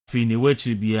fi ne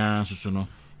wachi bia soso no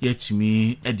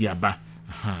yetimi edi aba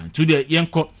to de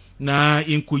yenko na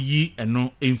yenkoyi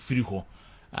eno emfiri ho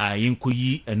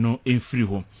yenkoyi eno emfiri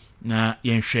ho na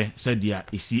yenhwe sadia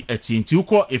esi ati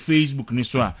uko Facebook ni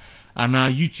so ana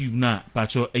YouTube na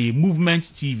pacho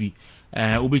movement TV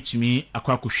obetimi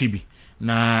akwakohwebi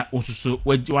na onsoso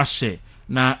wa share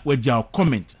na wagya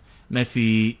comment na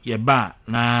fi yeba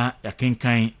na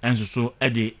yakenkan ensoso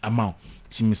ede amount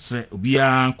timisre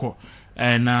obia nko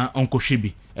na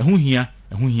onkohwebi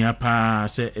ehun hia pa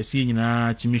se esi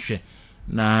nyina timihwe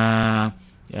na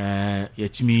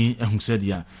yatimi ehun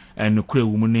sadia no kura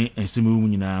wu mu ne ensem wu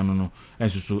nyina no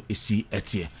ensoso esi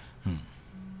etie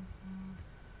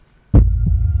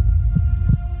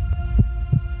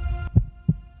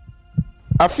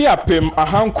Afia pem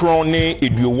ahankron ne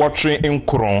eduowotwe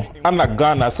nkron ana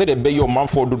Ghana se de be yo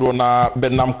manfo dodo na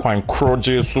benam kwan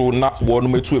kroje so na wonu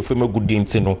metu efem agudi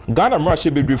ntino Ghana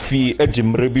mrahye bedwe fi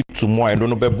agimre bi tumo a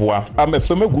no beboa ama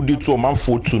efem agudi to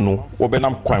manfo tu no wo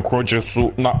benam kwan kroje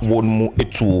so na wonu mu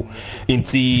etu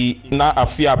nti na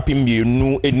afia pem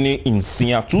mienu ene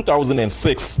insia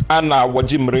 2006 ana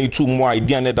wagimre tumo a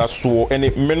idiane da so ene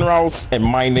Minerals and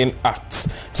Mining Act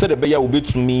se de be ya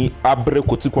obetumi abre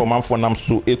kotikwa manfo nam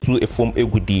so etu efom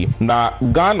egudi na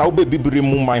Ghana obebibire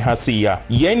mu man hase ya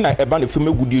yen na eba na efom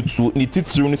egudi tu ni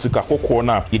titiru ni sika kokko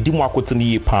na yedi mu akotene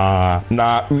ye pa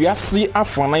na wiase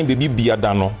afanan bebi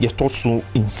biada no yetoso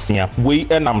insia we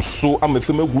enam so am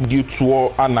efom egudi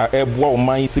tu ana eboa o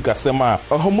man sika sema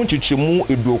ahomu chichemu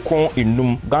eduokon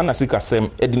enum Ghana sika sem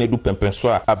edine du pempenso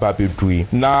a ababedui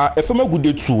na efom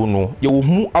egudi tu no ye wo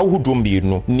hu ahodom bi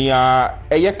no nia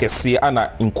eye kese ana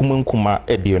nkuma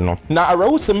ede no na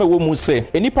arawu sema wo mu se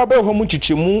enipa ba ho mu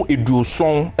chichemu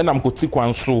eduoson enam koti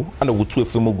kwanso ana wotu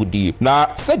efem ogudi na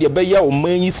said ye be ya o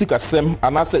manyi sika sem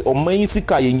ana se o manyi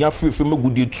sika ye nya fri efem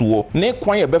ogudi tuo ne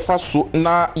kwan ye befa so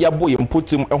na yabo ye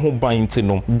mpotem ho ban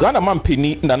tino Ghana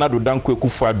mampeni na nado danko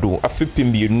ekufado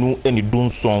afepem bienu eni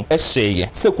dunson ehye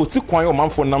se koti kwan o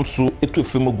manfo nam so etu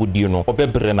efem ogudi no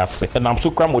obebre na se enam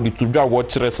so kra modi tudwa wo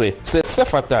kire se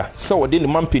sefata se wode ni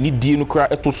mampeni die no kra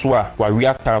eto so a wa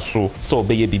wiata so se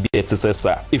obeye bibi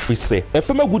etesesa efrise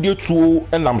efem agudie tuo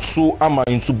enam so ama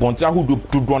insu bonti ahodo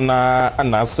dodo na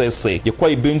anasese ye kwa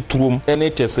ibentrum ene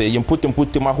chese ye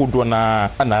mpotem ahodo na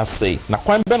anase na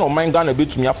kwan be no man Ghana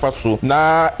betumi afa so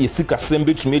na yesika sem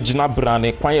betumi gina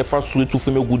brane kwan ye fa so etu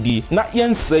fem agudie na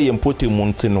yense ye mpotem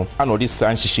nti no anode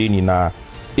san hihye ni na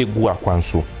egu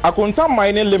akwanso Akonta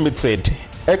Mining Limited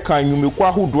eka nyumekwa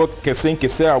ahodo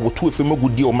kese a wotu efem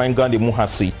agudie o man Ghana mu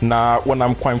hase na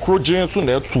wonam kwan krojen so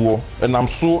na etuo enam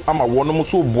so ama wonom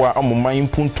so boa amoman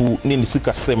puntu ne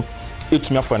nisika sem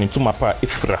etumi afani tuma pa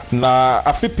efra na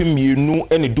afepem mienu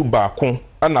ene du baako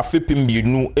ana afepem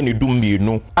mienu ene du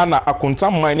mienu ana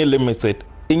Akonta Mining Limited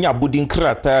enya bodin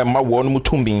krata ma wonom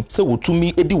tumi se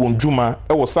wotumi edi won dwuma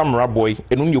ewo Samra Boy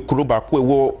enu nyekuro baako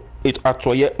ewo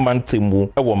atoye mantemu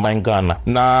ewo man Ghana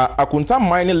na Akonta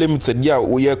Mining Limited ya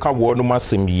oye ka wono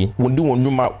masemi wondi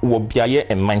wonuma wo biaye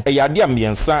enan eyade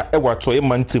amiensa ewo atoye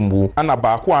mantemu ana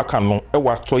baako aka no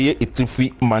ewo atoye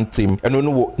etifi mantem eno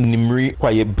no wo nimri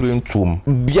kwaye brentum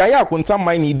biaye Akonta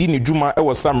Mining di ne dwuma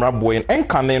ewo Samra Boy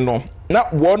enkane no na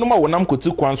wonuma wonam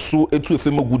koti kwanso etu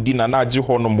efem agudi na age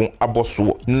honom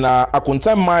aboso na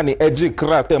Akonta Mining eje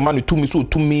krata ma no tumi so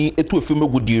tumi etu efem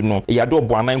agudi no yade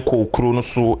oboanan ko okro no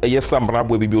so eye Samra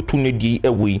Boy bibi otune di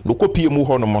ewe lokopie mu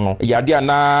honom no yade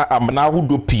ana amna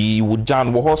ahodo pi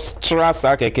wujan wo hostras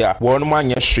akeke a wonuma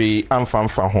anya hwe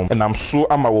amfamfa hom enam so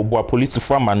ama wo boa police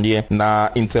fo amane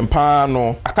na intempa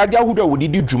no akade ahodo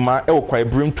wodidi dwuma e wo kwa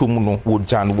brentom no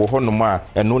wujan wo honom a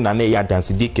eno na na ya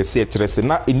dance di kese etrese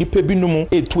na enipa bi numu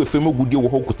etu efem agudie wo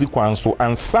hokoti kwanso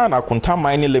ansa na Akonta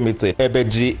Mining Limited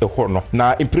ebeji eho no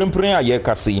na imprempren a ye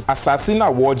kase asase na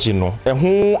woje no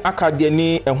eho akade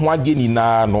ni eho ade ni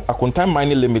na no Akonta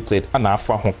Mining Limited ana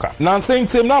afa hoka na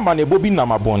nsentem na ama na ebobi na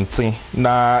mabonte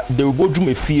na de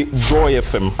obodwuma fie Joy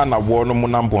FM ana wo no mu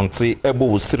na bonte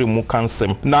ebo osire mu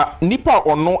kansem na nipa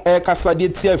ono kasa de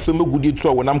tia efem agudie tu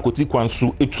a wonam koti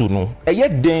kwanso etu no eye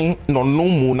den no no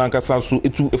mu na kasa so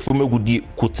etu efem agudie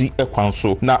koti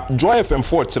ekwanso na Joy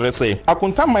FM4 kire say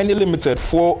Akonta Mining Limited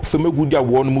for femegudi a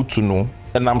won mutu no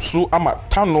enam so ama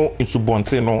tano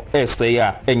insubonte no ese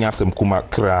ya enyasem kuma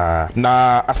kra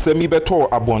na asemi beto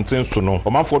abonten so no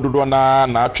omanfo dodo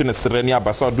na atwe ne sere ne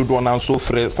abasa dodo na nso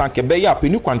frɛ sanke be ya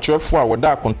peni kwankyerefo a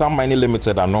woda Akonta Mining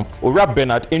Limited ano owura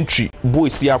Bernard entry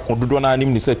boys ya dodo na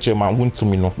anim ni se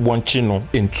chairmanwontumi no bonchi no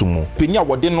entumu peni a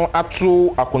wode no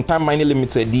ato Akonta Mining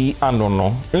Limited di ano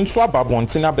no nso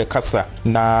ababonten abekasa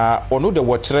na ono de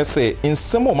wo kyerɛ sɛ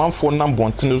nsɛm omanfo nam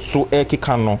bonten so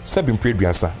ekeka no 7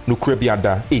 preduasa no kura bia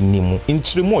dada enimu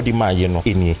nchiremu odi ma ye no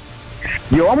enie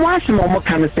the almost more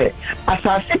can say as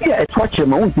I see a touch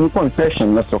my own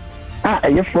concession so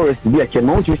a forest be a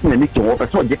chairman to see a meeting or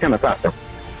so you can attack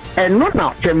and not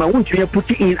now chairman won't you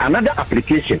put in another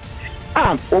application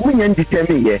woman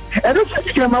determine ye and also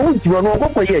chairman won't you know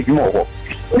what year you more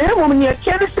now woman you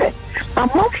can say a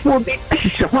month will be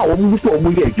how we saw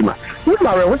Muyajima who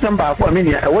are what some bar for a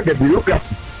minute what the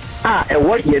bureaucracy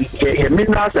what ye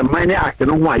minerals and mining act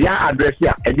and why ya address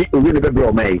ya and it will be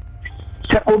bro may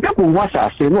Obeku was a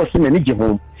say no seen any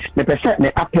home. The percent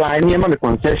may apply near my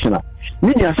concessional.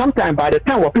 Meaning sometime by the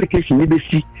time application you be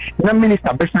see, no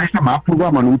minister business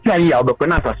program and will tell you about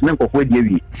the name of what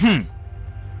you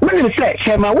when you say,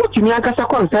 Chairman, what you mean? I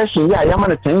concession, yeah, I am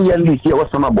on a 10-year lease here or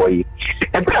summer boy.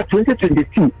 About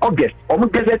 2022, August,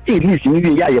 almost get a lease in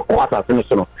India, your assassin.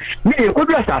 Meaning,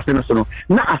 good assassin,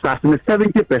 not assassin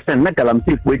 70%, not I'm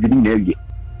safe waiting in area.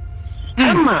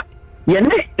 Emma.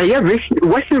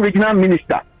 Western Regional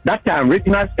Minister, that time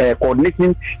Regional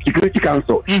Coordinating Security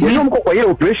Council. You know,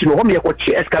 operation home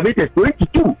excavators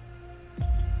 22.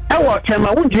 Our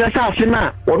chairman won't just ask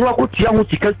now, or what could young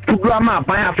to drama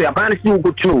by a fair banishing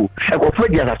go to a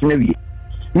conflict as maybe.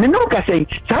 Minoka say,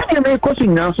 Sadia may cause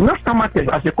now, not so much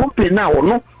as a complaint now or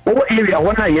no, over area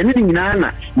one eye anything in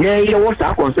Anna. Yeah, was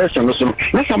our concession,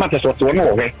 not so much as what one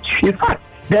over. In fact,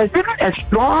 there's even a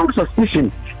strong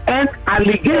suspicion and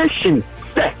allegation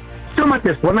that some of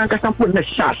the Bonanka put in the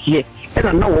shot here, and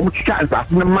I know what chance as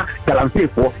Nama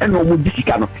Galamse for, and no more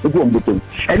Dicicano, the Gombutum.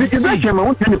 And it's a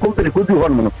chairman to the company could do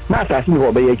one, not as you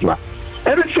obey Ejima.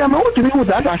 Every chairman to do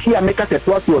that, I see I make us a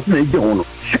plot to a donor,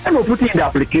 and we'll put in the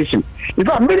application. If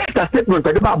I make a statement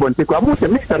to the Bible and take a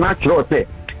Mr. Natural say,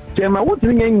 Chairman, what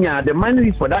the money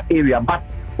is for that area, but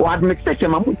what makes the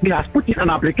chairman has put in an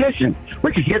application,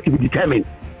 which is yet to be determined.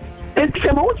 And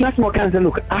Chairman, what last more can say,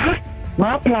 look,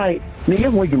 my apply, the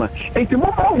young woman, and the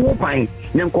more whooping,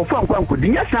 then confirm could be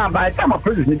yes, by the time of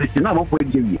president, it's not for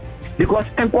you. Because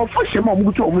and confession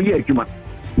more to me, human.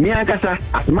 Me, I guess,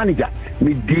 as manager,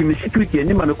 with the security and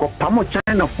Nimano Pamo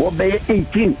China for Bay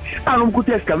 18, and good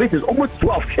excavators almost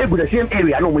 12, every the same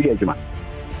area, no more human.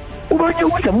 Over you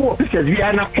want more pictures, we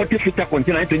are not happy to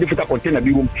container, 20 container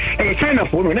room, and China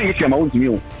for no nation amount to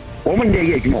you. Woman, they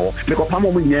get more, because Pamo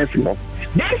will never.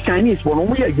 These Chinese for no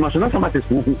way, you must not so much as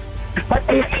who. But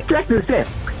it's interesting to say,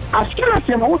 as soon as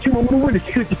I'm watching the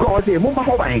security cause, a move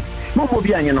away, no more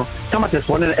being, you know, some of the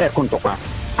one air control.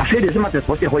 I say there's much as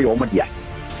what you're your media.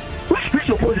 Which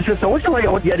supposes so what's the way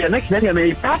out the next day, I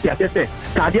may party, I say,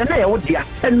 Cardiana, oh dear,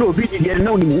 and no video,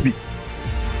 no movie.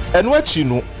 And what you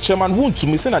know, Chairman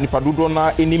Wontumi send an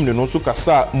ipadudona enim no so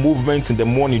kasa movement in the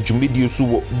morning Jumidi so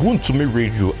Wontumi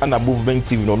radio and a movement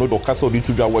TV no do kasa odi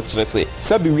tudwa watch say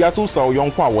sabi we aso sa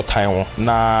oyonko awotan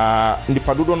na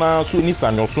nipadudona so ni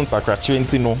sanyo so ntakra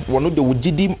chenti no wono de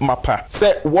wogidi mapa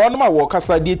say won ma wo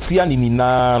kasa de tia ni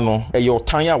na no e yo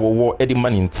tan a wo e de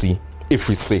maninti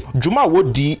efri say juma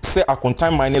wodi say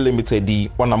Akontan Mining Limited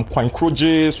di wanam kwan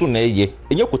kroje so na eye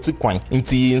enye koti kwan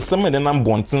nti nsem ne nam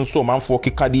bonten so manfo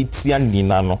kekade tia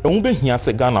nina no ehun behia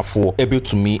say Ghana fo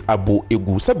ebetumi abo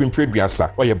egu sabi mpredwiasa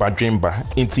oye badwemba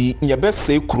nti nyebe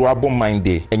say kru abo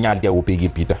minde enya ade obege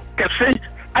bida kese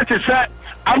ati say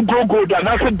am go da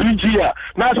na say bridge here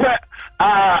na say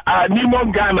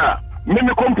Nimon Ghana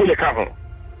mimi company ka ho.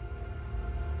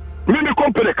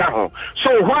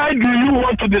 So why do you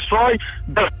want to destroy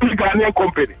the Ghanaian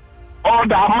company or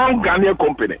the among Ghanaian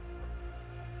company?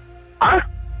 Huh?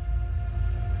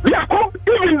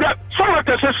 Even that some of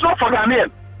this is not for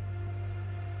Ghanaian.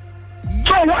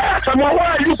 So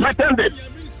why are you pretending?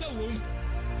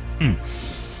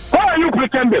 Why are you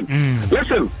pretending?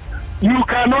 Listen, you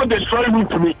cannot destroy me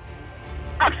to me.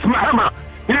 Ask Mahama.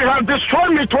 He has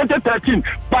destroyed me 2013,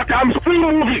 but I'm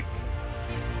still moving.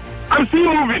 I'm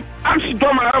still moving. I'm still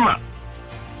doing my hammer.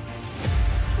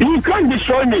 You can't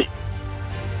destroy me.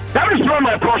 That is not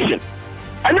my portion.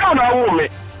 I know that woman.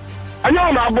 I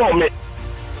know that woman.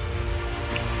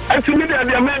 And to me, they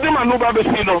are made them and nobody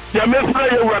see no. They are made play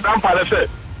over them for the set.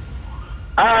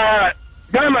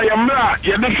 Ghana, Yamra,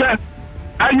 Yadisha,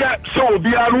 and yet so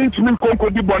they are going to be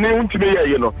conquered the bonnet to me,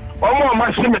 you know. Almost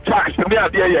my same attacks, and they are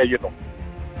there, you know.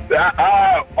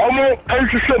 Almost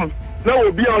everything. No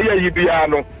will be on your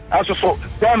Ibiano. As so,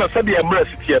 Ghana said the embrace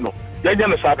no.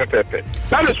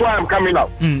 That is why I'm coming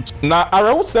out. Na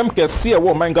arawo sem kese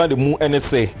wo man Ghana mu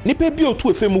NSA. Nipa bi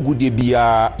otu efemu gude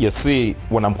bia ye say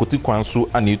wonam koti kwanso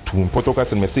anetu. Protocol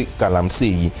se mesi galamse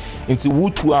yi. Nti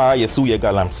wutu a ye se ye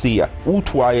galamse ya.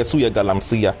 Wutu a ye se ye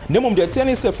galamse ya. Nemom de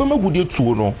tiane se efemu gude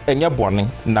tu no enye bone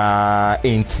na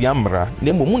entiamra.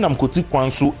 Nemom nam koti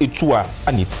kwanso etu a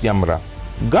anetiamra.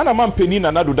 Ghana man penny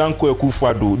na nado danko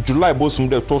Akufo-Addo July bosum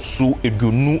de to so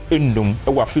edwonu enum e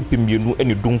wa fepemienu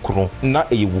ene dunkro na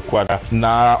eyewukwada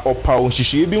na opa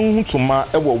onhihye bi nhutuma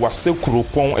e wo wase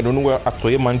kuropon eno no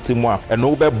atoye mantemu a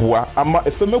eno beboa ama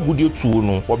efema gudie tuo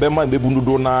no obema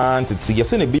mebunudo na ntete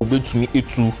yese na be betumi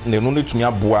etu na eno netumi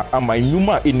aboa ama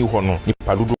enwuma eni ho no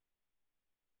nipadodo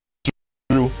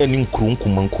eni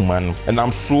nkrunkuma no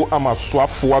enam so ama so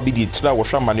afo abi di kira wo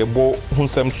hwa manebo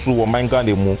hunsem so wo manga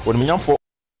na mu onimnyamfo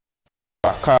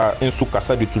ka ensu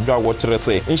kasa de tudwa wo kire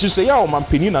se nhihye ya o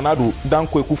mampeni na nado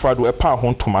danko Akufo-Addo epa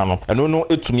ho ntoma no eno no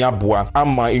etumi aboa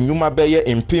ama enwuma beye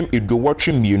empem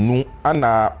edwotwe mienu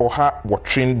ana oha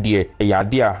wotwen de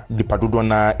eyade a dipadodo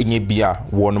na enye bia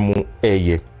won mu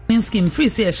eye scheme free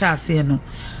say e sha ase no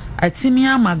atimi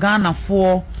ama Ghana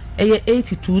for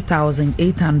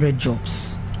 82,800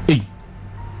 jobs.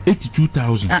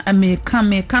 82,000. Me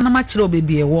can na chiro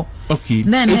baby ewo. Okay.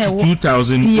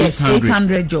 82,800. Yes,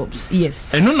 800 jobs.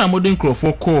 Yes. And no na modern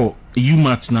crofo call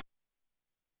UMAT na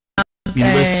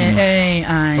university.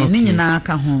 Ni nyina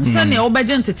aka ho. Se na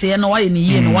obeje ntete no waye ni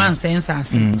yie no wan sense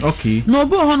ase. Okay. No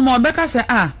obi ho no mo beka se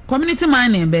community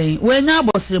mining ben we nya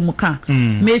abosire mu ka.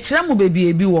 Me kire mu baby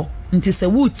ebi wo. Nti se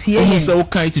wutie ye se wo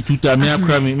kan 82,000 me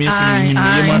akra me me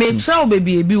try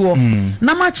baby ebi wo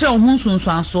na ma kire ho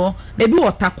nsunsu aso ebi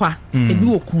wo takwa ebi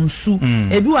wo kunsu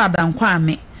ebi wo adankwa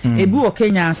ame ebi wo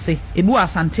Kenya ase ebi wo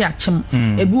Asante Achim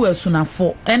ebi wo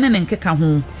Asunafo ene ne nkeka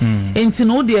ho enti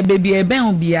no de baby eben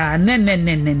obia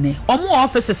ne omo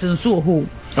offices nso ho.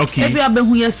 Okay. Ebi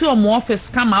abehu yesi omo office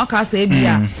kama aka say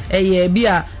ebia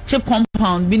ebia chip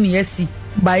compound bi ne yesi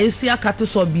ba esi akate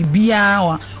so bibia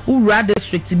wa ura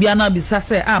district bia na bisa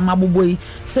se maboboi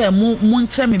se mu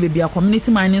nche me bibia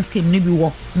community mining scheme ni bi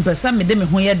wo mpesa me de me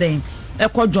ho ye den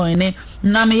ekọ join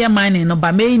na me ye mining no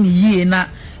ba me ni yie na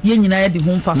ye nyina ye de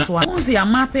ho mfa so a once ya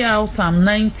map out some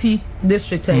 90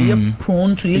 districts are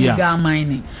prone to illegal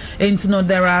mining, and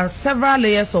there are several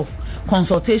layers of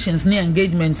consultations near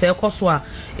engagements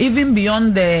even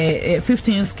beyond the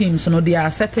 15 schemes they are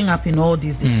setting up in all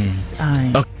these districts.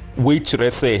 Wait,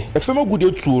 say efema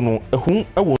gude tuo no ehun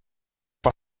ewo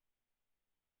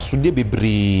sude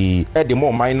bebre e de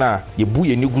mo mine ye bu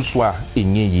ye nigu so a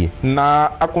enye na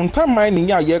akonta mine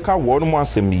nya ye ka won mo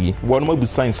asem yi won mo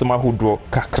busa nsema hodo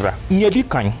kakra nya di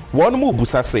kan won mo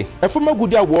busa se efema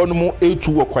gude a won mo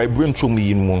etu wo kwai brentrom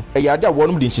yi mu e ya de a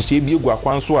won mo de nhihye bi egu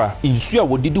akwan so a nsu a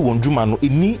wodidi won dwuma no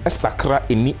eni esakra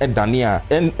eni edane a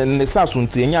ne saso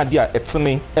nti nya de a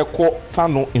etene ekọ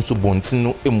tano nsobontin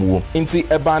no emuo nti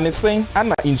eba ne sen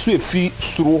ana nsu efi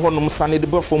suro honom sane de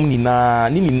befom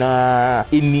nina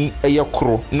eni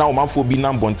eyekro na omanfo bi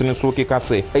na mbonten so keka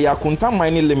se eyakunta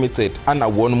mining limited ana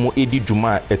won mu edi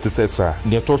dwuma etesesa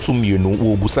ne toso mienu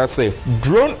wo busa se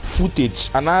drone footage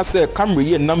ana se camera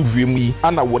ye nam wiem yi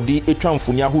ana wode etwa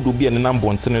mfoni ahodo bi ne na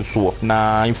mbonten so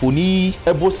na mfoni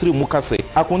ebosire mu kase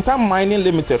akunta mining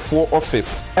limited for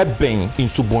office eben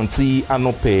insubonti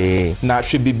anope na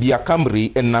hwebibia camera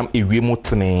enam ewiem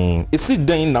tene esi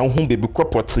dan na hu bebi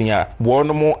cropotin a won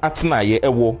mu atena ye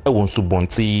ewo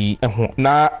nsubonti eho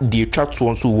na die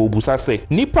twatwo nso wo busa se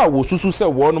nipa wo susu se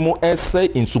won mu ese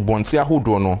insubonti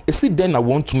ahodo no esi den na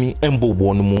wontumi embo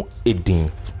won mu edin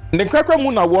ne kakra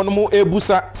mu na won mu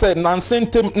ebusa se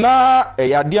nansentem na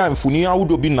eyade amfuni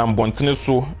ahodo bi na mbontene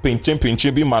so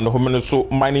penchen bi ma no homene so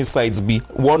mining sites bi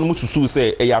won mu susu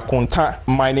se eyakonta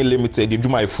mining limited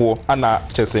edwumaifo ana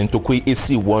chesentokwe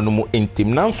esi won mu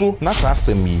entem nanso na sa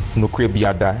asemi no kra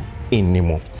biada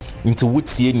enimo nti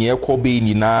wutie ni ekobe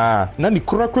ni na ni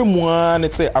kurakra mu a ne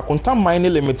se akonta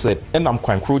mining limited enam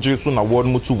kwan kroje so na won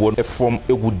mutu won efom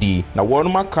egudi na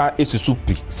won maka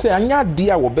esisupi se anya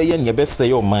de a wo beye ne be se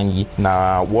yo manyi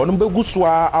na won begu so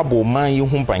abo manyi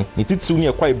ho ban ne titiw ne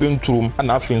ekwa ebenturum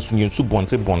ana afin so nyensu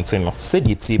bonte no se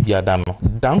de tie biada no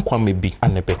dan kwa mebi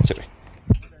anebekire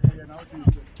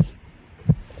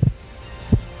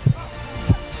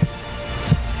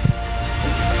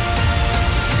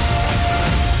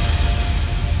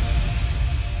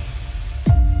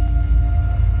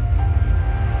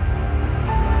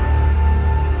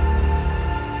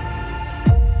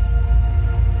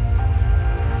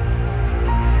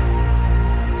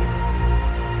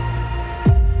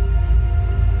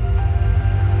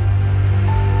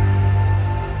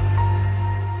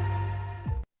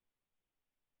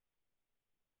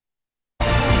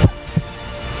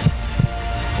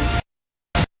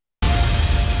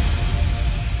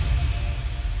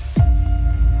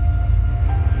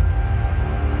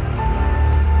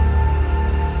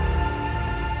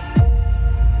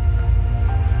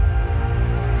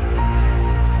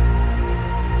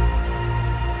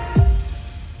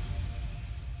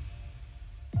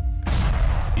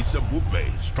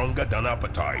stronger than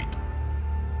appetite.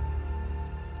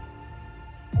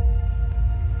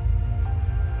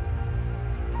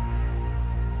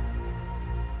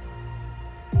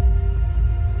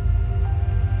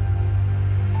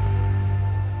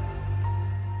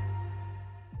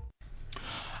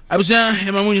 Abuja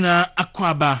hemamunyina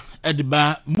akwaba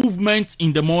ediba movement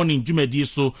in the morning jumedi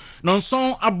so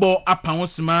nonson abo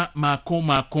apawonsima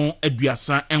mako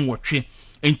aduasa enwotwe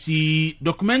enti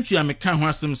documentary ameka ho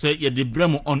asem say ye de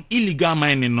brem on illegal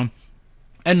mining no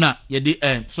ena ye de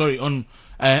on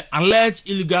alleged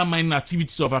illegal mining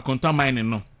activities of Akonta mining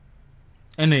no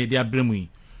ena ye de abremu yi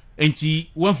enti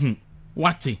wahu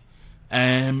wate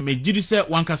mejiri se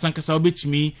wankasankasa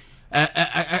obetimi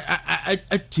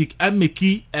I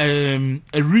make a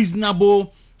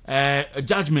reasonable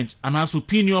judgment and also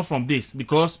opinion from this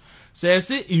because say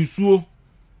in so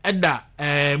eda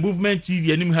movement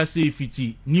TV anim ha say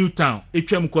fiti Newtown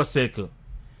etwam ko circle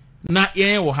na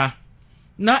yen wo ha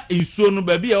na insuo no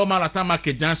ba bia o malata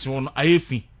market junction no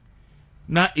ayefi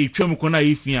na etwam ko na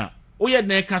ayefi a wo ye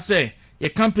den ka say ye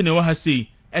company wo ha say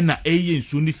e na eye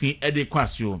insuo ni fi e de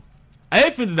kwasio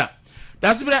ayefi da.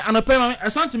 That's why an opinion. I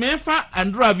sent me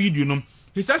and draw a video. No,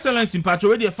 His Excellency in Pacho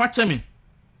already a me.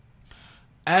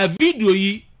 A video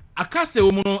yi a case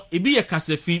woman e be a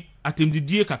casefin at him the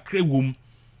dear cray womb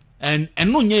and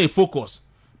no near focus,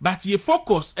 but ye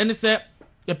focus and say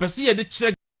ye perceive the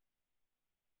check.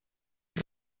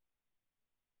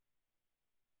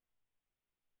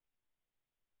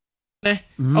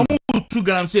 Almost 2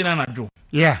 grams saying anadro.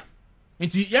 Yeah.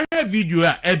 Into your video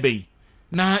ebay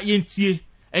na yentie.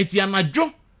 Enti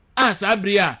anadwo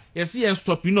sabria yesi yen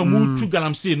stop no mu 2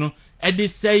 galamsey no e de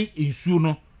sei insuo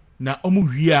no na omu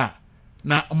hwia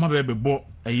na omabebebo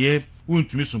eye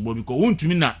wontumi sombo biko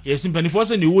wontumi na yesi mpanifo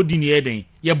se ne wodi ne eden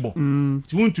yebo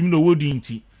ti wontumi no wodi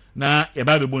nti na ye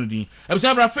ba bebo ndin e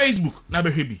bisa bra Facebook na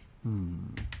behwe bi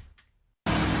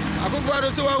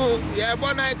akufo so wo ye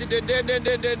bo night de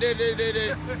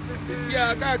si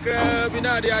akakra bi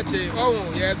na de ache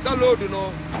ohun ye salod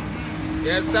no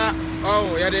yesa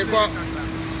oh yede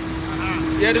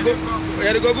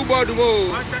go board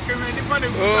mo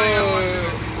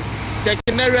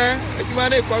tekinere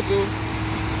ekimane kwaso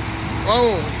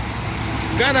oh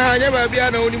Ghana hanya ba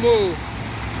bia na onimo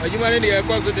ajimane ne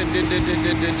yakwaso de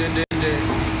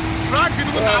right ni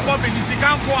na bo be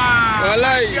disika nko a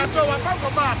wallahi ya to wa ko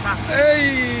ba pa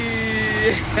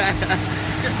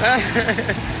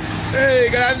Hey,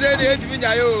 grazie di eti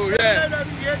minya yo, yes,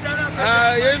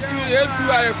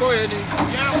 I call you.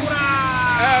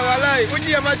 Wallahi,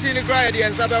 uji ya machine cry di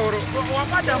ansaba horo.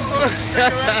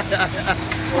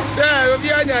 Yeah,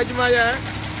 obi anya adwuma ya.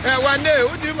 One day,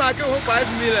 uji ma ke ho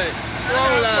 5 million.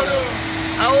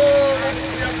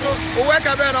 O work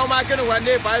about no ma ke one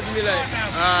day 5 million.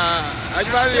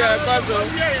 Adwuma ya paso.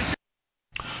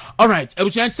 All right,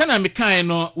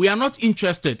 we are not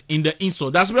interested in the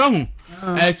insult. That's wrong.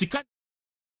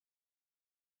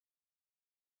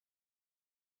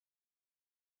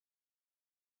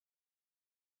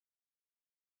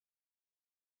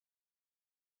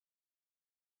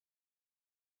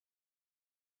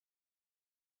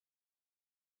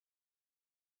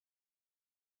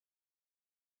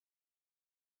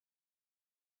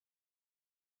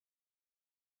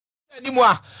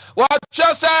 Anymore. What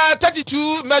just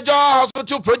 32 major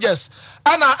hospital projects.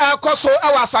 Ana koso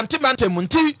ewa santimante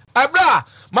munti. Abra,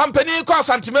 mampeni ko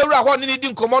santimewura ho ni di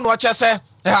nkomo no chese.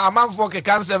 Amanfo ke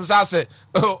kansem sase.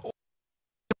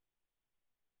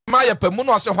 Ma ye pamu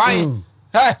no se hwan.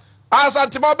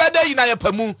 Asantimo bede yi na ye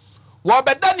pamu. Wo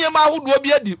beda ne ma hodo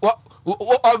bi adi.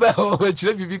 Obe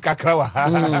chire bibi kakra wa.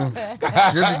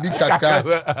 Chire bibi kakra.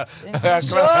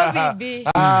 Chire bibi.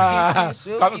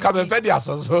 Come pedi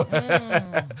asonso.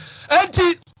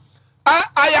 Enti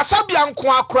ayasabia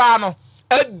nko akra no.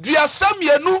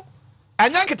 Aduasamienu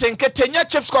anyankete nya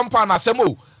chips compound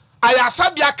asemo.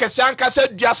 Ayasabia kese ankasa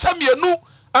aduasamienu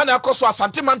ana akoso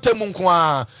asantimante mu nko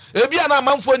a. Ebi ana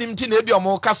amanfo nimti na ebi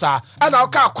omo kasa. Ana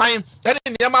oka kwan ene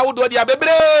niam wodo dia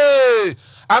bebre.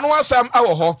 Anu asam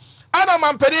awo ho. Ana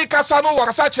mampeni kasa no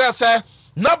wakasa kire se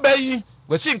na bayi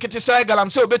wasi nkiti se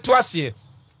galamse obetu ase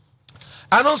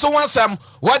anu so wansam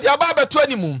wadi aba betu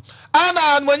animum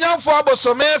ana nwanyamfo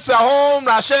abosome fra ho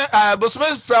na hye bosome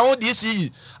fra ho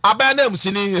disi aba na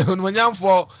musini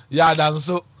nwanyamfo ya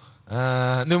danso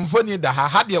ne mfoni da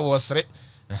ha de wosre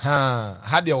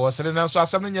ha de wosre na so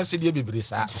asam nya sedie bebre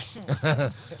sa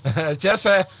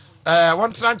chese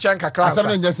one tran chan kakra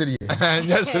asam nya sedie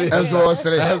ezo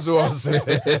osre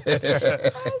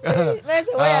let's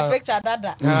way a picture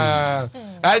dada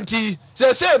anti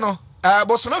say no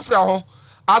bosome fra ho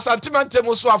asantimante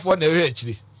muso afo na ewe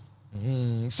akiri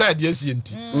said yes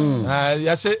yenti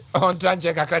yase on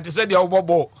tranche kakra te said your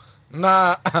bobo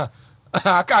na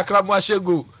akakra mo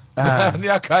ashegu ni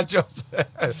akacho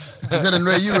te said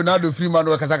no you Ronaldo Freeman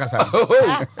o kasa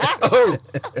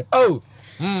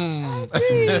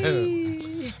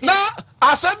na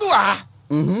asedua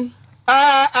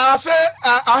ase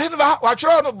ahinba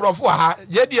watwero no brofo ha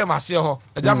jediem ase ho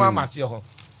ejama mase ho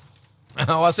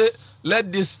was it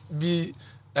let this be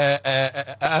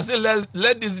I say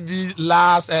let this be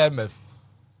last IMF.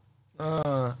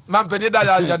 Man penny that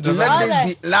let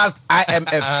this be last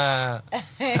IMF.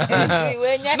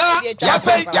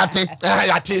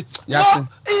 Yate. No,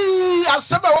 I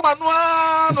said woman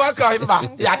no aka himba.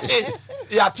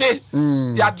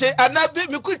 Yate. And na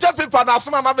be me could tell people na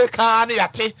some na be kan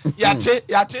yate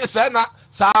say na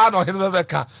sa no himba be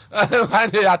kan.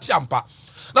 Yate ampa.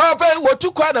 Na pay what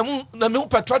you call na me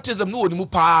patriotism no onimu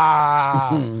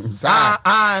pa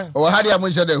o hadi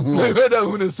amunche de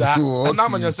hu de sa na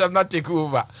man yourself not take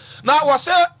over na was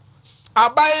say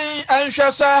abai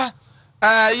enhwe say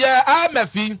yeah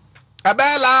IMF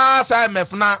abela say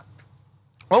IMF na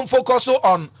on focus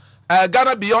on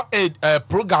Ghana Beyond Aid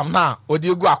program na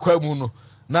odiegu akwamu no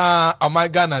na my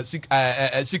Ghana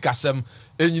sikasem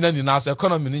enyina ni na so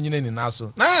economy ni nyina ni na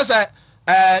so na say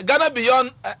Ghana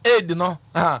Beyond Aid no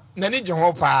nani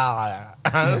jeho pa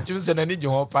chimse nani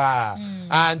jeho pa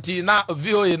anti na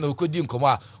VOA no kodi nkomo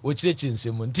a o chirechi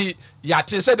nsemu nti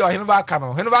yate se de ohene ba ka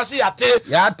no ohene ba se yate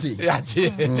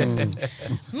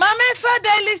Mama for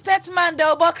daily statement de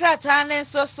obokrata ne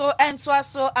so enso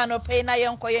so anope na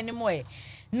yenkoye ni moe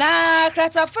na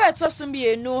kratafa etoso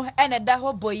mienu ene da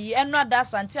ho boyi eno ada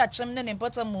asante achem ne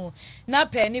mpotamu na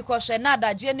pani kohwe na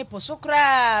adaje ni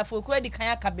posokra foku edi kan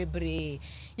aka bebre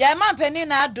ya man pani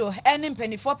na ado ene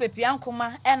mpanifo pepia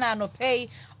nkoma ena anopei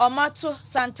omato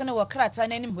santene wo krata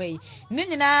na nim hwei ni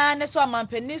nyina ne so man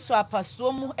pani so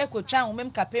apasuo mu ekotwa homem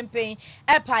kapempen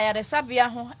epa yare sabia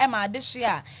ho ema adehye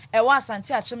a ewa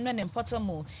asante achem ne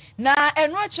mpotamu na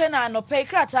eno ache na anopei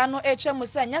krata no echemu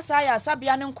se nya sa ya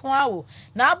sabia ne nko awo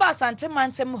na aba asante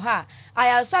mantem ha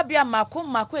ayasabia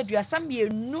mako eduasa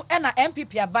mienu ena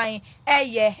MPP aban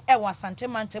eye ewa asante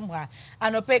mantem ha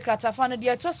anope kratafa no de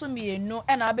etoso mienu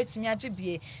ena abetimi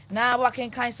agibie na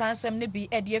wakenkan sansem ne bi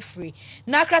ede free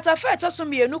na kratafa etoso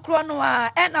mienu kro no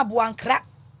a ena boankra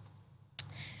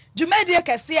Jumedie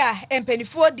kese a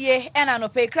empenifo die ena no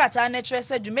pay krata na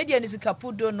kyerese jumedie ni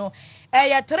sikapudo no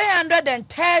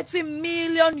 330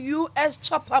 million US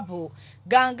choppable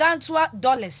gangantua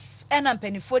dollars ena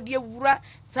empenifo die wura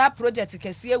sa project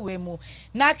kese we mu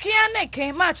na kia ne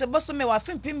ken match boso me wa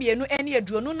fimpim mienu ene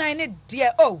aduonu nan ne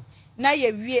die na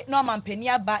ye wie no mampani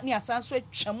aba ni asanso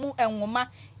atwamu enwoma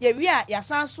ye wie a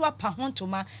yasanso apa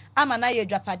hontoma ama na ye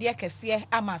dwapade kese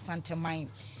ama santeman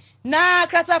na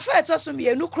kratafa etoso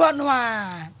mienu kro no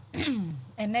a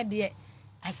ene de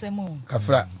asemu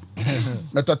kafra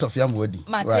metoto fiam wodi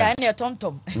matia ne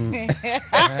tontom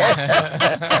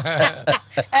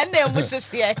ene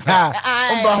musese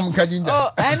omba hom kajinja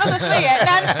no to say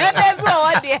na bro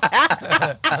wodi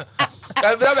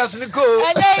Brother Sniko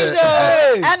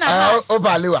ana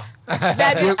ovalewa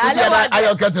daddy alewa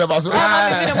ayo ketre baso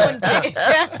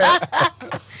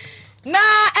na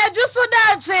ejuso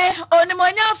dache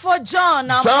onimonyafo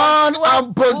John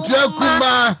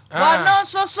Ampontekuma wono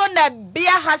so na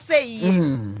bia hasei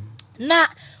na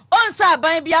onsa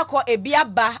aban bia ko ebia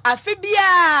ba afi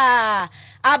bia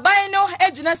aban no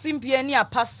ejina simpie ni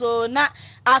apaso na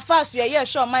afaso ye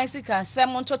sho man sika sem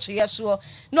ntoto ye so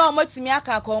na omotimi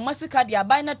aka ko masika de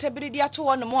aban na tabiri de ato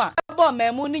wono mu a bo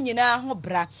mamu ni nyina ho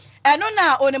bra eno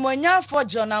na onimonyafo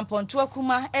John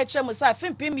Ampontekuma echemu sa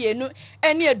fimpim yenu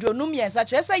eni edonum yensa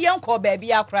chese yenko ba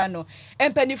bia akra no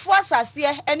empanifo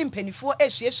asase eni mpanifo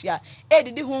ehyiehia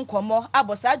edidi ho nkomo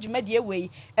abosa adwumade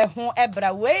ewei eho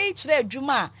ebra wei kire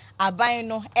adwuma aban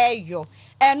no eyo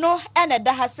eno ene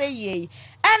da ha sey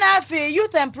ena afi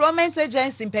Youth Employment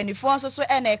Agency mpanifo so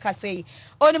ene kasei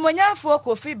onimonyafo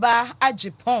Kofi ba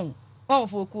agipon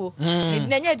onfoku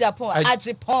nenye Japan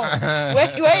agipon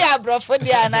we ya brofo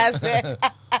dia na se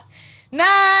na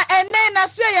ene na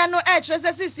so ya no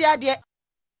echese sisi ade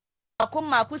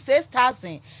akoma ku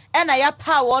 6000 ena ya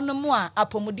pa wonu mu a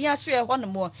apomudin aso ye hono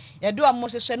mu ye do amo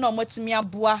hwehwe na omotimi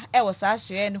aboa e wo sa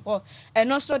aso ye ne ho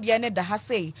eno so de ne da ha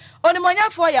sei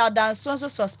onimonyafo ya danso so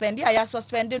suspend ya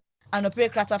suspend anope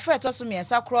kratafa etoso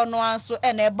miensa kro no anso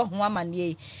ena eba ho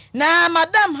amane na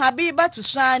Madam Habiba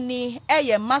Tushani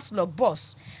eye Maslow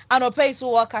boss anope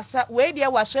so wakasa we de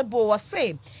wa hwebo wo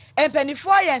se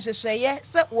empanifo ye nhwehweye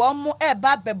se wo mo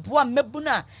eba beboa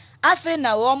mebuna afi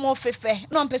na wo mo fefe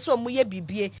no mpese wo mo ye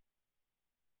bibie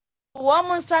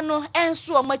woman sano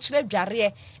enso o machire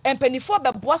dware empanifo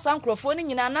beboa sankrofo ni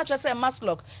nyina na twese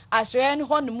maslock aswe ni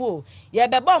honmu ye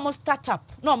beba mo startup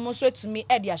na mo so etumi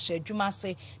e de ahye adwuma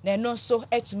ase na eno so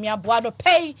etumi aboa do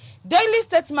pay daily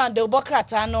statement de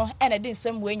obokrata no ene de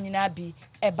nsem we nyina bi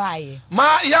e baaye ma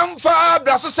yamfa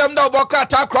brasosem da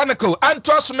obokrata chronicle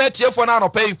antros metiefo na no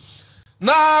pay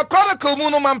na chronicle mu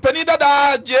no mampani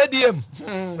dada JDM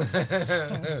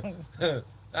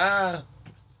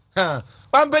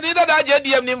Pampeni da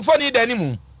JDM ni mfoni da ni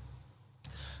mu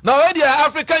na we dia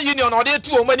African Union o de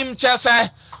tu o manim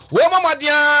chese wo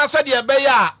mamodia se de be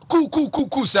ya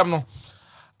ku sem no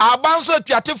abanso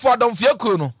tuatefo dom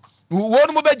fiekuro no wo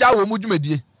no beja wo mu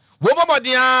dwumadie wo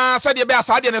mamodia se de be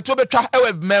asa de ne to betwa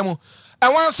ewe memu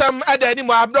enwansem ada ni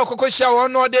mu abro kokko hia wo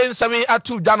no de nsem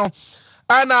atu dwa no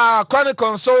ana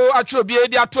chronicle so atwero bi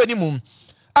edi ato ani mu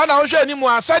ana wo hwe ani mu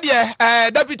asa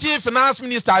de deputy finance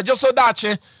minister Joso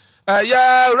Dache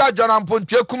ya Rajon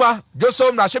Ampontwe kuma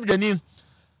Joso Mrashebdeni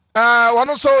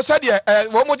wono so said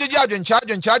wo mo gigi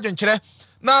adwenkyere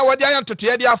na wode ayan toto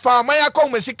ye dia fa man yakọ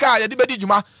mesika ye de bedi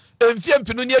djuma emfie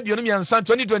mpinu ne aduonu miensa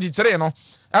 2023 no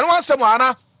eno asem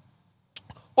ana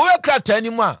wo krata ani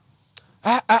mu a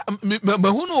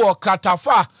mahunu wo krata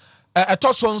fa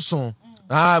etosonson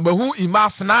mahu ima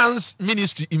finance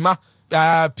ministry ima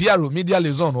PRO media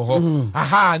liaison ho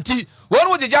aha nti wo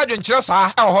no gigi adwenkyere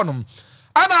sa e ho nom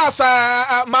ana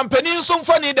sa mampani so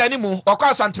mfoni dani mu okọ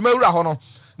asantema wura ho no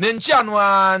ne nchia no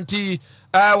anti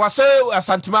wase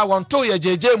asantema wonto ye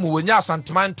jeje mu wonya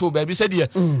asantema nto ba bi se de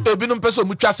ebinum pese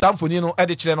omutwa samfoni no e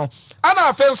de kire no ana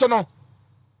afenso no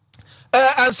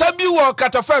ansambi wo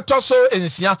katafa toso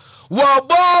ensia wo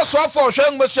bo so fo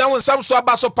hwe ngbesia won sam so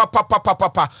aba so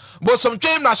papa bo som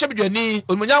twem na hyebdwani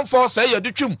omunyamfo se ye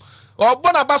detwum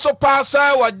obo na ba so pa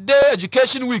sa wo de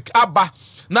education week aba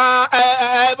na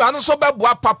anu so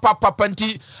beboa papa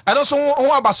nti anu so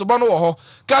ho abasobo no wo ho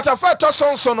katafa to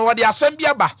sonso no wode asem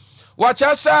bia ba wo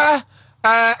chese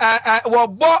wo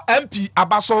bo MP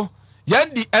abaso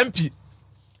yandi MP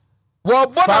wo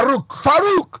bo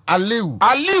Faruk Aliu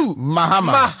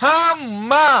Mahama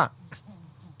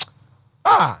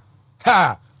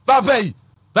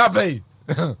babai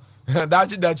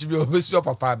dachi bi obesio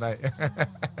papa na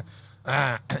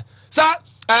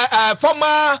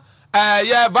former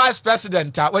yeah, vice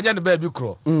president when you baby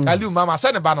crow Aliu mama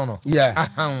send ba no yeah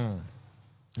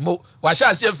mo wa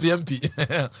sha se free MP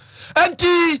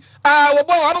enti wo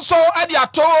bo anu so ade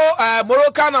ato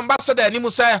Moroccan ambassador ni mu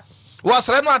say wo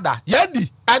sere no ada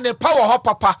yandi ane power ho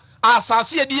papa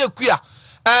asase ye de yakua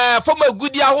former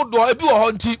gudi ahodo ebi wo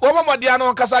ho nti wo mamode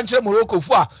anu kasa nkire Morocco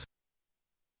fu a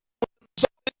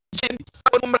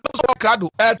so krado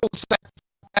to say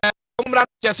umra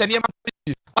chese ni ma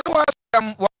anu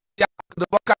the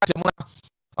bucket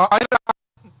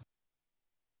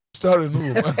story no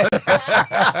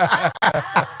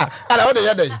ala o de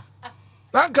yede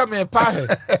nanka me pa he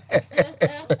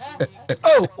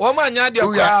oh wo ma nya de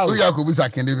okra o ya ko busa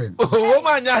kende ben wo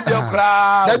ma nya de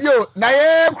okra da bio na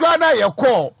ye kra na ye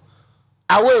call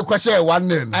away kwese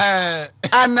 1-0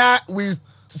 and we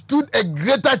stood a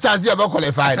greater chance here about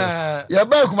qualifying ye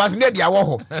ba kuma se ne dia wo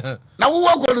ho na wo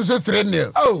wo ko so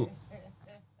 3-0 oh.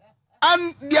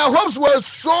 And their hopes were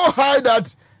so high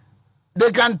that they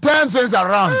can turn things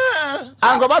around.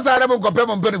 And go back to them and compare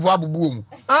them for Abubu.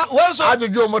 Well, so I do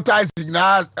you motize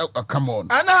now? Come on.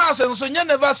 And I said, so you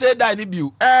never said that in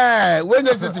you. When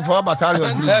you 64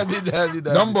 battalions,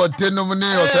 number 10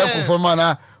 nominee or self for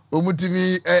mana,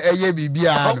 Wontumi a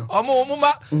Bibiano.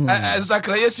 Mama,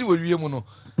 Zacraesi will be mono.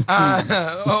 Now,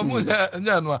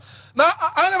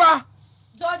 I never.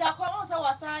 Doja kwa so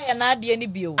wasaya na ade ni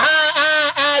bio.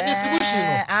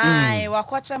 Distribution.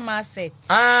 Wakwacha market.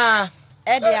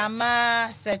 Ede ama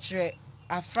setre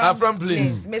afram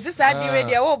place. Mrs. Adi we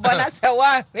dey wo bona se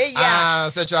wa we ya.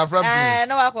 Setre afram place.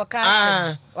 No wakoka.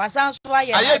 Wasan so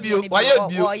aye. Aye bio.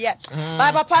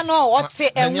 Ba papa no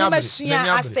wote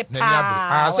enwumasua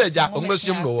asepa. Say ja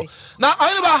onwasuam no. Na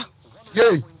oyeba.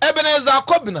 Hey. Ebenezer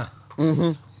Kobina.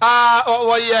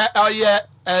 Oye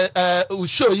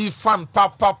show yi fan pa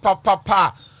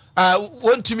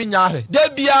Wontumi nya he de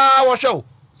bia wo hwe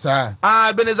sir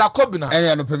Ebenezer Kobina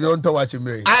no pe bi on to watch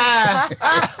me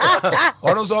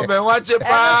ono so ben watch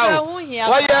pa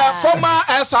oye former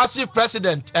SRC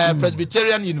president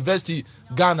Presbyterian University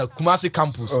Ghana Kumasi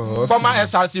campus former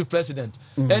SRC president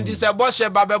and he said boss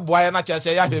ba be boy na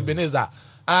chese ya Ebenezer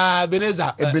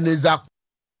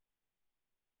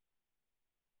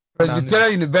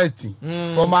Presbyterian University,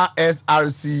 former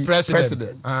SRC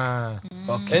president.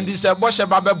 Okay. And this boy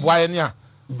Baba Boyania,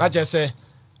 not just say,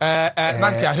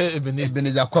 nanke ahe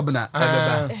Ebene Jacobna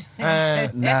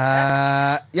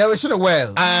na ya we should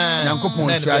well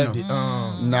Nyankopon hia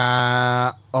no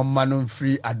na omanu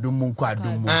free adumu kwa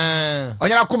adumu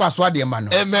onyana koma so ade ma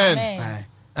no amen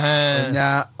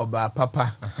onya oba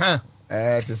papa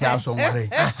te say so nware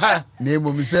na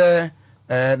emom se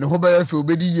ne ho ba fi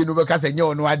obedi ye no be ka se nye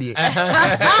ono ade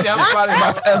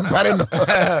empare no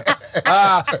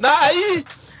na ayi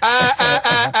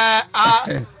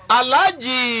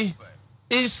Alhaji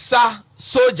Isa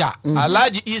Soja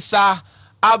Alhaji Isa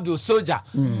Abdul Soja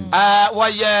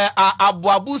waye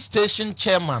Abuabu station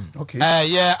chairman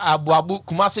yeah Abuabu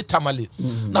Kumasi Tamale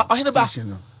na ohene ba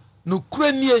no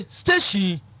kuranie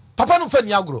station papa no fa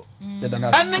ni agro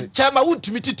ene chairman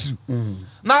Wontumi titiri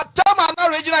na tama na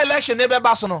regional election ne be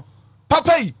ba so no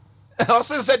papa yi o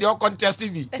say the contest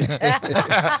TV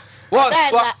what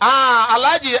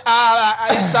Alhaji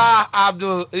Isa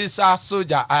Abdul Isa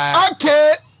Soja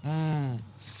okay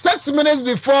 6 minutes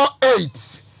before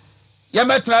 8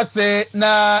 Yametra say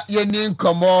na yenin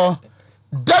komo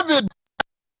David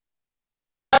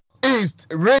East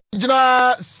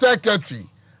Regional Secretary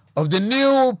of the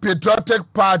new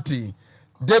Patriotic Party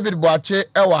David Boache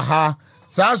Ewaha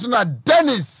Sansuna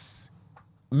Dennis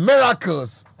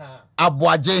Miracles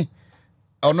Abuaje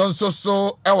ono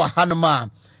so Ewaha noma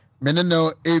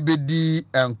meneno ebedi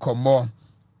enkomo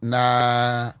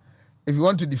na if you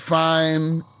want to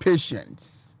define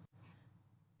patience,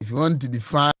 if you want to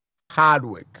define hard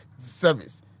work,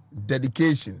 service,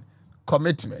 dedication,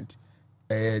 commitment,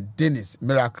 Dennis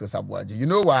Miracles Abuaje. You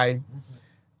know why?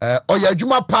 Oya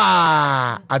Juma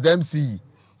pa at MC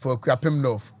for Kwapem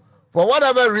North. For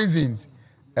whatever reasons,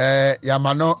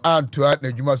 Yamano Antoine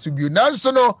Nejuma Subiu.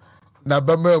 Nanso no na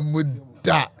bama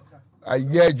muda.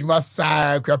 Aye Juma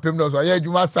sa Kwapem North. Aye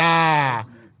Juma sa.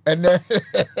 And that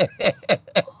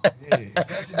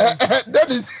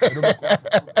is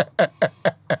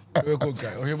what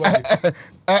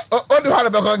do you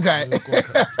have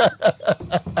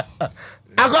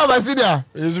Ako Basidia.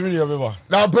 Is really a beba.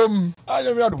 Now pum. I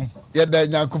am yadum. Yeda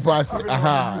Nyankopasi.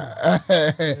 Aha.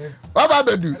 What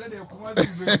about do?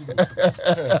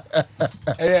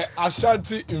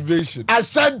 Ashanti invasion.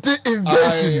 Ashanti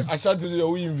invasion. Ashanti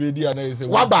we invade and I say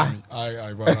Waba.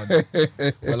 I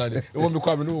balade. It won't be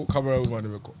coming no camera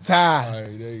woman. Sir.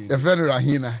 The friend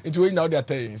Rahina. It's way now they are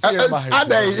saying.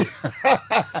 Adai.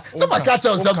 So my catch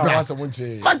on some bra.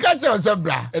 My catch on some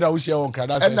bra. And I wish you on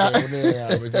Canada.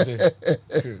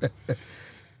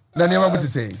 Na niam what to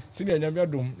say? Senior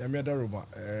Nyamiadum, Nyamiada Roma,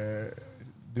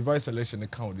 device selection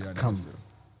account the other.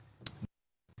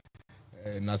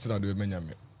 National de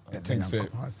Menyame. I think say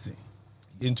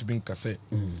into being cassette.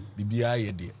 BBI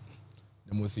idea.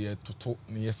 The most year to talk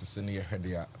near senior head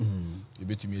there. You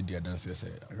bet me a dear dancer say,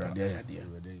 idea.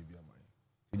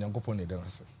 Yankopon a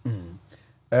dancer.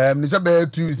 Mr. Bear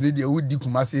Tues need would di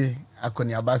Kumasi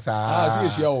Akoni Abasa.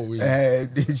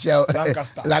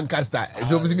 Lancaster.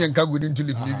 So me and Kagu didn't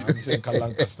live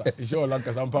Lancaster. It's your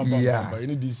Lancaster and Pampa.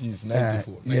 Any DC is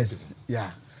 94. Yes,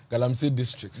 yeah. Galamsey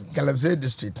district.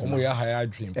 Omoya higher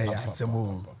dream.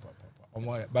 Semo.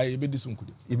 By Ebedisunku.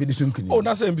 Ebedisunku. Oh,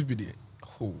 that's MPPD.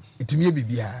 Oh, it me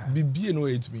bibia. Bibia no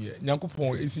it me.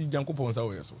 Yankopon is Yankopon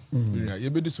Sawe so.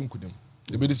 Ebedisunku.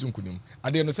 Ebedisunku.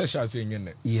 I didn't say shall say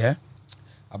yen. Yeah.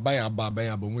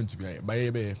 Abai went to be by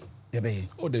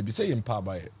oh, they be saying empower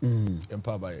by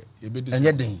empower by and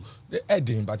yet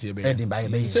Edding, but Edding by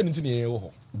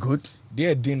good.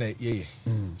 Dear dinner, yeah.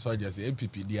 So I just say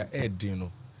MPP, dear Ed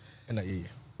Dino, and a yeah.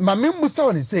 Mammy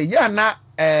Musson say, ya na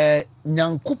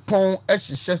Nyankopon as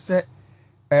she said,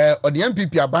 or the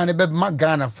MPP are buying a bed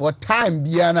Magana for time,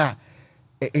 Biana.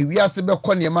 We are Sibyl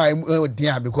Connia,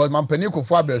 dear, because Mampanico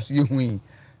Fabres, you win.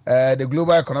 The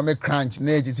global economic crunch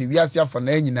agency we are here for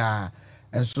na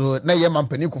and so na ye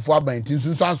mampani kufo abantin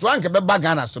so anke be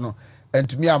bagana so no and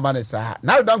to me amane sa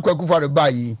na dan kwaku for the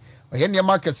buy oye ne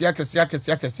ma kese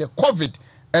covid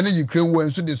and Ukraine wo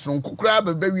nso de so nkukura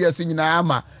be wi ase nyina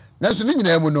ama na so ne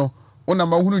nyina mu no ona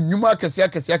ma hunu nyuma kese a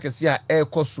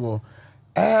ekoso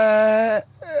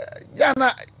ya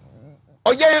na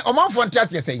oye omanfo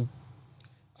ntiase kese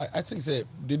I think say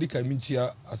dedika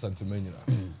minchia asantemanina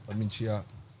minchia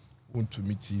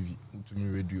Wontumi TV,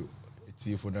 Wontumi radio, it's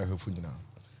here for that helpful now.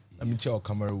 Let me check our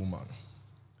camera woman.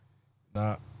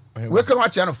 Now, we can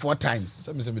watch channel 4 times.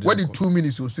 What did 2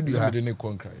 minutes will studio have?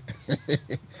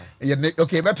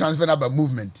 Okay, but transfer number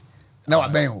movement. Now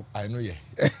I know. I know, yeah.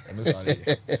 I know, sorry.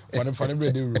 Funny,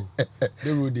 the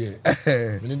road there.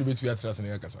 We need to be at trust in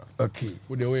your casa. Okay.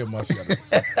 With the way of mafia.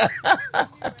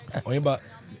 But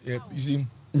you see,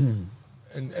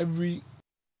 and every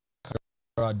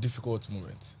difficult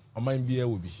moment. I might be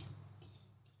will be.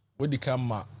 we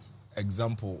become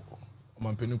example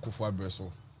mampeni kufu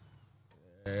abreso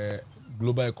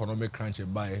global economic crunch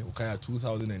by okay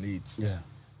 2008 yeah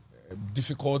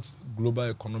difficult global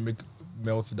economic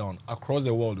meltdown across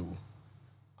the world.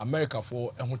 America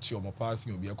for a much of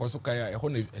passing because okay a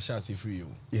hone a chassis free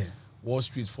yeah Wall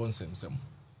Street funds them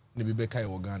ne be kai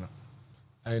Ghana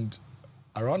and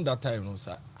around that time no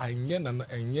sir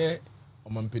enye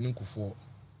omampeni kufu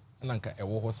na nka e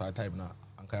wo ho sa time na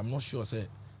nka I'm not sure say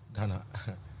Ghana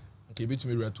okay bit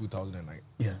me 2009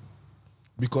 yeah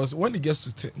because when it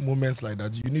gets to moments like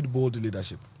that you need bold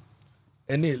leadership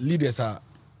and leaders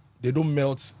they don't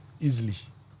melt easily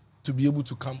to be able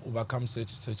to overcome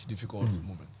such difficult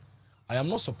moments. I am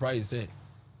not surprised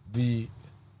the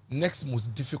next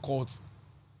most difficult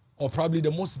or probably the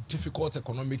most difficult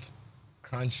economic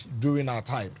crunch during our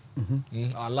time,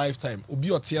 our lifetime.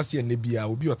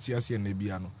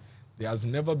 There has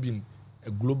never been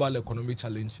a global economic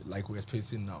challenge like we're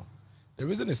facing now. The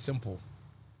reason is simple.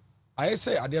 I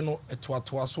say I don't know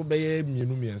so be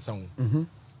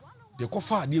the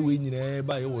cofa dey we nyina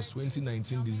by was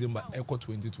 2019 December echo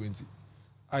 2020.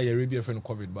 I Arabia friend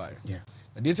COVID by. Yeah.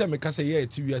 The data make say yeah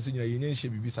TV as nyina yen hye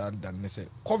bibi sa dan say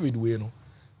COVID we no.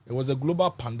 It was a global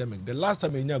pandemic. The last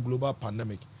time a global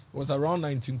pandemic it was around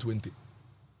 1920.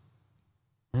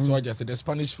 So I just said the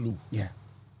Spanish flu. Yeah.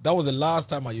 That was the last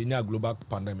time a global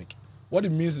pandemic. What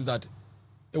it means is that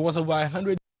it was over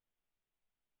 100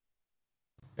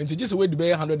 and to just wait the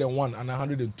 101 and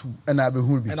 102 and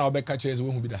I'll be catching as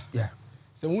we be there. Yeah.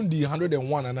 So when the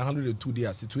 101 and 102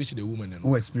 there situation the woman and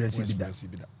who experience it because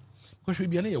we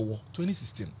be a war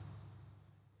 2016.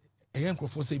 A young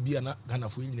crowd say be na Ghana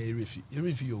for in a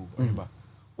refi remember.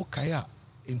 Okaya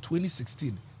in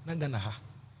 2016 na Ghana ha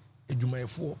edwuma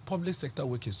for public sector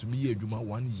workers to be edwuma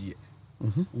 1 year.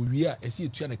 We are a see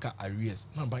tuaneka arrears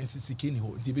na ban CCK ni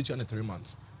ho ti be 3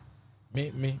 months.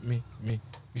 Me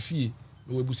fee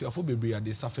we busi afo bebre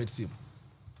they suffered same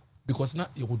because now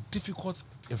it was difficult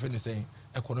if any saying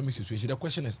economic situation. The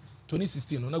question is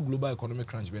 2016 on a global economic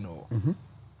crunch ben or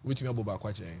which me aboba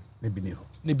kwache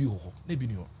nebi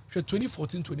ho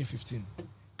 2014 2015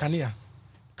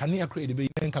 kania create be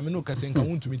nka me no kase nka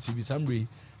Wontumi TV sambre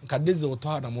nka diesel to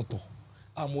ha na moto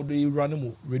amodo run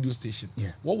mo radio station.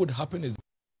 What would happen is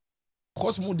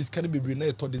because more this can be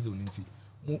na to diesel nti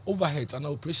overhead and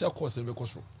our pressure cost and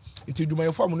because it do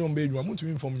my farm no be you want to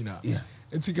inform you now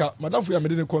etika madam for ya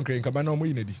mede ne concrete nka ba na mo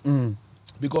yinadi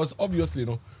because obviously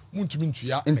no Wontumi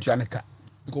ntua ntuaneka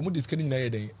because mo this can na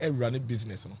den e run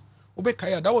business no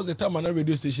obekaya that was the time on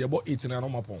radio station about 8 na no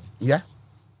mapon 8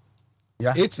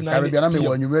 9 na me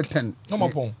wanyume 10 no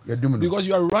mapon because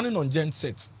you are running on gen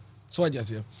set. So I just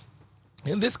say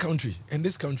in this country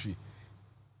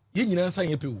ye nyina san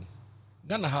ye pewu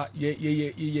Ghana ha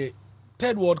ye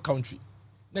third world country.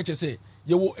 Nature say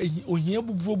you will ohia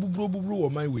bubro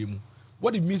my way mu.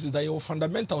 What it means is that your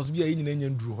fundamentals be a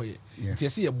in drew here. They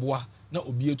say a boa not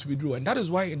obey to be drew, and that is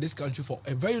why in this country for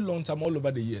a very long time all over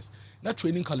the years, not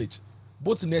training college,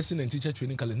 both nursing and teacher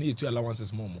training college need to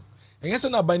allowances more. And yes,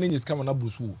 not binding is coming up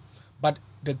Bruce. But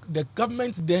the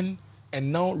government then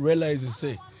and now realizes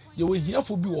say you will hear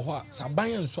for be what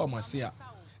Sabayan so masia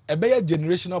a better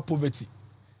generational poverty.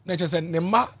 Nature said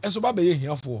Nema esoba be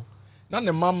here for. Na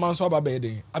ne mama so aba be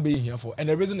den abe hia for, and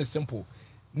the reason is simple.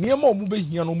 Niema omu be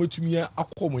hia no metumi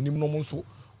akọ manim no so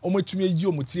ometumi ayi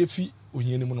omutire fi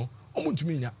ohia nim no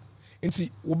omuntumi nya enti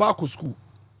wo ba akọ school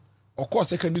okọ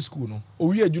secondary school no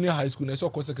owi junior high school na so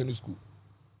okọ secondary school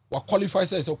wa qualify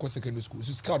say okọ secondary school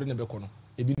so scout na be kọ no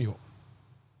ebi ni ho.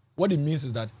 What it means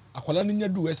is that akwala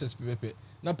nya do SSPP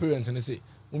na parents ne say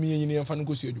omi nyini yemfa no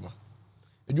kosu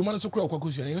adwuma no so kura okọ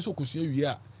kosu na yeso kosu awie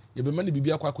a ye be mani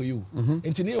bibia kwa koyi o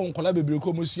enti ne onkola bebre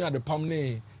ko mosu ade pam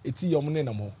ne eti yom ne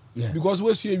nam because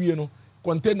we su awie no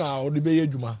container o de be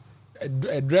adwuma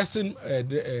dressing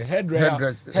hair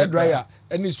dryer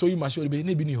any so yi machine be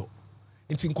ne bi ni ho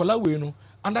enti nkola we no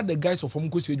under the guise of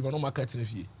kosu adwuma no market na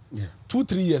fie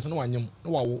 2-3 years no wanyem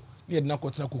no wawo ne ye de na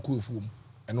kotena koku efuom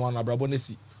eno an abrabo na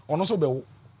si ono so be wo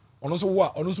ono so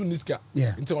wa ono so niska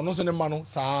enti ono so ne ma no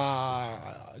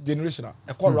sa generational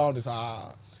e call round is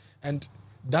and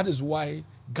that is why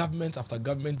government after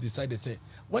government decided say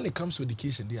when it comes to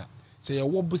education there say your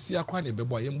wo busi akwa na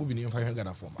bebo ayem bi ni mfa hwe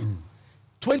Ghana form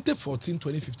 2014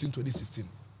 2015 2016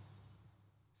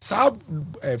 sab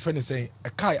friend saying a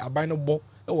kai aban no bo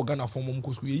e wo Ghana form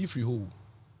mo school ye free ho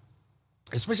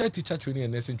especially teacher training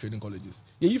and nursing training colleges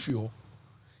ye free ho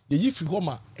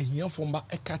ma ehia form ba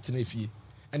e cut na fie,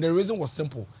 and the reason was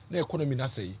simple na economy na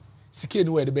say sike ni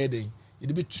we de be den ye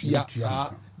de be tua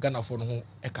sa Ghana for no ho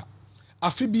eka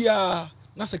afibia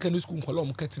na secondary school nkola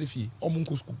om katrefie om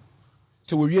nko school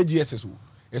So we GSS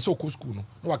so ko school no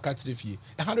waka tire fie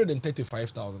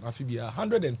 135,000 afibia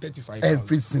 135,000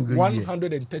 every single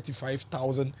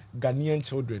 135,000 Ghanaian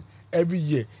children every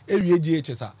year every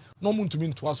GHS no Wontumi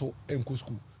ntoa so enko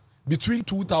school between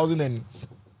 2009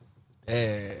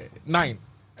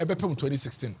 ebepem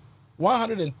 2016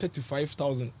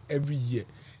 135,000 every year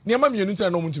niam am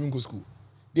yenu no Wontumi nko school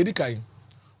de di kai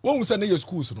won say na your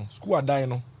schools no school adan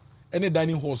no any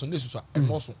dining halls no susu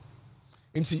emoso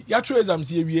nti ya true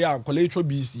exams ye wie a college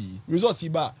BC results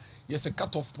ba yes a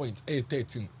cut off point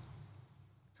 13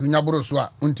 nyaboro so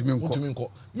a Wontumi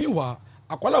nko meanwhile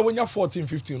akwala wonya 14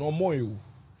 15 or more you.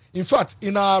 In fact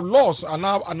in our laws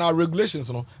and our regulations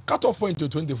no cut off point to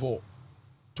 24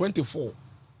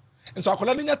 and so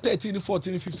akwala nya 13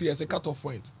 14 15 yes a cut off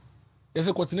point yes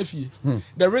a kwatene fie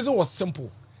the reason was simple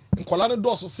nkwala no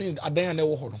do so saying adan na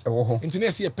ewo ho no nti na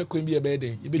ese epekwan bi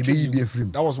ebeden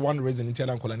that was one reason nti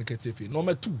na nkwala no ketefi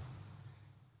number 2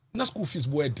 na school fees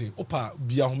bo ede opa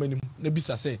bia homanim na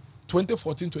bisa say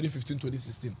 2014 2015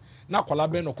 2016 na kwala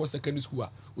ben no secondary school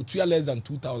a otua less than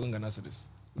 2,000 Ghana cedis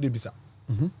de bisa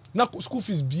na school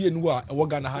fees bia nu a ewo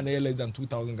Ghana ha na less than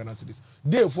 2,000 Ghana cedis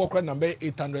dey for credit number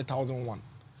 800,001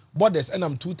 borders and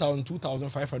I'm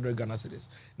 2,500 Ghana cedis.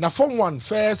 Now form 1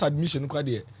 first admission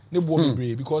kwade ne bo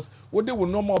bebre because what they will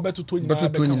normal bet to 20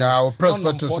 now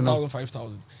prospectus 4,000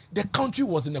 5,000. The country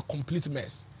was in a complete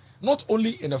mess. Not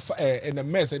only in a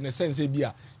mess in a sense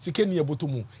bia sikeni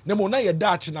ebotomu ne mo na ye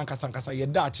dachi na nkasa ye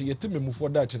dachi ye timemu for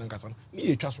dachi na nkasa ni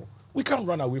ye twa so we can't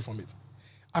run away from it.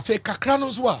 Afa kakra no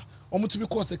so a omo to be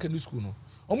call secondary school no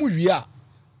omo wi a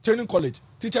training college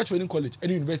teacher training college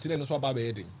any university no so aba be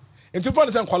heading. Nti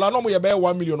for say nkwala no mo ye be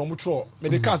 1 million omo tro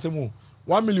medical asemu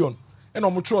 1 million and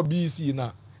omo tro BC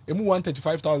na emu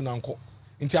 135,000 anko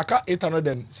nti aka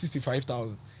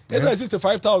 865,000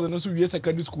 865,000 no so we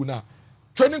secondary school na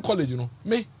training college no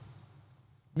me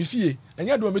fie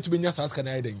enya do metu benya saska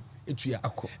na eden etua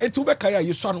enti wo be kai a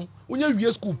yeso no wonya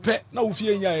wie school pe na wo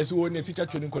fie nya yeso ne teacher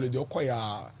training college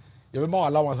okoya ye be ma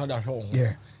allowance na da hwe ho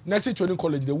na teacher training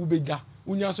college de wo bega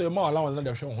wonya so ye ma allowance na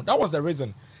da hwe ho. That was the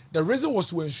reason. The reason was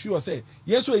to ensure say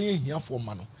yes we yen hia for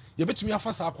ma no ye betumi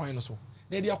afa sa akwan no so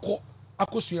na de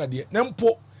akosua de na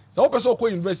mpo sa wo pese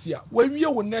okọ university a wa wie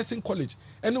wo nursing college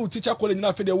ene wo teacher college na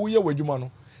afa de wo ye wadwuma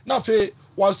no na fe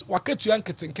was waketua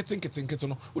nketen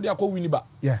no wo de akọ wini ba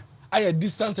I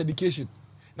distance education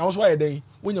na was why then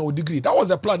when your degree that was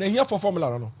the plan here for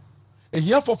formula no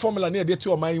here for formula na de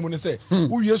to man mu ne say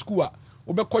wo wie school a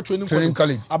wo be kọ training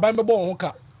college aban be bo ho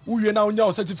ka wo wie na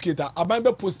unya certificate aban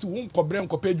be post wo nkobre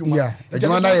nkopa adwuma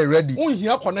adwuma na you ready wo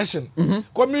here connection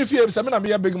ko me fie be say me na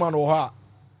me big man wo ha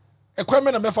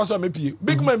ekweme na me fa so me pie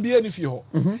big man bi ani fie ho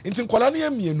nti nkola na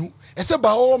amienu ese ba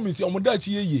ho mi si omoda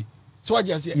chi yeye so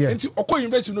waje ase nti okọ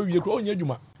university no wie kro onya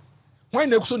adwuma why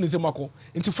na ekuso nse mako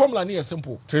nti formula na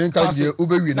simple training college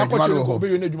ube wie na adwuma no ho ube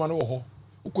wie na adwuma no ho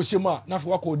ukoshema na fa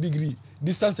wako degree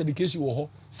distance education wo ho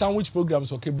sandwich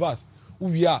programs or kebas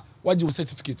uwie a waje wo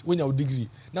certificate wonya wo degree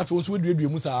na fa wonso wedue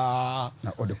mu sa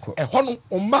na odeko ho no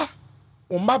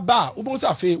omma ba wo bonsa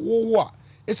afa wo a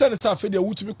ese ne sa afa de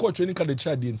wutumi coach training college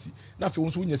cha de nti na fa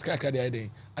wonso wonya sika kra de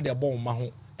ade abon ma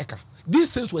ho eka.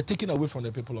 These things were taken away from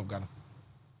the people of Ghana.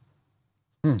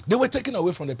 They were taken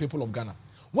away from the people of Ghana.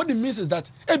 What it means is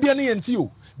that ebiani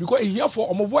yentio because here for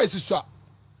omo voice so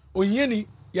onyeni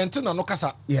yente na no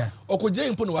kasa okogire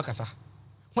impo no wakasa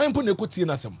why impo na ekotie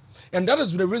na asem, and that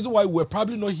is the reason why we're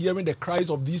probably not hearing the cries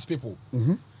of these people.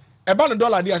 Eba no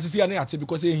dollar dey asisi na ate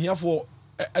because here for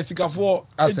asikafo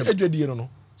edwedie no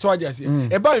so I just say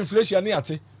eba inflation na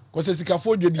ate because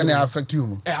asikafo edwedie na affect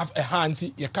you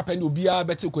anti ye kapani obi a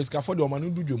bete because asikafo de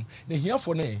omanu dudwom na here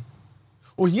for na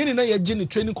ohieni na ye gene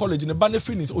training college ne ba na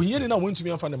finish ohieni na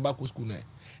Wontumi afa ne back school na,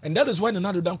 and that is why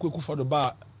Nana Dan Kweku for the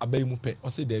ba abai mu pe o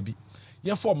say there be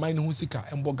ye for mine hu sika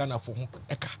embo Ghana for ho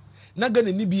eka na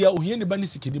Ghana ni bia ohieni ba ni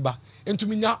sikedi ba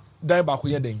entumi nya dan ba ko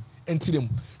ye den entirem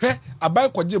hwe abai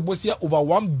kwaje bosia over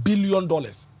 $1 billion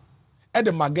at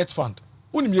the market fund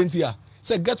unim yenti a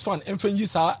say get fund emfanyi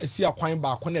sa esi akwan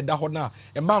ba ko na da ho na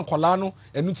e man kola no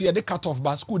enu ti ye de cut off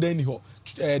ba school dan ni ho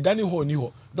dani ho ni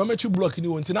ho dormitory block ni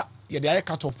won ti na ye de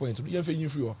cut off point ye fanyi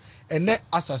free ho and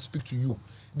as I speak to you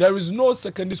there is no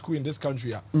secondary school in this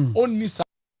country only sa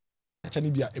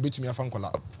chani bia e betumi afa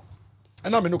nkola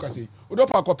and na me no ka say odo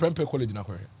pa ko prempe college na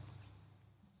ko he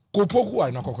ko poku ai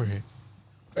na ko he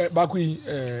back we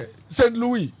St.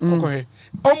 Louis okay.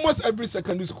 Almost every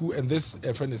secondary school in this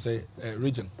friend is a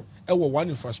region one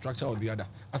infrastructure or the other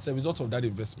as a result of that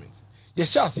investment. Ye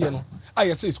shas ye no I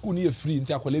say school near free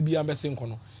nti akwala bia mbese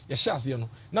nkono ye shas ye no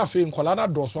na fe nkola na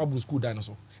do so abu school dan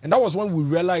so, and that was when we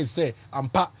realized say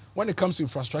ampa when it comes to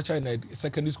infrastructure in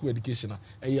secondary school education,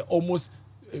 almost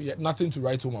nothing to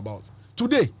write home about.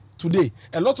 Today,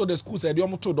 a lot of the schools are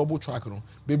almost double track. No,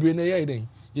 baby,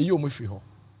 you me free ho.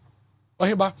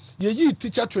 Oheba, ye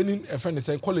teacher training friend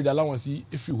say college allowance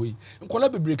if you way. Nkola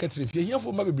bebre ketrefie, here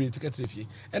for ma bebre ketrefie.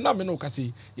 And na me no ka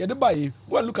say, ye de buy,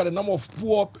 go and look at the number of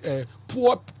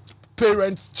poor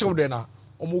parents children are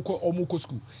omuko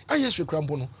school. And yes we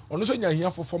crampo no. Ono so nya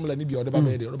here for formula ni bi o de ba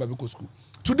be de o ba be ko school.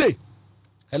 Today,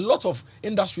 a lot of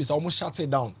industries are almost shut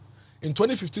down. In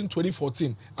 2015,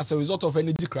 2014, as a result of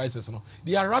energy crisis,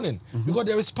 they are running because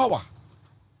there is power.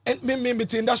 And me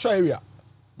the industrial area,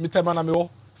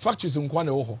 factories in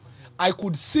Kwane, I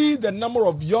could see the number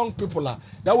of young people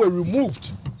that were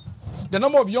removed. The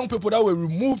number of young people that were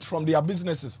removed from their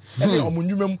businesses in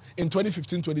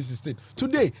 2015, 2016.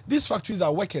 Today, these factories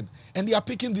are working and they are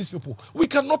picking these people. We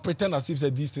cannot pretend as if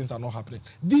these things are not happening.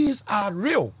 These are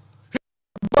real.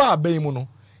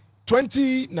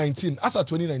 2019, as of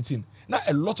 2019, now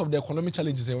a lot of the economic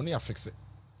challenges are only affected.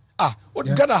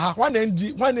 Ghana, one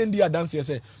ND dance here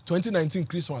say 2019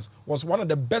 Christmas was one of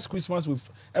the best Christmas we've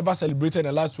ever celebrated in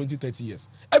the last 20-30 years.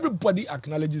 Everybody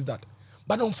acknowledges that.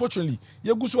 But unfortunately,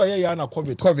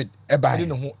 COVID.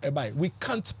 We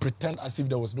can't pretend as if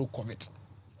there was no COVID.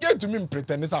 Yeah, to me,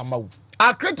 pretend this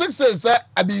our critics say,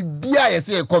 I be BIS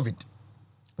COVID.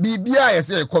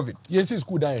 BIS COVID. Yes, it's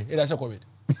good. It has COVID.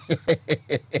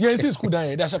 Yes, it's good.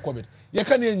 It has COVID. You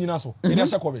can't even so. It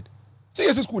has COVID. See,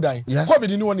 yes, it's good.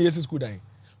 COVID in one yes, it's good.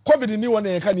 COVID in one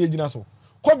you can't even so.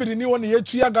 COVID in one you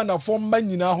Ghana from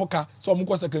Manina Hoka, so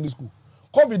Muko secondary school.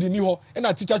 COVID in you and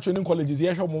a teacher training colleges,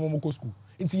 yes, Momoko school.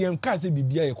 Into young cats, be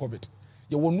COVID.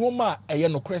 You will no more a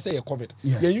no crazy COVID.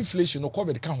 Your inflation or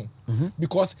COVID come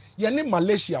because you're in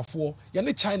Malaysia for, you're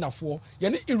in China for,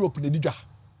 you're in Europe in the Dija.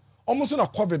 Almost on a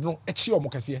COVID, no, a chill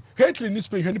mocassia. Hately in this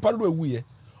page, any part of a way.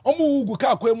 Omu go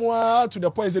ka kwemu to the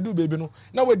point they do baby no.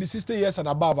 Now with the 60 years and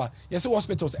above, yes,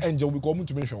 hospitals angel we come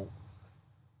to mention.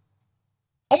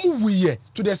 Omu we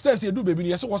to the extent you do baby,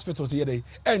 yes, hospitals here they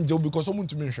angel because omu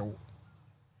to mention.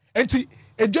 Enti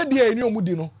edwade ani omu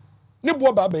di no. Ne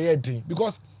bo ba be din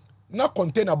because na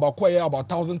container about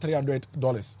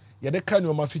 $1,300. Ye de kran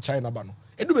your ma fi China ba no.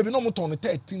 Edu baby no mo ton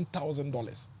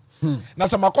 $13,000. Na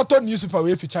samakoto newspaper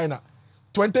we fi China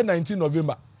 2019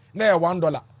 November na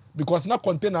 $1. Because na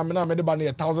container me na me de ba na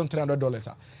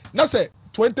 $1,300. Na say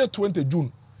 2020 June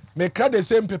me credit the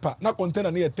same paper na container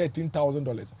na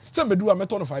 $13,000. Say me do a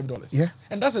meton $5. Yeah.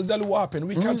 And that's exactly what happened.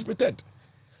 We can't pretend.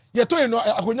 Yeah, to you know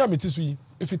akonya metisu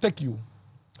if you take you.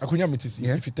 Akonya metisi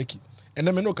if you take it. And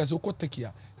then me no kasi oko take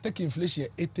ya. Take inflation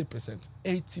 80%.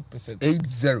 80%.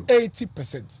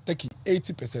 80%. Take it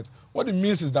 80%. What it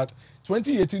means is that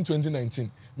 2018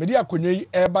 2019 me di akonya yi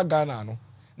eba Ghana no.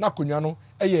 Na konya no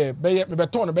me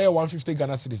beton no be 150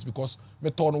 Ghana cedis because me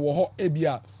ton wo ho e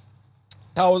bia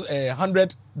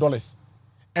 $100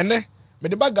 and me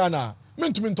de ba Ghana me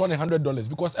ntumi ton $100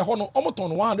 because e ho no omo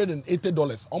ton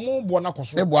 $180 omo bo na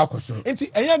koso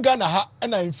enti enya Ghana ha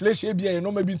na inflation e bia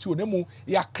no ma bi ntu o nemu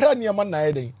ya kra niam na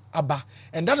e den aba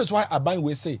and that is why aban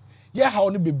we say ye ha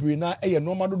no bebre na e ye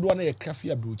no ma dodo na ye krafi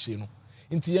abrochi no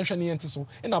enti ye hwe ne yente so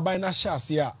na aban na hye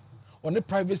ase a on the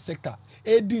private sector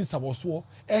edin saboso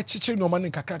chichi no man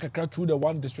kakra through the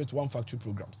one district one factory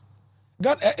programs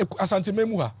God asante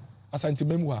memu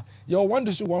ha your one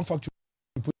district one factory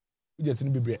projects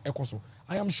in bebre ekoso.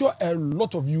 I am sure a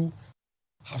lot of you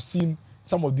have seen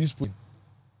some of these points.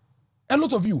 A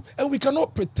lot of you, and we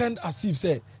cannot pretend as if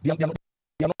say they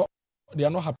are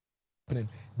not happening.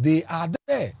 They are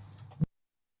there.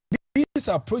 These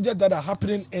are projects that are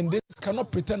happening and they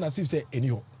cannot pretend as if say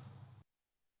anyhow.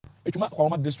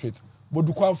 District,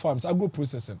 Bodukwan Farms, agro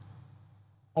processing.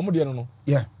 No.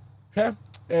 Yeah.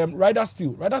 Rider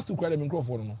steel credit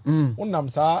microphone. No. Unam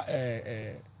sa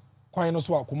kwine no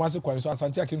so Kumasi kwine so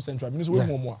Asante Akim Central. Means we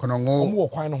more. Omo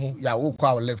kwine no. Yeah, we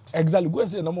kwa left. Exactly. Go and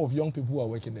see the number of young people who are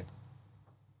working there.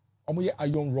 Omo ye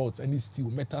iron rods and this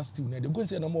steel, metal steel. They go and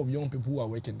see the number of young people who are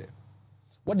working there.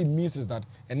 What it means is that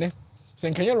and then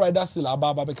say can you rider steel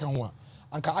ababa be kan ho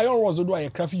and iron rods do a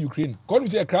craft Ukraine. Come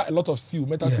say a lot of steel,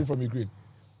 metal steel from Ukraine.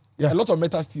 Yeah, a lot of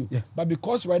metal steel. Yeah. But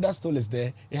because rider steel is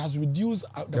there, it has reduced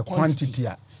the quantity.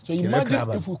 So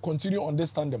imagine if we continue on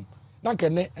this tandem. Now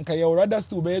can your rider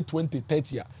steel be 20,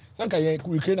 30 years. So can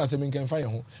Ukraine as can fire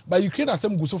home. But Ukraine as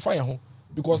go so fire home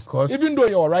because even though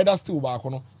your rider steel back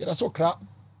on, you're so crap.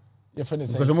 You're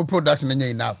finished. Because your production ain't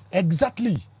enough.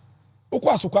 Exactly.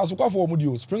 Okwa for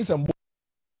mudio springs and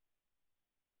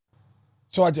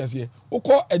so I just here.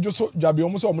 Oko ejoso jabi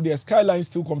omo so omo the Skyline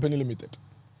Steel Company Limited.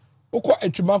 Oko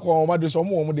etwima ko omo de so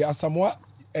omo de Asamoah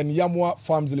and Yamua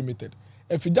Farms Limited.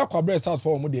 if you just breast out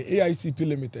for the AICP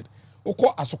Limited.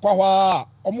 Oko asokwa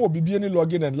omo bibie ni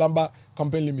login and lumber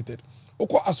company limited.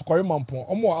 Oko asokore mampon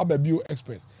omo ababio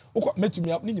express. Oko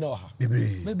metumi ni nyina ha.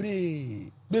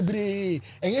 Bebre.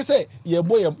 And you say ye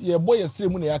boy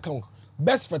stream na account.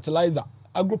 Best fertilizer,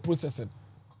 agro processing.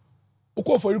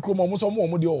 Oko for ikro mo so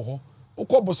mo de ho.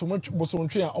 Oko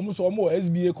bosomontwe a omo so omo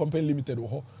SBA company limited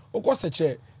ho. Oko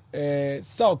seche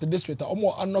South district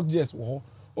omo Anok JS ho.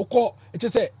 Oko it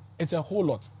say it's a whole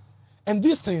lot. And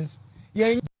these things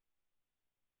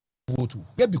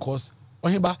because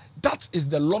that is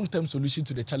the long-term solution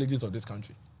to the challenges of this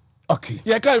country. Okay.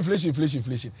 Yeah, inflation.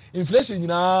 Inflation, you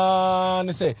know,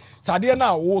 say, Sadia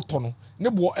na wotono,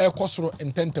 nebo air costro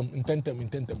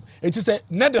intentem. It is a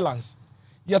Netherlands.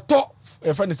 You talk,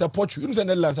 a friend is a Portugal. You know,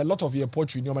 Netherlands, a lot of your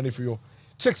Portugal, your money for your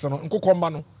checks and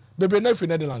Kokomano. They bring for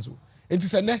Netherlands. It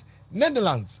is a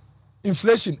Netherlands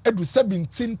inflation at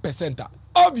 17%.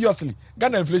 Obviously,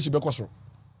 Ghana inflation because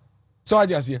so I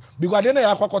just here because then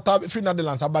I kwakota free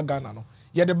Netherlands aba Ghana no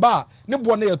ye the bar ne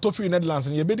bo na ye to free Netherlands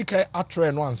ye be di kai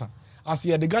atre no ansa as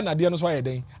ye the Ghana de no so aye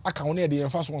den aka ho na ye de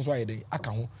enfa so aye den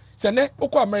aka ho se ne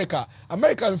okọ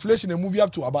America inflation e move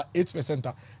up to about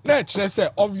 8%. Na e kire say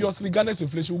obviously Ghana's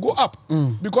inflation will go up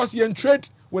because yen trade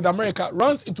with America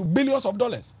runs into billions of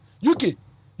dollars. UK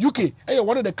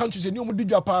one of the countries in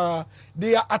Japan,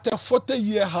 they are at a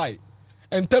 40-year high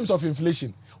in terms of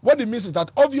inflation. What it means is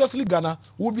that obviously Ghana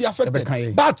will be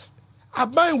affected. But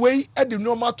aban way at the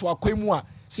normal to akwemua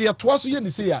see twice in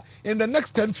the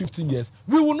next 10-15 years,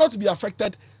 we will not be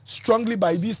affected strongly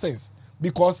by these things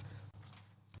because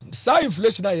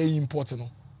inflation is important.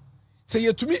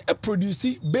 Say to me a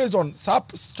produce based on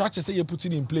structure say you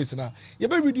putting in place now. You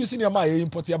be reducing your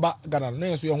import about Ghana.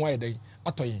 No so why dey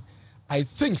atoyin. I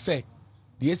think say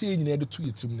the say engineer do two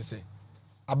yetim say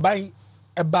aban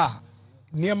eba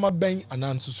niema ben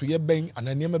ananso so ye ben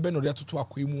ananiema ben no atoto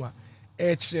akwemu a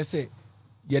e kire say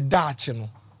ye daache no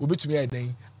obetumi ayi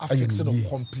den affect no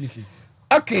completely.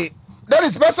 Okay, that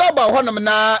is better about Hanum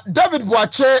na David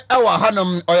Boache ewa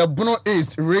Hanum Oyabunu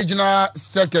East Regional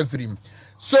Secretary.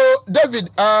 So David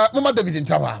Mama David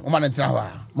Ntawa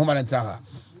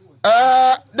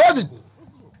David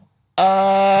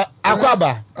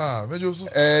Akwaba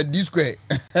D square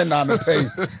na me pay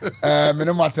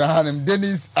me matter Hanum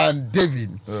Dennis and David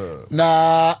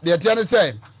na the attorney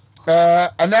say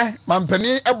ane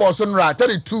mampani ebo so nra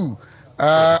 32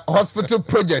 hospital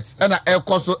projects and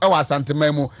ekoso e wa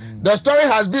Santememu. The story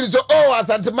has been so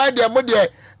Santemai de mo de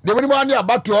money money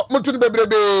abato mutu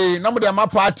bebrebe na mo de ma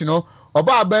party no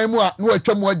oba aban mu a no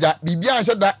atwa mu agya bibia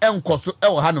anhye da enkoso e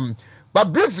wo hanom.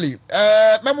 But briefly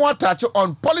memo touch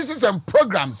on policies and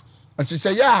programs and she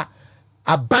say yeah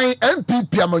aban MPP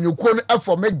amanyuko no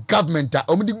form government a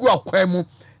omdi gu akwan mu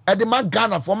e de man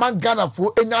Ghana for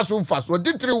enya so mfa so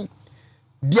ditiriw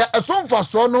dia esomfa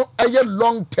so no eye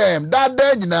long term that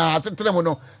day nyina atetere mu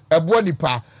no ebo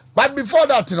nipa. But before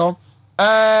that you know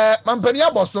mampani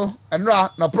aboso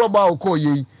enra na proba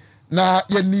okoye na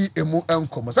yeni emu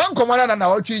enkomo san komo na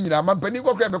otwi nyina mampani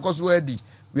kokra bekoso adi.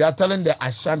 We are telling the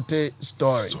Ashanti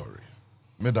story.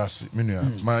 Medasi minua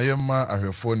ma yema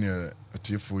ahwefo ne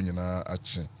atifo nyina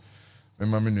ache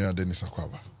mema minua Dennis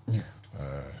Akwaba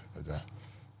aja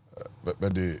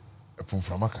bede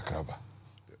epumframa kakraba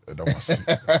da wasi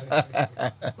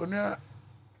onia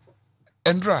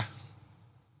Endra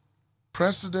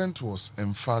president was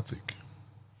emphatic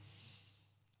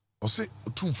o say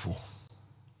otumfo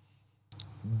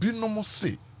binomo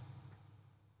say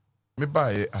me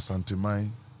bae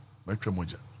Asanteman matwa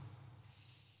moja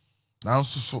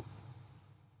nanso so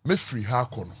me free ha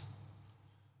kono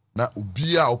na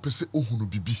obia opese ohunu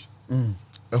bibi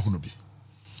ehunu bi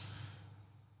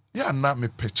ya na me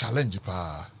pe challenge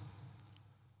pa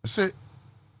say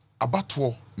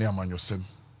abato ne amanyosem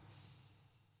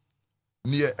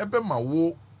ne ebe ma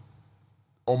wo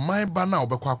oman ba na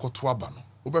obekọ akoto aba no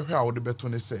obehwe a wo de beto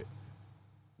ne say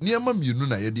niema mienu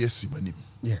na ye de asimanim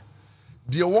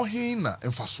de wo hin na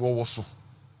emfaso wo so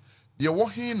de wo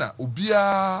hin na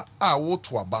obia a wo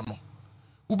to aba no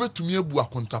ubetumi abu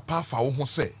akonta pa afa wo ho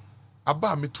se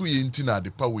aba meto ye nti na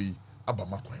adepa we aba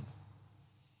makwan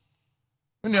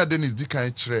when you Dennis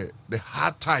dikan kire the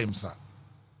hard times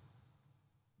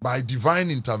by divine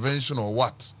intervention or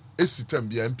what esitem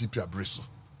bia MPP abreso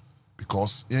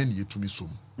because yen ye tumi som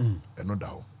eno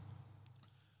dawo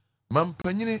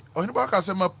mampanyini ohini ba ka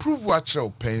se ma prove wa kire o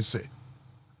pen se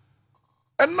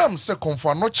enam se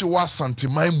konfa no chi wa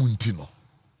Santemai muntino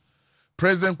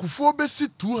President Kufuor besi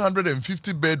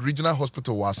 250 bed regional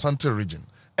hospital wa Asante region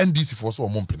NDC for so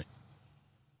omompene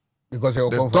because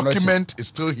the document is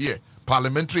still here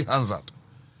parliamentary Hansard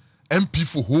MP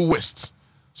for whole West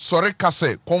sorry ka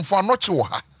say konfa no che wo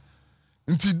ha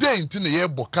nti dey nti ne ye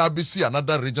boka besi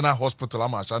another regional hospital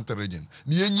am Ashanti region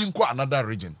ne yenyi nko another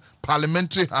region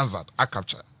parliamentary hazard a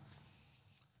capture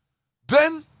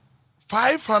then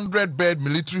 500 bed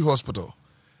military hospital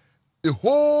the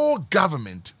whole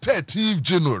government 13th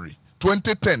January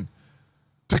 2010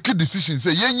 take a decision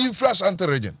say yenyi fresh Ashanti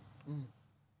region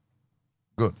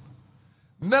good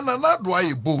nana na do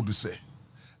aye bold say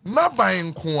na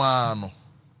ban ko ano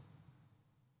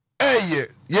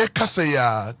ye kasa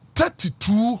ya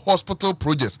 32 hospital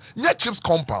projects nye chips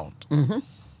compound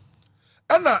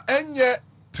ana enye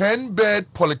 10 bed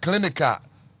polyclinic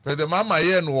for the mama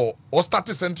ye no or start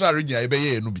central region ebe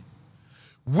ye no bi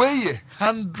we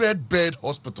 100 bed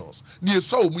hospitals near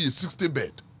so mu 60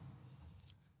 bed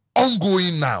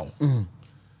ongoing now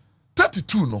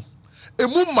 32 no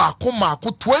emu mako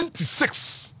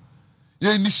 26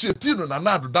 ye initiative no na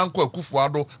nado danko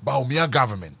Akufo-Addo Bawumia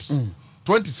government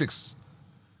 26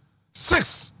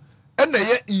 6 and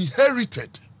they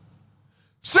inherited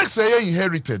 6 they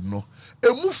inherited no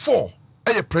emu 4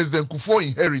 President Kufuor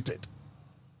inherited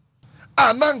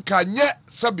ananka nye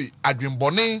sabi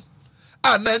adwembone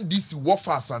anandisi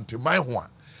wofa asante manhwa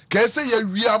kese ya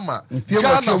wiama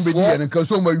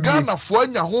Ghana fo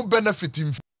anya ho benefit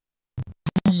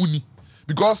muni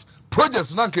because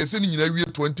projects nan kese ni nyina wie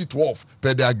 2012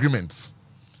 per the agreements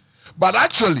but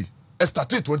actually it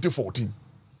started 2014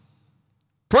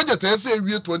 project say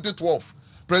wie 2012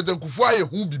 President Kufuor ye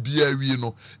hu bibia wie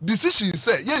no decision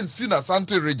say ye nsi na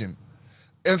Ashanti region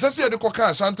ensese ye de koka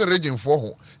Ashanti region for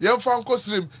ho ye mfa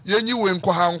nkosrem ye nyi we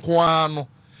nkwa ha nkwa no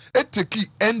eteki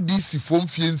NDC fom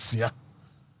fie nsia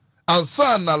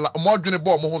ansa na modwene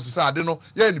bo mo ho sesa ade no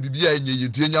ye ne bibia enye ye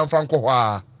tie nya mfa nkwa ho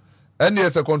a ene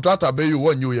ye se contractor be you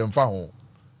won ye mfa ho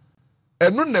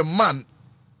enu ne man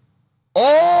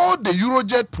all the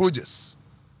Eurojet projects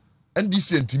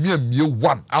NDC and Timia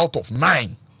 1 out of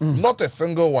 9 not a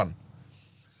single one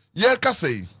ye ka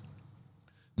say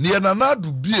ne nana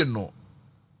du bie no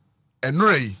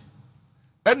enrei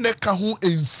ene ka ho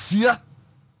ensia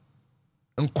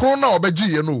nkro na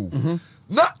obeji ye no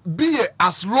na be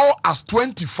as low as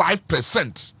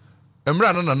 25%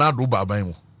 emra na nana do baban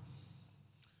mu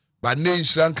ba ne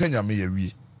nhran kanya me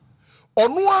yawie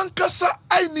onu ankasa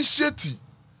initiative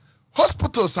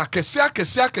hospitals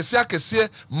akese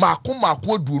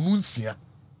mako aduonu nsia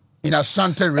in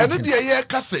Ashanti region ene de ye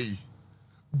ka say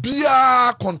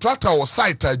bia contractor or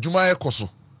site adwuma ekoso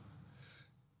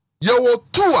ye wo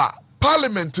tour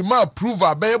parliament ma approve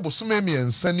abaye bosome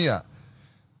miensani a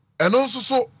eno nso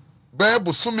so baye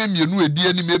bosome mienu edi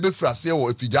ani me be frase wo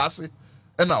afijase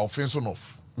ena offense no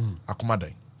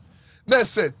akomadan na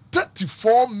say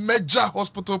 34 major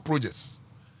hospital projects.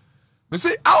 They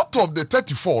say out of the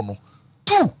 34 no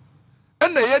 2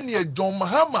 and the near John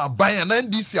Mahama by an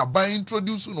NDC by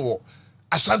introducing no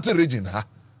Ashanti region ha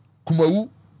Kumawu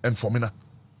and Fomina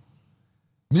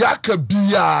Niaka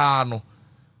Biano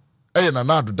na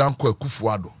nado danko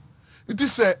Akufo-Addo it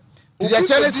is say did I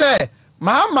tell you say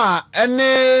Mahama any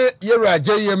yera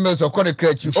JMS or kone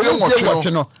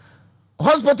krechi no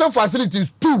hospital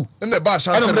facilities 2 in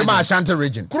the Ashanti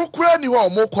region Kurukura ni wa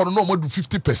mo kono no mo do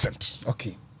 50%.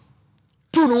 Okay.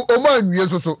 2 no oman wie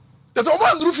so that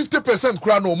oman do 50%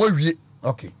 kura no oman wie.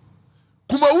 Okay.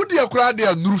 Kumawu dia kura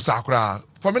dia nuru sa kura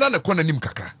famina ne kona nim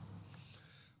kakra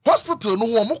hospital no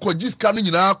wo mo kwaji scan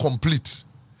nyina complete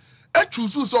e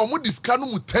choose so mo discan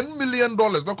mu $10 million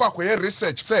be kwa akoye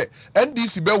research say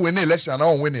NDC be win election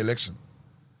na win election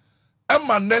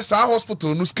Emma Nessa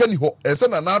hospital no scan ho ese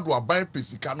na nado aban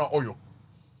pesika na oyo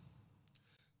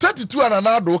 32 na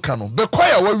nado ka no be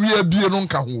kwaya wa wie bie no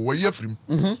nka ho wo ye frim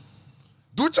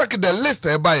do check the list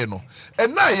e buy no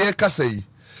and na ye ka say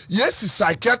yes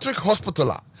psychiatric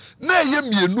hospital na ye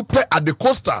mienu pe at the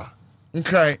coastal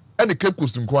nkran and Cape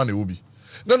Coast nkwa na obi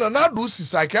na do si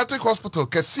psychiatric hospital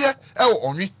kese e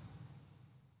onwi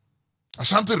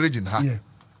Ashanti region ha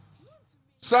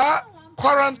sa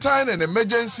quarantine and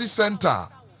emergency center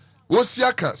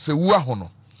wosiaka se wu ahono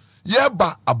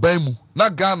yeba abamu na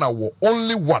Ghana wo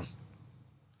only one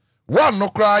no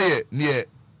cry near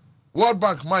World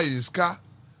Bank my iska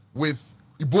with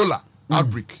Ebola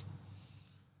outbreak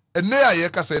and na ye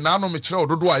ka say na no me kire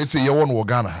ododo a ese ye won wo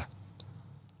Ghana ha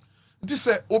nti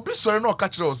say obi sori na o ka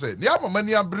kire o say ne amama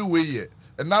ni abre we ye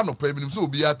and na no pa bi nim say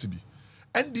obi atibi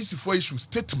NDC for issue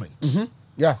statement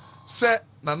yeah say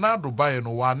na Dubai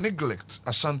no wa neglect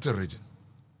Ashanti region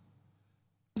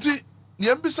nti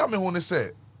niembisa me ho ne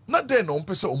say na den no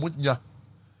mpese omunya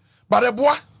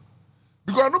bareboa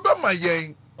because no be ma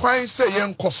yen kwan say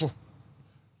yen koso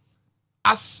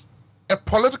as a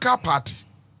political party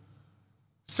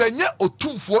Senye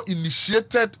otumfo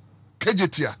initiated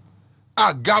KJT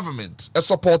a government a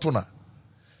support na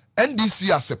NDC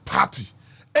as a party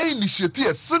initiated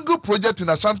a single project in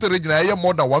Ashanti region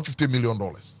more than $150 million.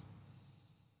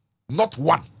 Not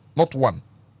one.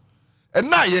 And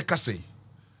now ye can say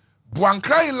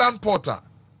Buankra Inland Porter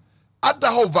at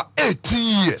over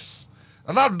 18 years.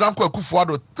 And now Danko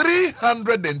Kufuado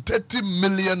 $330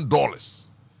 million.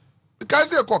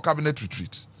 Because they call cabinet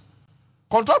retreat.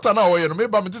 Contractor now,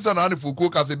 maybe I'm just an Fuku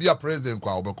as a president.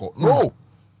 No,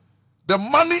 the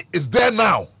money is there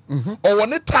now. Or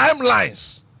on the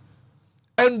timelines.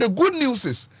 And the good news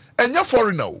is, and you're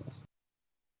foreigner.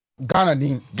 Ghana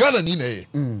ni.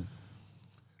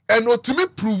 And what to me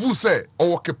prove say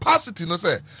our capacity no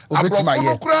say.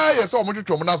 Abroad cry yes, or much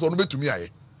to us on to me.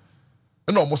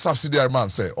 And almost subsidiary man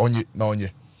say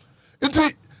onye.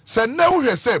 It say now we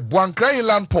say Buankra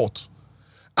Inland Port.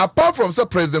 Apart from say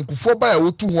President Kufuor a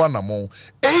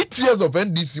 8 years of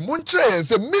NDC, Munche and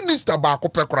say Minister Bako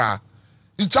Pekra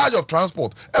in charge of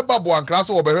transport. Eba Buankra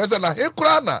so oberese na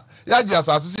hekura na yaji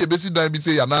asase ebesi dan bi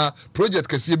say yana project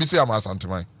kesi bi say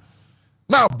amasantemai.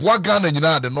 Now Buagana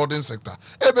nyina the northern sector.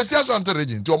 Ebesi Ashanti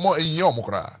region to omo enye omo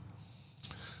kra.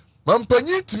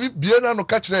 Mampanyi timi biena no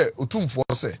ka kire otumfo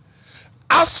say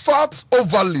asphalt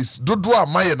overlays dodo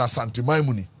amaye na santemai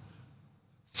muni.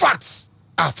 Facts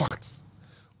are facts.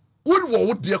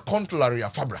 Would dear contrary a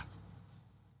fabra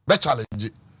be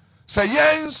challenge say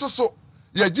yen so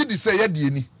ye gidi say ye die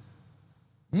ni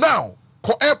now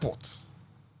ko airport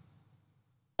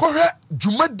ko he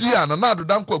dwumadia na na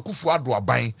adodan ko akufu ado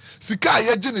aban sika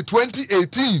ye gi ni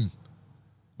 2018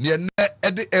 ne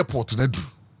e de airport na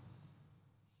duru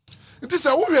it is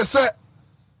a wo say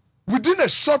within a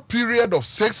short period of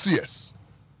 6 years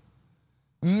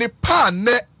nipa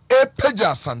ne e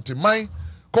peja santeman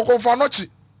kokonfa nochi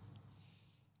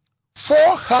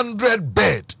 400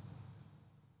 bed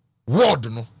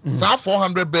ward no. That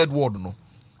 400 bed ward no.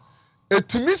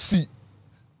 Etimisi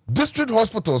district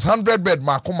hospitals 100 bed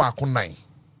mako 9.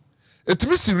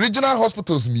 Etimisi regional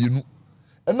hospitals mienu.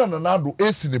 Ena nanado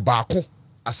AC ne bako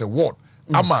as a ward.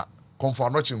 Ama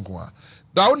konfanochi nko.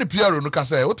 Da oni Pierre no ka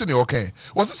say what ne okay.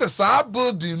 Was this a sa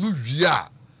building no wia.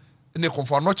 Ne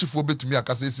konfanochi fo betumi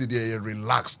akasa AC dey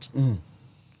relaxed.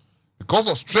 Because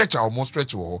of stretch almost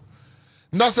stretch wo.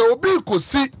 Now say obi ko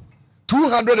see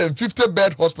 250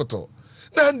 bed hospital.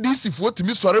 Na NDC for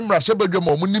timi sore mrahye badwa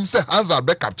ma omunim say Hansa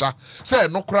be capture say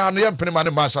no kra no ye mpene ma ne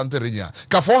ma Ashanti region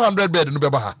ka 400 bed no be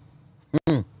ba ha.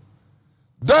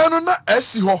 Dan na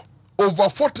esi ho over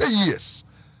 40 years.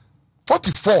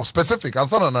 44 specific and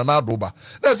son na doba.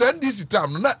 There's NDC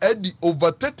time na edi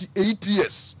over 38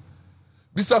 years.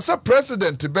 Bisa say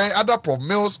president ben other from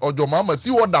Mills or Jomama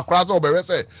see what da kra so be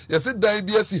say yes dan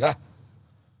bi asi ha.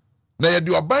 Na ye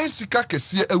do aban sika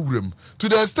kese awurem to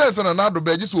the extent na na do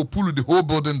be just will pull the whole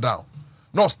building down.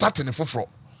 No starting foforo.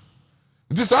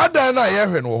 This adan na ye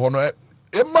hwe no ho no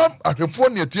emam ahwefo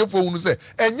ne tiefo hu say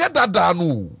enye dada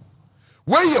no.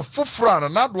 Where ye foforo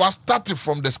na do start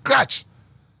from the scratch.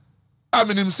 I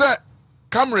mean him say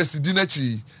cameras di na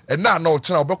chi and na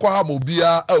ochena obekwa ha ma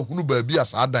obia ahunu ba bia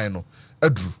sa adan no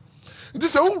aduru. It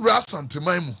is a wura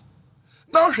santeman mu.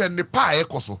 Na hwe ne pa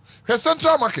ekoso. Hwe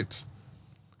Central Market.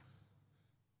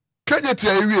 KJT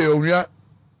awie onua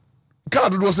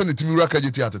card do say netimi wura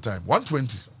KJT at the time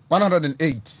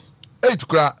 108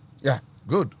 kra yeah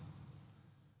good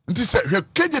nti say hwe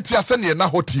KJT asane na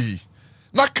hoti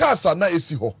na cars na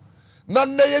esi ho na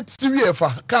na yetiwie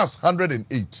fa cars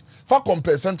 108 fa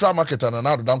compare Central Market and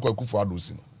na do danko akufu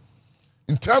adosi no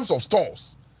in terms of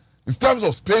stores in terms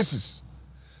of spaces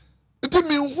it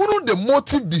mean who the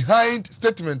motive behind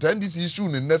statement and this issue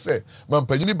in say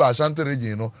mampanyini ba Ashanti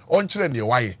region no on kire ne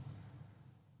waye.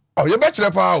 Oh, you bet you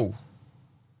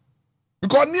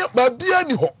because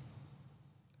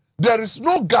there is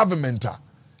no government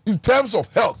in terms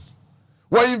of health.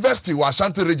 We're investing in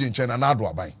Ashanti region, China,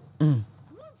 and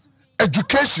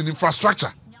education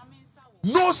infrastructure.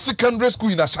 No secondary school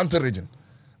in Ashanti region.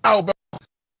 I'll be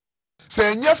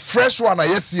saying, yeah, fresh one,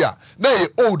 yes, yeah, they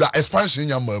older expansion in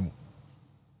your mom.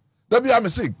 That be, I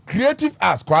say, creative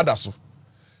arts, quadaso.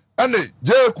 And the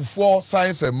J.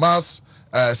 Science and Maths.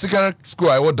 Secondary school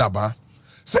I would daba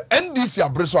say NDC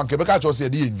abreso anke beka cho say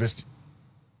dey university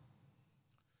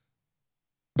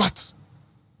but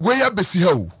where be see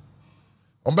how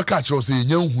on beka cho say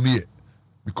nya nhunu ye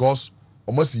because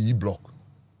almost e block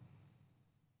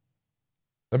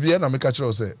na be na make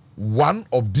cho say one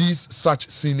of these such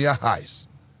senior highs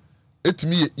it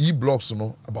me e blocks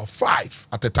no about 5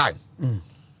 at a time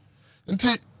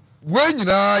nti when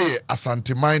nyina ye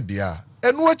asante mind dia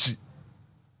enu achi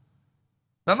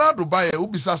na do buy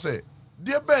ubisa say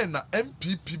dear ben na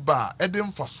MPP ba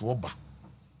edem faso ba.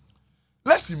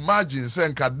 Let's imagine say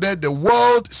nka the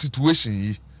world situation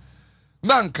yi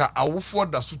na nka awofo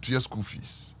da so to school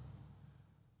fees.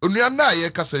 Onua na ye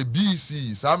kasa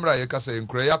BC samra ye kasa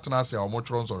nkura ya tena ase a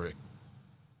omotro nsore.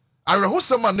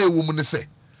 Arehosema na ewo mu ne se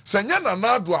nya na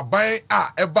nado aban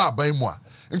a eba aban mu a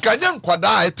nka nya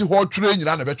nkwada a ete ho twere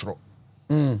nyina na betworo.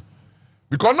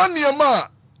 Because na niema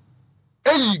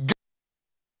eyi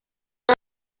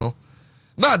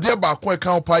na de ba ko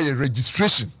account pay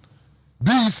registration.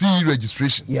 BC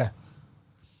registration. Yeah.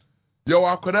 Yo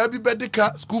akwada bi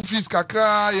bedika school fees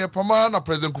kakra ye pama na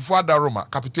president Kufu Adaroma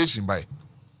capitation by.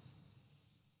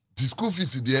 The school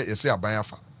fees there you say aban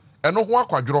afa. Eno ho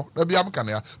akwadworo na bia mka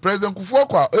na ya president Kufu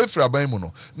akwa efra aban mu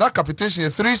no na capitation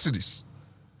 3 cities.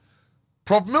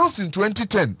 Prof Mills in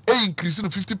 2010 increasing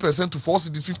 50% to 4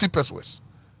 cities 50 pesos.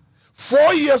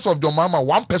 4 years of the mama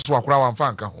 1 peso akura wan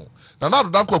fa nka ho. Na na do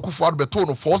danko Kufu Ado beto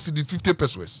no 4 cities 50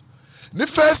 pesos. The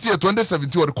first year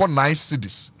 2017 we record 9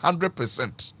 cities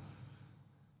 100%.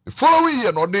 The following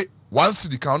year no dey 1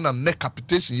 city count na net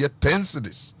capitation year 10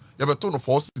 cities. You beto no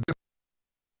 4 cities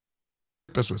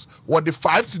pesos. What the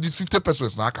 5 cities 50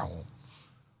 pesos na aka ho.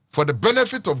 For the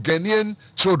benefit of Ghanaian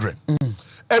children.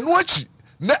 And watch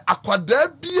ne akwada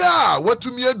bia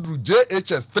watumi adru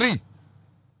JHS3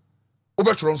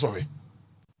 obetron sorry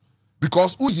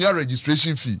because who here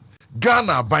registration fee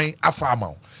Ghana buying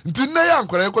afama nti na ya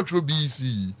nkwara ekotwero BC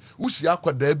ushi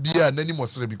akwada bia nani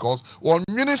mosere because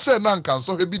onwene se na nka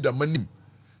so hebi da manim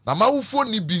na mawufo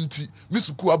ni binti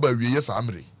misuku aba wiye sa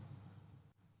amre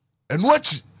enu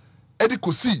achi edi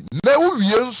kosi na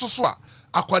wiye nsoso a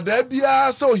akwada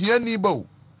bia se ohia ni bawo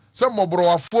se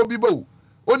moborowafo bi bawo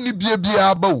oni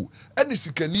bia bawo eni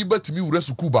sikani batimi wura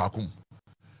suku baakum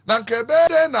na nka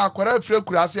ebere na akwara afre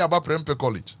kurase aba Prempe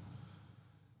College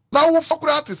na wo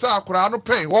fokura te sa akwara no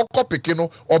pen wo kopeke no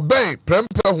oben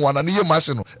Prempe ho ana ne ye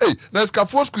machine no na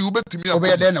skafo school wo betimi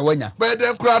obeyede na wanya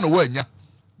beyede nkura no wanya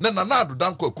na ado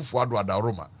danko Akufo Ado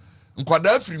Adaroma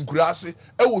nkwada afri nkurase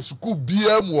wo suku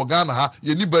bia mu Ghana ha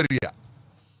ye ni barrier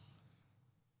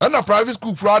na private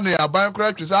school fra na aban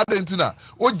kura twese adentina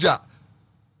oja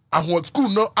ahod school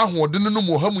no ahod no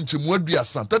mu hamu nchemu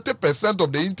aduasa 30%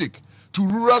 of the intake to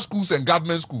rural schools and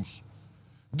government schools.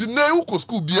 The Neuko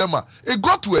school BMA, it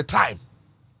got to a time.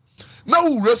 Now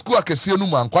we rescue a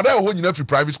Cassiano man, quite a whole in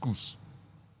private schools.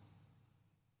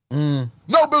 Now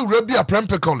we be a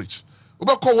Prempe College. We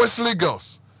call Wesley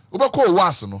Girls. We call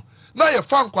Wasano. Now you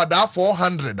found quada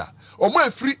 400 or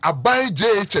more free a buy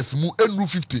JHS mu NU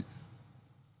 50.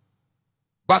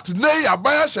 But nay a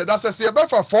buyer said that's a say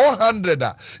for 400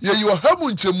 ye you have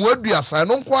munche muadua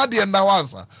sign on quadi and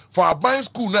answer for a buying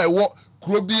school na what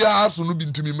Krobia sunu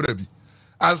bintumi mrebi.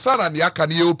 And sana ni aka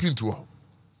ni open to her.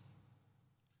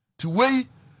 To way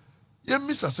ye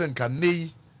miss a senka nay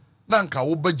nanka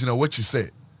ubajina what you say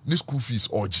ni school fees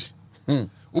orgy.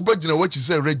 Ubajina what you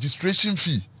say registration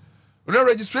fee. No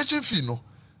registration fee no.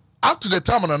 Up to the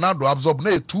time and another absorb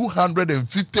na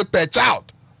 250 per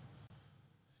child.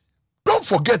 Don't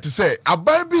forget to say, a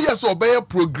baby yes obey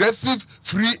progressive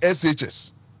free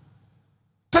SHS.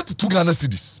 32 Ghana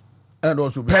cedis. And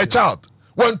also per child.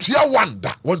 One tier one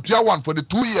for the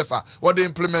 2 years what they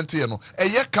implement here no. A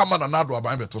year come on another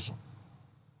about betoso.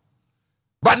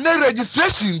 But no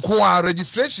registration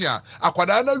registration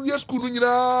akwadana we school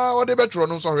nyina what they betro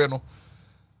no so no.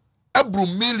 Ebru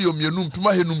million yenum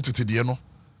pima henum tete no.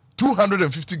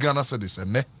 250 Ghana cedis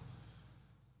and ne.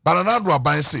 But another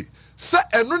about say se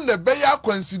enu ne be ya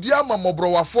kwansidia ama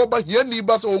mobrowafo ba hia ni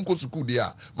ba se wonko suku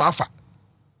dia mafa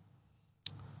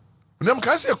unem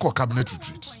kan say call cabinet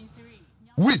retreat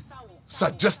we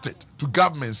suggested to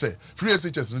government say free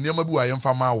SHS no niam bi wa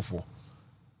yemfa maawfo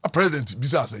a president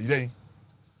bisa say den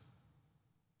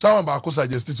chairman ba ko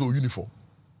suggest say uniform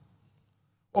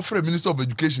offer minister of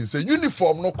education say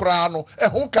uniform no kra no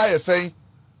ho ka ye say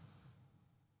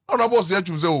no boss ya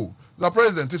twum say oh the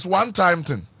president is one time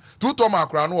thing. 2 Tom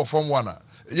akra no form 1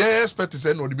 ye expect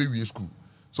say no de be school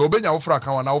so obenya wo fra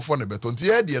kan wa na wo for ne beto nti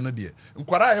ye de no de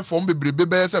nkwara ye form bebrebe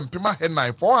be say mpema he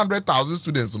 400,000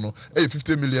 students no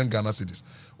 50 million Ghana cedis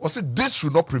or say this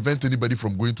should not prevent anybody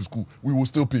from going to school we will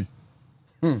still pay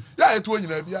yeah it won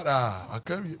nyina bia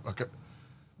okay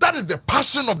that is the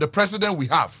passion of the president we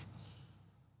have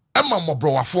emma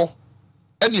mobrowafo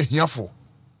ene ahiafo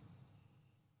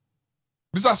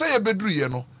bisa say ye bedru ye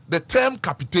no the term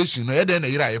capitation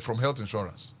from health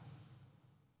insurance.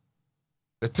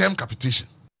 The term capitation.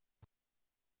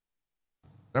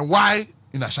 And why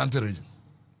in Ashanti region?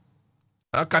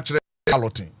 I catch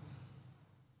alloting.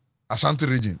 Ashanti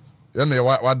region. Now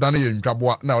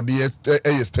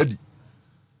the steady.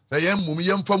 yɛn mum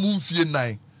yɛn fa mu mfie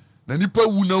nan na nipa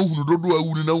wu na hunu dodo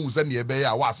awu na hu sɛ ne ɛbɛyɛ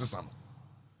a wasesa no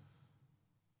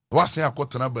wasen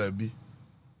akɔtena baabi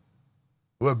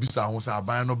wa bisa ho sɛ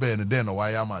aban no bɛyɛ ne den na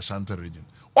wayɛ ama Ashanti region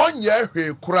ɔnyɛ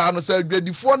hwee koraa no sɛ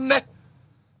adwadifoɔ nnɛ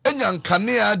enya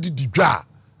nkanea didi dwa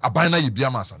aban na yɛ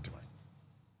bia ma Asante man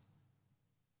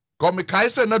kɔmi kae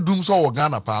sɛ na dum sɛ wɔ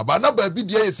Ghana paa ba na baabi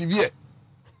deɛ yɛ severe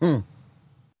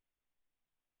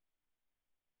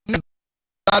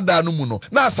ada no mu no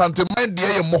na Asante man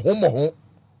deɛ yɛ mɔho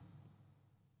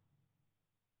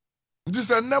nti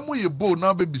sɛ nnɛ mo yɛ bo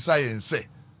na bɛbisa yɛn sɛ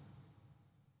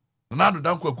na do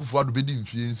danko akufo ado bɛdi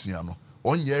mfie nsia no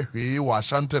ɔnyɛ hwee wɔ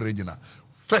Ashanti region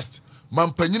first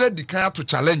mampanyina di kan ato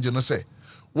challenge no sɛ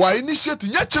wa initiate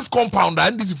nya chief compound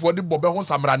and this for the bobe ho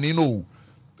samrani no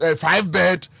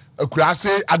 5-bed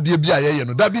akurase ade bia ye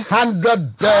no da bi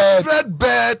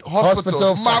 100-bed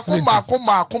hospital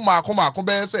mako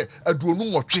be say aduonu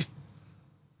nwotwe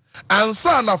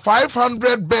ansa na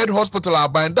 500-bed hospital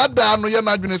aban dada no ye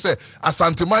na adwene say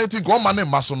Asante Mighty goma ne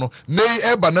maso no nei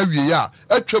eba na wie ya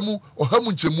atwamu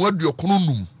ohamu nchemu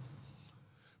aduokononum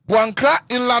Buankra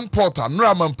inland port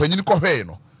anura mampanyini kɔhwɛ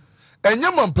no enye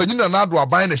mampanyini na ado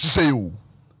aban na hyehyɛ yo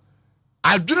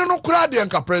adwene no kura de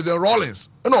nka President Rawlings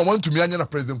na o Wontumi anya na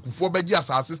President Kufuor bɛgye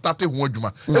asase start ho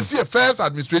adwuma esi a first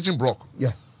administration block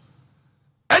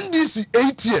NDC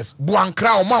 8 years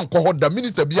Buankra o man kɔ hɔ da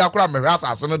minister bia kura mehwɛ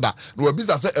asase no da na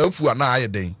wabisa sɛ afu ana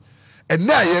ayɛ den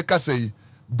enne aye ka sɛ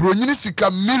bronyini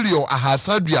sika million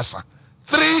ahasa duasa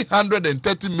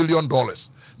 $330 million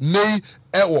nei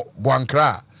ɛwɔ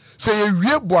Buankra say a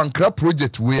real Buankra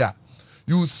project where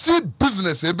you see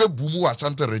business ebe boom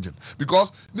Ashanti region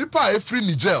because nipa free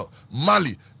Niger,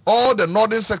 Mali, all the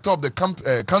northern sector of the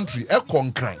country e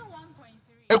concrete.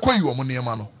 Ekwe you omo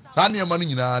niema no. Sa niema no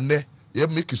nyina ne ye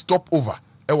make stop over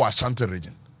e wa Ashanti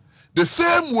region. The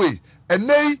same way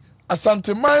enei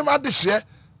Asante man adehye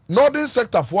northern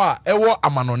sector for e wo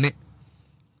Amanone.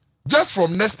 Just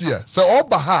from next year, so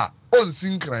oba ha on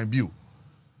sin crime bill.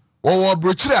 Wo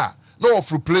brochire no of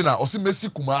plana or see Messi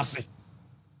Kumasi.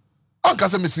 Anka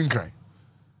se missing crime.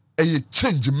 A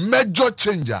change, major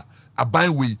changer, a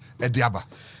buying way at Diaba.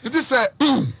 It is a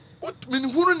what mean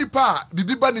who nipa the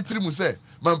Biba Nitrimu say,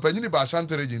 Mampanini by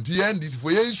Ashanti region, TND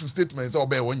for your issue statements or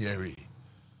by 1 year.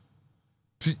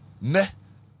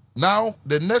 Now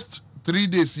the next 3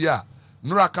 days here,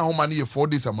 Nuraka Homani 4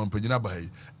 days a Mampanina by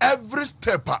every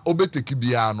step obeteki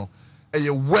biano, a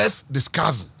worth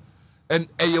discussing, and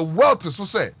a wealth so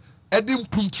say. Edim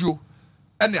Puntio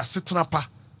and ya sitrapa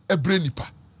a brainipa.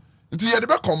 Until you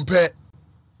ever compare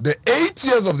the 8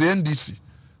 years of the NDC.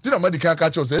 Did a medical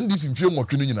catch us NDC in film or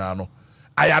Kininano.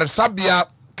 I are Sabia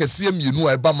Cassium, you know,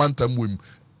 a bamantam wim.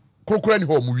 Cochrane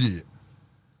home we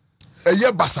a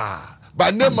year basa.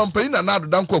 By name Mampain and Nado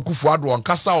Danko Kufuado and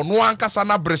Casa no one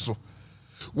Casana Bresso.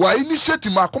 Why initiate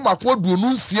Makoma do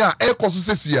nuncia,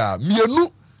 ecosusia, mianu,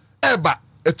 eba,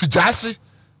 a fijasi,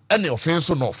 any offense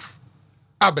on off.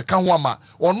 Abeka wama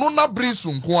ono na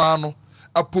brisu nko ano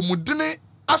apomudene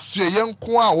asue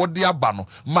nko a wode aba no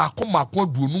mako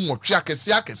duonu nwotwe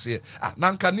akese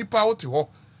nanka nipa wote ho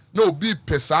na obi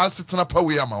pesa setena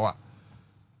pawe amawa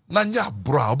na nya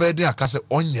bro obedi akase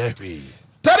onye hwe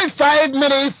 35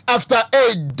 minutes after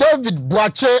 8 David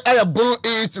Boache Ayabon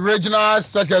East Regional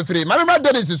Secretary Mama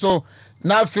Dennis so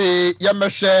na fe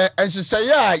yemehwe enhyehyɛ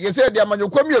ya yese de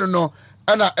amanyokwamienu no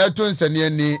ana eto nsane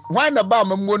ani hwan na ba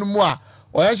mamuonu mu a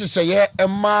oya hyehyɛ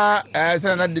emma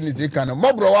sɛ na de ne sika no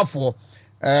mobro wafo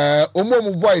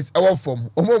omo voice ɛwɔ fam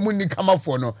omo ni kama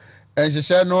fo no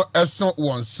hyehyɛ no ɛso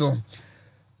won so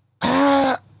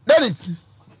that is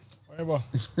whatever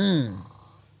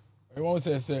I want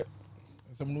to say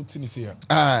some no tin say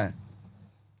now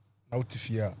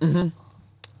tifia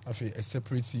afi a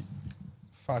separate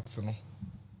facts no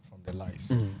from the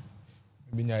lies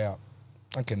minya ya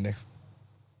ankenne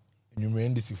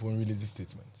enumerate this for release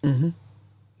statement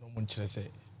mun kyerɛ sɛ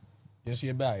yesu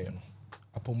ye baa ye no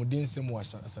apomuden nsɛm wɔ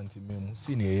Asante memu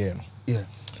si ne ye no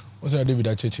o sɛ David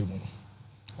acheche mu no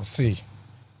o say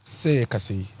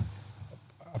kase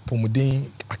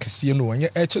apomuden akɛseɛ no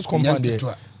wɔnyɛ church compound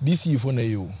DC for na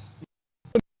yo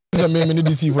me ni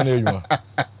DC for na yuma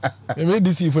me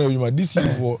DC for na yuma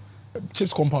DC for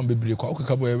church compound bebre kwa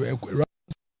okaka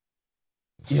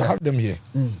you have them here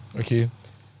okay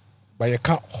by your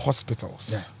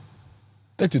hospitals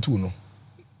 32 no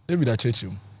David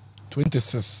Achechim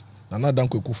 26 na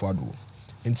Danko Akufo-Addo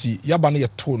enti yaba na ye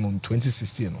to no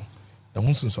 2016 no e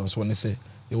hu sunsun so ne say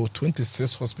there were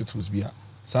 26 hospitals bia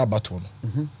sa abato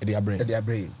no e dey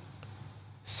abre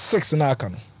 6 na aka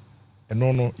no e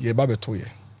no ye ba beto ye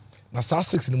na sa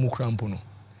 6 ni mu krampo no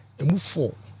e mu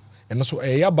 4 and also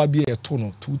a baby a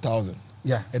tono 2000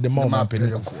 yeah at the moment penny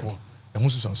for and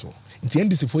who's so in the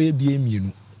end this for a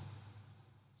BM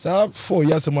so 4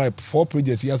 years my 4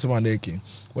 projects years my making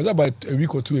was about a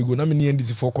week or two ago na me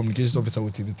this for communications officer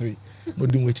with TV3 no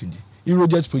doing what change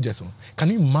Eurojust projects can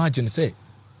you imagine say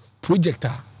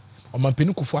projector on my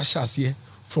penny for here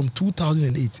from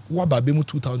 2008 what about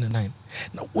 2009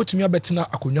 now what me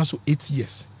betina akonya so 8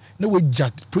 years na we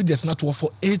jat projects na to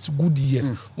for 8 good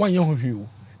years 1 year hwe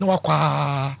na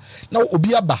wakwa na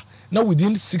obi aba na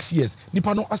within 6 years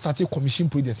nipa no start a commission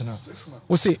project na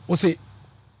we say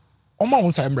oma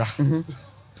won sambra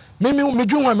me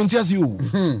dwen wa mentiase o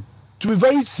to be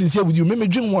very sincere with you me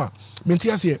dwen wa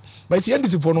mentiase but see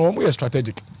NDC for no more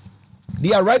strategic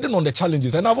they are riding on the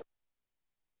challenges and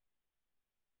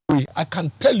I can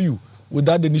tell you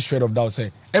without any shred of doubt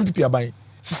say MPP abai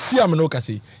see am no ka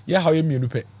say yeah how you mienu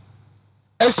pe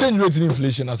exchange rate in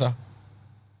inflation asa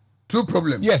two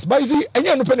problems yes but you see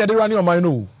enya no pe na dey run your mind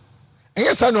no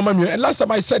enya say no manu and last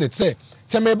time I said it say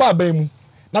me ba ban mu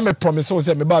na me promise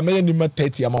say me ba me ni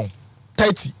 30 amount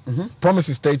 30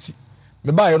 promises 30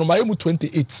 me ba no ma mu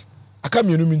 28 aka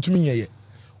mienu mi ntumi nyeye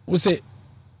we say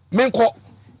me nko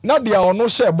na dia ono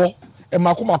shebo e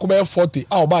mako be 40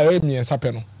 a oba e miensa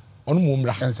pe no ono mo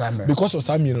mra because of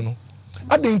samienu no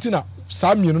adentina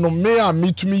samienu no me a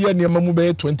mitumi ye niam mu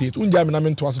be 28 unja me na me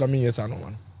nto aso na me yes ano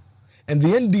one and the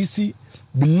NDC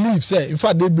believes say in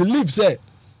fact they believe say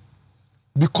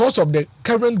because of the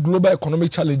current global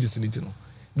economic challenges in it no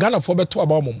Ghana for beto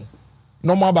about momo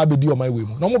no more ba be di on my way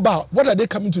mo no more ba what are they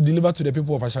coming to deliver to the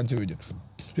people of Ashanti region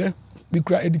yeah we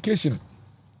create education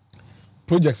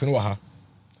projects no ha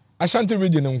Ashanti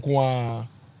region nko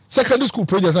secondary school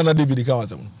projects and David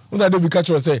Kawasem. When David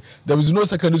Catcher say there is no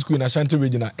secondary school in Ashanti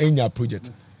region at any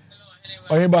project.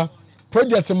 Oyeba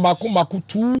projects in Maku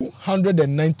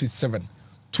 297.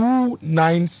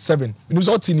 297. It was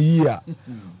out in a year.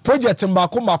 Project in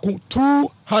Maku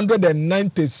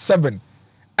 297.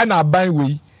 And our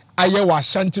byway Ayewa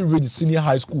Ashanti region senior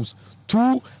high schools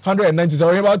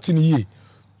 297. About in a year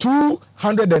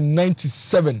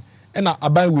 297. And our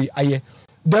byway Aye.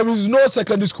 There is no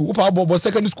secondary school. But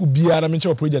secondary school be a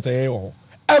project.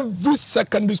 Every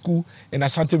secondary school in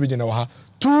Ashanti region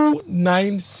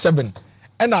 297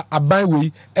 and a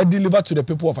byway delivered to the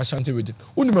people of Ashanti region.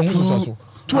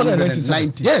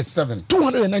 297. Yes,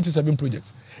 297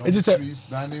 projects. It is a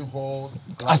dining halls,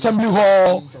 assembly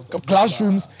hall,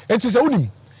 classrooms. It is a unim.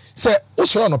 Say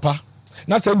Osoronopa.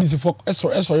 Na send this for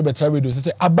sorry better radio.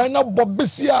 Say abana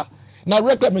bobesia. Na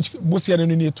reclaim bosia no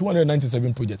ni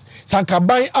 297 projects. Sanka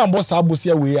ban ambo sa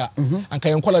bosia we a anka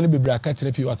yenkola ne bebra ka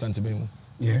tire fi Asante ban mu.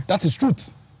 Yeah. That is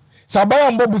truth. Sabaya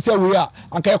ambo bosia we a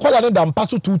anka yenkola ne dam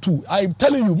paso 22. I'm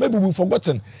telling you maybe we've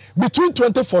forgotten between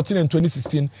 2014 and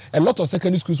 2016 a lot of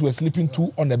secondary schools were sleeping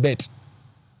 2 on the bed.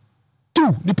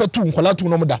 2 nipa 2 nkola 2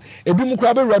 no mo da. Ebi mu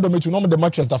kura be redo metu no mo the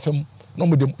mattress da fam no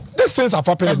mo dem. These things are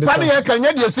happening. And pani e kan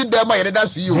ye dey sit there ma ye da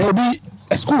so you. Ebi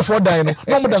school for die no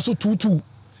mo da so 2.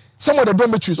 Some of the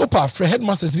dormitories, for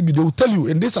headmasters, they will tell you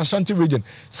in this Ashanti region,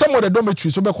 some of the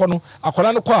dormitories, or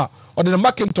the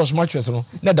Macintosh mattress, not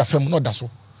the firm, not that so.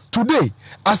 Today,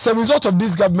 as a result of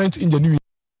this government in the new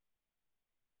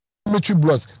dormitory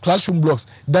blocks, classroom blocks,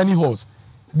 dining halls,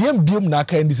 the MBM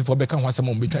Naka and this for Beckham was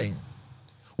among between.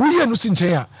 We here no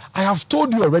Sinchaya. I have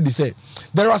told you already, say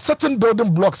there are certain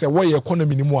building blocks where your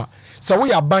economy anymore. So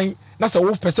we are buying, that's a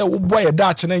wolf person who buy a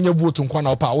Dutch and your vote on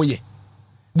Kwana Power.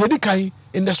 Dedicating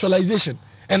industrialization,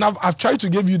 and I've tried to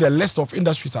give you the list of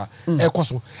industries and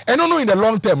no in the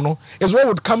long term no is what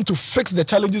would come to fix the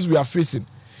challenges we are facing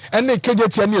and they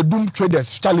KJT and doom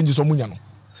traders challenges on munyano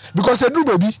because they do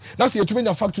baby that's the two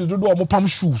factories do more palm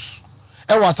shoes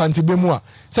was antibemua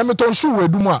semeton shoe we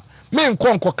do more men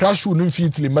conquer crash shoe no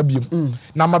fitly mabim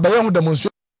na mabaye hu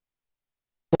demonstration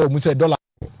mu say dollar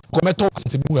cometo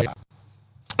antibemua.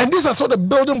 And these are sort of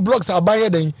building blocks are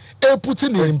buying and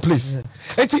putting it in place. And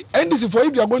this is for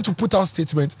if you are going to put out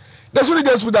statements, they should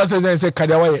just put out statements and say,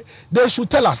 Kadiawaye, they should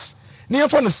tell us, near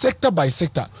from sector by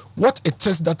sector, what it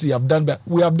is that we have done.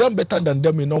 We have done better than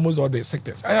them in almost all the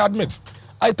sectors. I admit.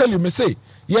 I tell you, me say,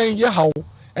 yeah, how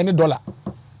any dollar,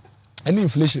 any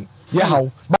inflation, yeah,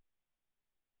 how. But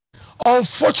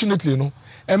unfortunately, no,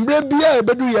 and maybe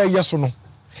yes or no,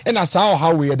 and that's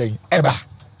how we are doing ever.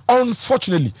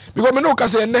 Unfortunately, because me no can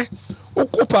say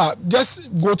Okopa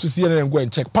just go to CNN and go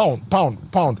and check pound.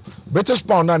 British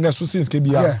pound now next since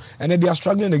KBR, and then they are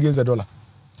struggling against the dollar.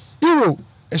 Euro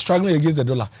is struggling against the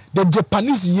dollar. The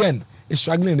Japanese yen is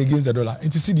struggling against the dollar. And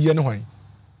to see the yen why?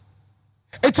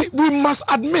 We must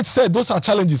admit, say those are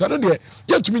challenges. I know they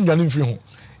to me free home.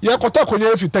 ye kota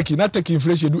akonya fi Turkey na Turkey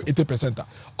inflation do 80%.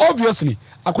 Obviously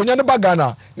akonya ne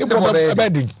bagana ne bo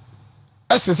bedding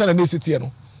essence na city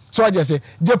no. So I just say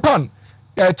Japan,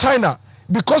 China,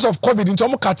 because of COVID into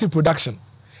omo cut production.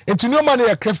 Enti no man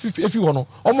e craft if you no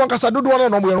omo kasa dodo no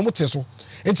no mo teso.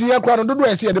 Enti ye kwa no dodo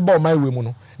ese ye de ba my way mu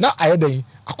no. Na ayeden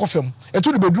akofem.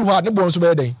 Etu de bedru ho a ne bo nso be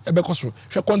yeden e be koso.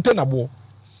 Hwe container bo.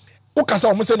 Ukasa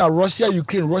omo say na Russia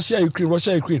Ukraine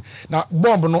na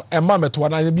bomb no ema meto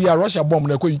na bia Russia bomb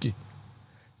na ko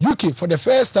UK for the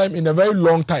first time in a very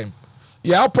long time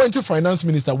appointed finance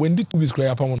minister when did 2 weeks cry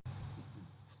upon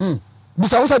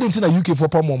bisa wasa didn't na UK for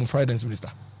pom finance minister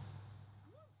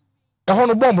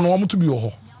no bomb no to be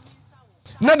ho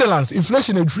Netherlands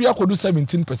inflation edri akodu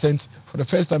 17% for the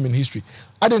first time in history.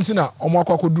 I didn't see na omo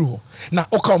akodu ho. Na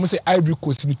oka omo say Ivory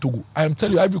Coast ni Togo. I am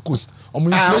telling you Ivory Coast omo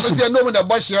inflation.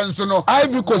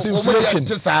 Ivory Coast inflation.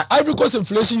 Ivory Coast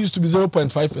inflation used to be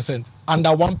 0.5%, under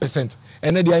 1%,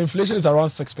 and then their inflation is around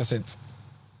 6%.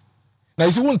 Now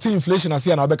you see one thing inflation as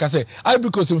here na Obeka say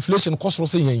Ivory Coast inflation cost ro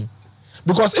say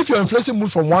because if your inflation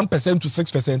moves from 1% to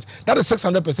 6%, that is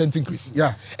 600% increase.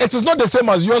 Yeah. It is not the same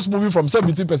as yours moving from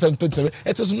 17% to 27%.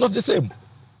 It is not the same.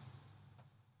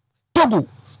 Togo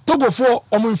for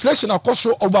inflation cost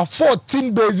over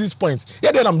 14 basis points.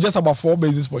 Yeah, then I'm just about 4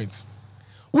 basis points.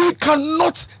 We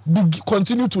cannot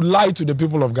continue to lie to the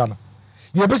people of Ghana.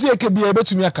 But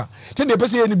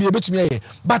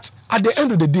at the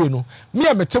end of the day, no, me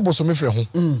and my table so me free home.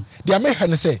 They are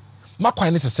making say.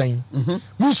 Makwan is the same.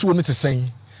 Musu is the same.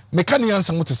 Mechanics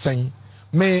are the same.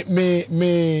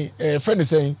 Friend is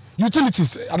saying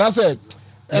utilities. And I say,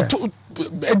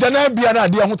 Dana be an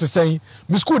idea what to say.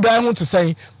 My school die want to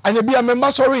say. And you be a member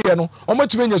sorry, you know. How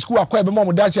much when your school acquire the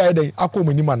mom that day? I come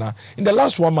in in the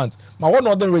last 1 month. My one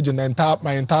northern region, my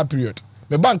entire period.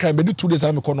 My bank can be 2 days.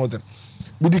 I'm a northern.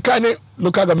 With the kind of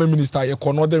local government minister,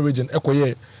 a northern region,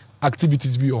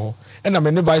 activities be all. And I'm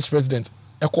a vice president.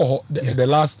 The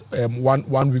last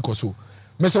 1 week or so.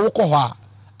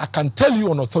 I can tell you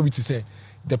on authority say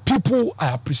the people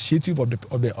are appreciative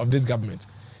of this government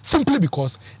simply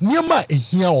because niema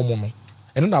ehia omo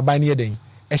and na ba near den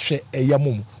ehwe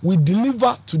eyamom we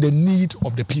deliver to the need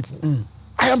of the people.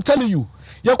 I am telling you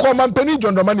ye ko mampani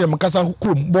John Dramani amkasa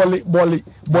krom bole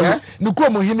ni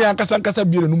krom hini akasa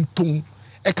biere num ton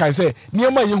e kan say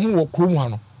niema yehu wo krom ha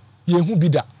no yehu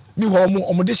bida mi ho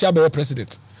omo de sha be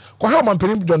president. Kohe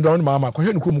mampani John Dramani mama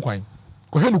kohe ni krom kwan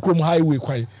kohe ni krom highway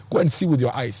kwan go and see with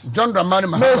your eyes. John Dramani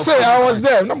mama may say I was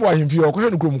there number one him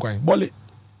kohe ni krom kwan bole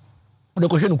de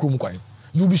kohe ni krom kwan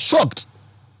you'll be shocked.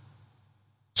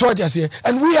 So what I say,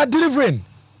 and we are delivering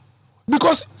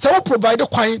because someone provided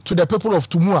kwan to the people of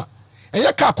Tumua and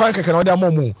ya ka kwan keke na ode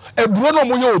amomu eburo no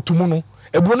mo ye otumu no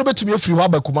eburo no betumi afiri ho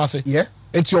abakumase yeah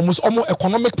enti almost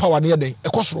economic power near den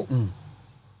ekosoro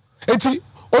enti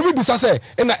obi bisa say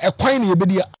na ekwan na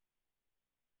yebedi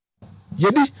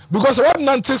yedi because what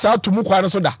nante sa atumu kwan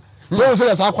so da no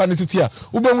say sa kwan city a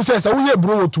ubemu say sa uye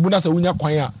eburo otumu na sa unya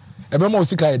kwan a ebema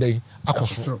osika yeden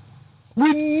akosoro.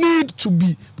 We need to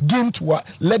begin to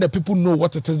let the people know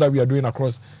what it is that we are doing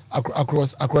across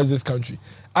this country.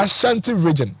 Ashanti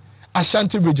region. What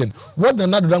the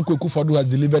Nadudan Kwekufodu has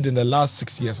delivered in the last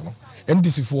 6 years,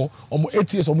 NDC4, almost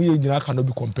 8 years, cannot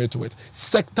be compared to it,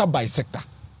 sector by sector.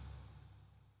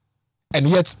 And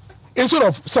yet, instead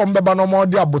of some beba no more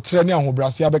dia botreni and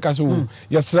Brasia because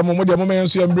yes, some more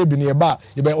moments you embrace nearby,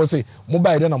 you better say,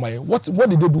 mobile then what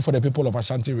did they do for the people of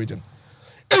Ashanti region?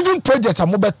 Even projects are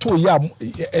mobile to ya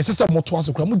esesa moto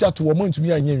aso kra muja to wo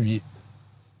ntumi anya wie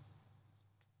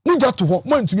muja to ho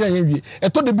mo ntumi anya wie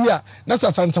eto de bia na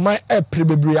sasantaman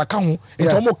prebebre aka ho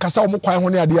eto mo kasa mo kwan ho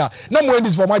ne ade a na mo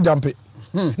endis for my jampe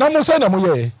na mo say na mo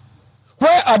ye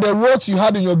where are the roads you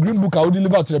had in your green book I will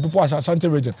deliver to the people of Ashanti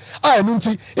region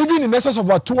even in excess of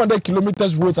about 200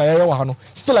 kilometers roads ayaye wa no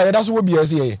still ayaye that's what be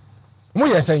ye mo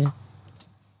ye saying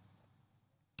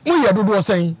mo ye dodo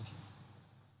saying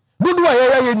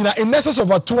in excess of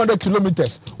about 200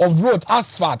 kilometers of road,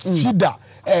 asphalt, feeder,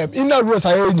 inner roads,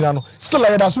 still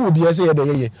that's what be say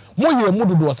the more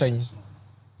mudu was saying.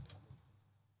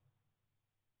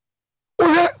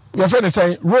 Your friend is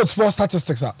saying roads for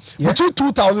statistics are between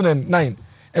 2009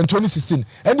 and 2016,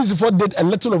 and this did a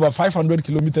little over 500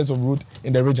 kilometers of road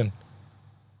in the region,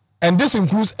 and this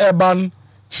includes urban,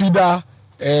 feeder,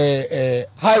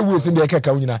 highways in the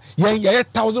Kekawina.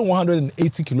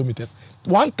 1,180 kilometers.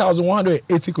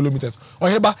 1,180 kilometers.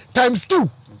 Times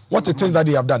 2 what it is that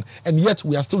they have done. And yet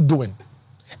we are still doing.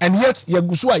 And yet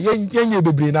Yagusua yenye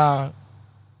bebrena.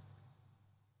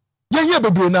 Yenye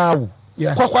bebrena.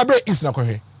 Kwakwabre is na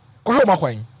kwahe. Kwahe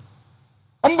makwan.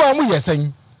 Amba mu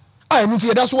yesen. I mean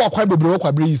that's what kwakwabre bebre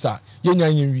kwabre is that.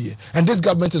 And this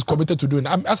government is committed to doing.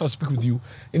 As I speak with you,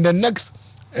 in the next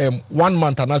 1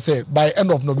 month, and I say by end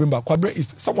of November, Kwabre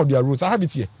East, some of their roads, I have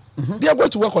it here. They are going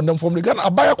to work on them from the Ghana.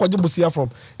 Abaya Kwajibusia from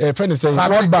Fenny saying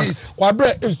Kwabre East.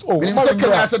 Kwabre East. Oh,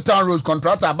 second town roads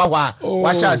contractor about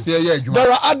what shall I say?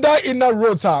 There are other inner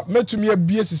roads. Met to me a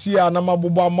BSC and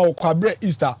Amabuba Kwabre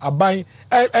East. Abay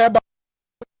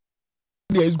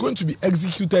is going to be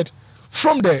executed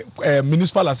from the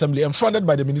municipal assembly and funded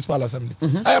by the municipal assembly.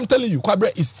 I am telling you,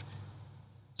 Kwabre East.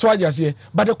 So I just say,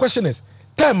 but the question is,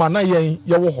 time ana yen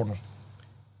yawo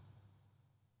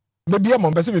maybe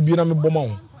am person maybe na me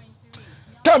boma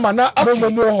time ana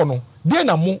mo hono dey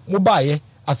na mo baaye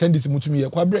ascend this mutumi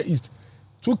Kwabre East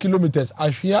 2 kilometers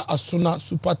ahwea asona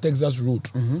super Texas road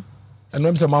and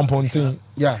when say man pontin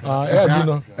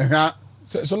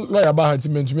so lawyer ba hanti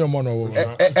mentumi mo no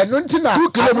eno ntina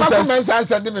 2 kilometers man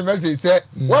send me message say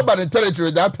what about the territory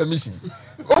without permission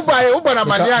Uba na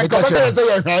mania ka bata say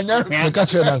ya hwanya me ka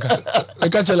che nanka me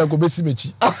ka che la go besi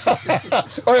mechi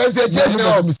o ya se che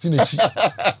no besi nechi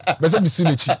besi besi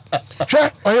nechi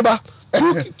hwe oyeba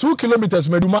 2 kilometers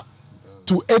meduma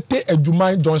to Ete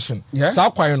Ejumai Junction sa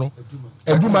kwan no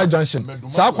Ejumai Junction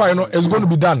sa kwan no is going to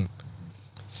be done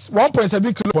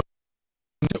 1.7 kilometers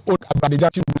old Abadeja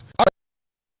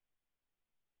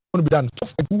going to be done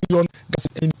 2 million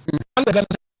and the Ghana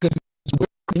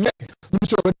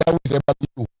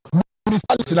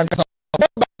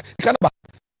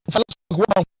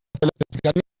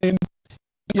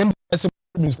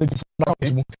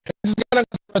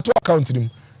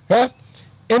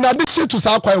in addition to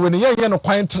Sakwa, when you no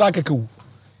coin track,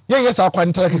 there's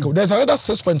another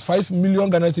 6.5 million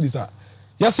Ghana cedis.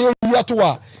 Yes, you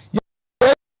to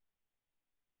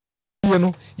you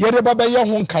know, yet Baba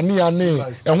Young Kania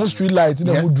and who street lights in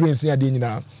the mood drains near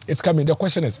Dina. It's coming. The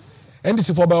question is, and this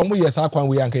is for Bamu, yes, Aquan,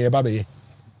 we anchor Babe.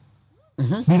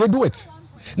 Did they do it?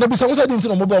 Now, besides, I didn't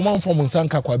know mobile man from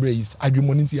Sanka Kwabre East. I do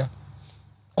Monitia.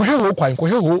 Cohe quine,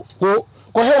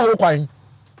 cohe quine.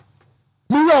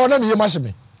 Me, I want to be a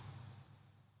mashame.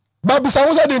 But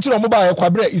besides, I didn't know mobile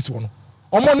Kwabre East one.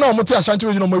 Omo no mo ti Ashanti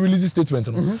region mo release statement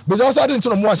no. Because I didn't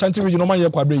know mo Ashanti region mo man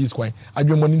Kwabre East quine. I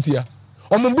do Monitia.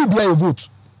 Omo bi bia vote.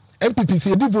 MPP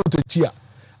say dey vote etia.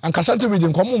 And Ashanti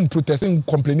region come protesting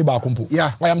complaining about compo.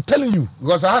 Yeah. I am telling you.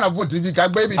 Because I had a vote if you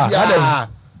can baby see.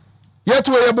 Yet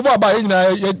we are Baba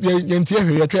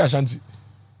yentie Ashanti.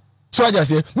 So I just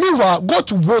say, meanwhile, go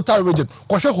to voter region,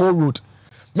 Koshe whole road.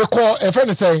 Me call a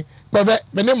friend say, Bebe,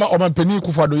 the name of my penny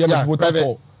Kufado, you have voted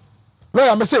for.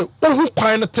 Well, I may say, oh, who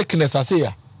kind of thickness I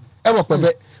say, ever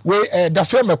Bebe, we the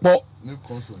firm po.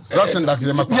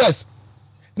 Yes.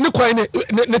 No quite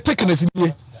the thickness in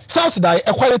here. South die,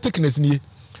 a quite thickness in here.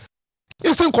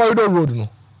 Eastern Corridor Road, no.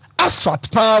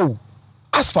 Asphalt power.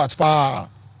 Asphalt power.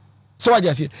 So I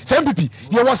just say,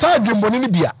 MPP, you was hard dream money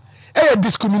beer.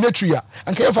 Discriminatory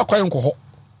and care for Quayon Coho.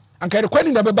 And carry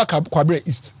Quain never back up Kwabre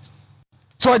East.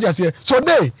 So I just say, so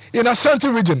they in Ashanti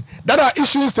region that are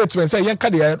issuing statements say,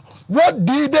 what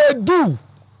did they do?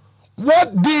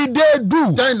 What did they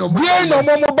do? They no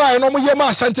mobile, no more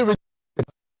Ashanti region.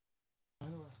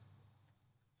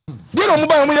 They no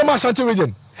mobile, no more Ashanti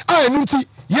region. I nunti,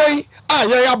 yay,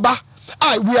 ba.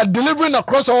 We are delivering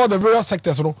across all the various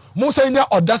sectors. No, most say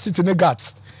audacity ne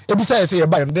guts. Ebisa say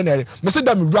buy no then me say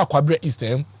that me ra Kwabre East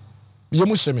em. Me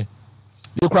mu hye me.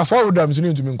 You cry forward am so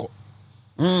ntumi nko.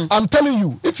 I'm telling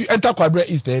you, if you enter Kwabre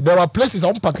East, there are places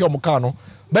on pack your car no,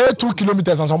 by 2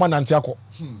 kilometers and someone antiako.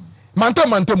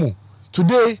 Mantemu.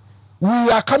 Today we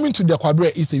are coming to the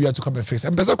Kwabre East area to come and fix.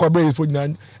 And person Kwabre East for e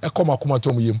come akoma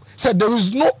to mu. Said there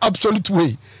is no absolute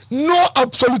way. No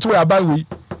absolute way about way.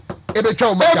 Every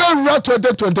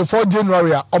 2024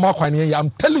 January, I'm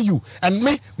telling you, and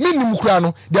me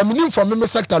Mukrano, they are meaning from me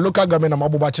sector local government and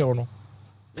Mabubache no.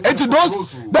 And to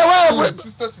those there were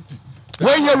sister city.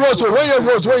 When you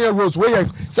roads,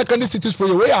 secondary cities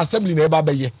for where assembly neighbor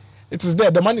be. It is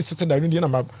there. The money is sitting there in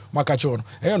the market.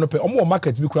 And no pay omo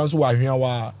market be kran so wa hwea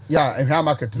wa. Yeah, hwea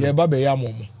market. Yeah, ba be ya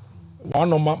momo. One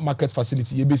normal market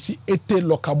facility. You be see 80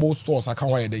 local stores aka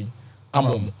wa yeden.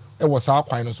 Amomo. E was our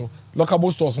kwan so.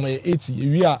 Local stores no 80.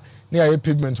 We are near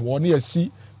pavement wall near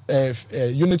see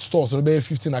unit stores no be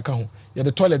 15 aka ho. You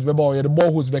the toilet be ba, you the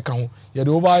boreholes be ka ho. You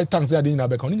the over tanks there dey na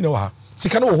be ka ho. Ni na wa.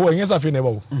 Sika no ho enye safe na be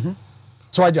wo.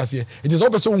 So I just say it is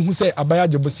also who say abaya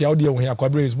jebosia odi e ho ya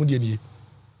Kwabre is mudi eni.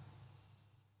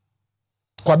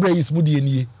 Kwabre is mudi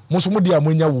eni. Most mudi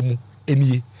amonya wo mu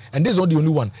eni. And this is not the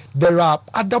only one. There are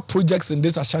other projects in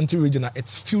this Ashanti region.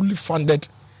 It's fully funded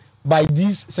by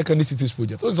these secondary cities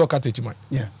projects. What is okay, Techiman?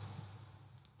 Yeah.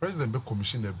 President be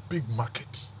commission a big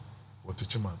market for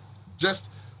Techiman.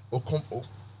 Just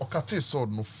okate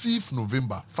sword no 5th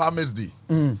November Farmers Day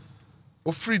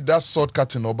o free that sword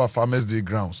cutting over Farmers Day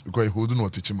grounds because he holding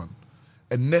what teaching man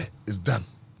and ne is done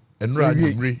and no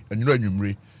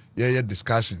anymre yeah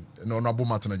discussion and honorable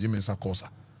Martin Jimmy Sakosa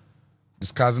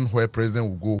discussing where president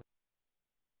will go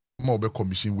more be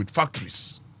commission with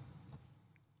factories.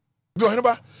 Do you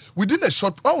remember within a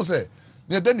short I will say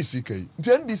near Dennis CK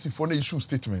the NDC for the issue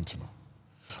statement no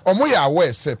omo ya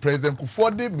aware say president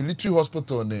Kufuor military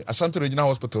hospital ne Ashanti Regional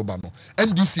Hospital ba no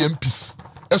NDC MPs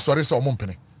sorry say omo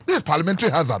mpene this is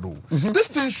parliamentary hazard this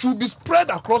thing should be spread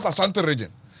across Ashanti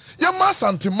region ya ma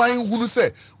santiman hunu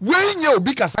say we nye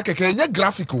obi kasa keke nye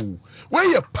graphic we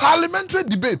ye parliamentary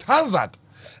debate hazard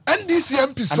NDC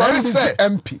MP sorry say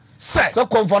MP say so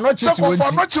konfonochi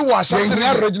wa Ashanti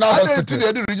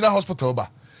regional hospital ba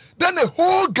then the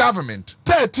whole government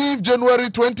 13th January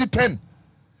 2010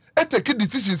 take a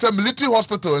decision say military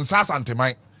hospital in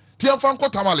Sasantemai tiamfanko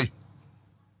tamale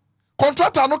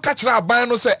contractor no catch na aban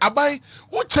no say aban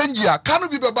who change ya kanu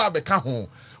bi beba abeka ho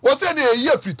wo say na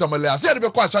ye free tamale ase ya de be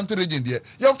kwa Ashanti region de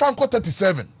yamfanko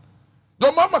 37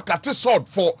 your mama kate sword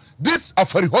for this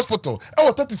Afari hospital e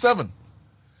was 37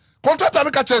 contractor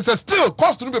no catch say still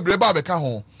cost no be breba abeka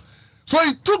ho so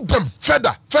it took them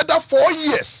further 4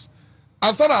 years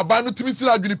and son aban no timi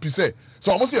sina adwini pise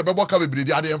so almost ye bebo ka bebre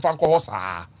de ade yamfanko ho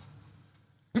saa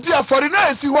nti Afari na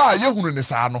esi ho a ye hunu ne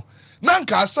saa no na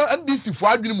nka asa NDC fo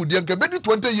adwene mu de nka bedi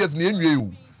 20 years na enwie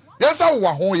o yes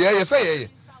awo ho ye say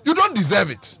you don't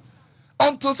deserve it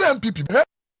until say MPP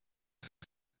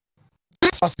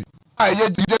this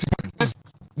this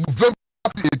November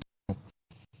 18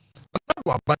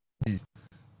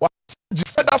 what the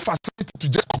federal facility to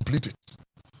just complete it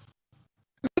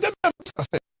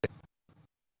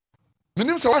the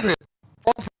name say what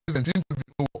former president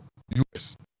interview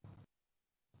US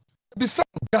beside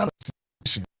Ghana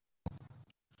situation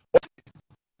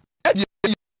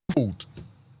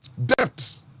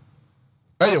debt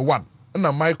one in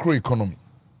a microeconomy.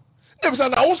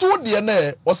 And also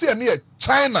the or say near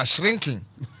China shrinking.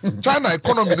 China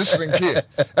economy is shrinking.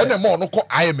 And the more no call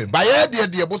IMF. By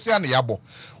the Bosian Yabo.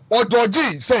 Or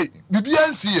Doji say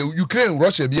BBNC Ukraine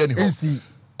Russia be any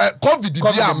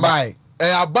COVID buy.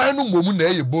 I buy no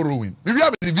moment borrowing. Maybe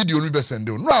have the video we send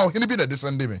you. Now he be the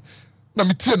Sunday. Na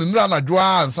mitie no nra na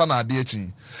dwoa ansa na ade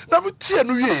achi na mitie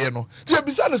no wie no tie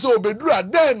bisa ne so obedura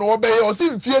den no obeye o si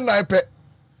mfie nan pe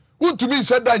Wontumi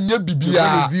nhyeda nya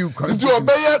bibia nti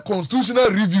obeye constitutional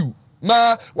review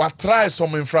na wa try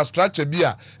some infrastructure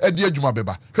bia e de adwuma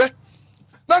beba hwe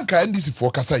na nka NDC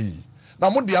for kasa yi na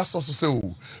mo de aso so se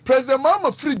o president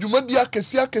mama free dwuma dia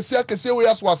kese we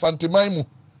aso asanteman mu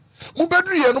mo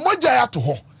bedru ye no mo gya ya to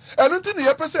ho eno nti ne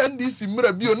yepese NDC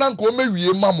mra bio na nka o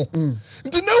mawie mamo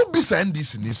nti na ubi sa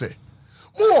NDC ni say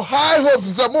mo high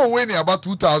hopes say mo win about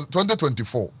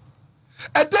 2024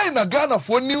 a day na Ghana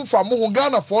for nim from mo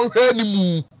Ghana for hwe ni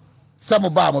mu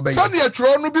some ba mo be so ne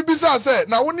atro no bibisa say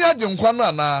na wo ne agenkwa no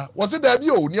ana wo se da bi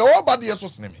o ne wo ba de yeso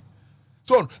sinemi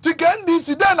so ti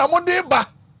NDC then na mo de ba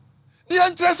ni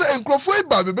entre say enkrofo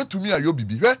iba be betumi ayo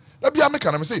bibi hwe na bia me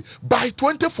kana me say by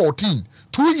 2014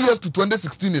 2 years to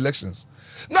 2016 elections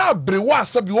na brewa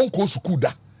sabi won ko suku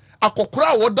da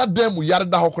akokora woda dem yare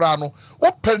da hokora no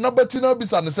wo per na beti na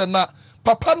bisa ne se na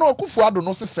papa no okufu ado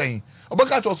no sesen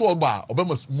obaka cho so ogba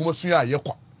obema mumasu aye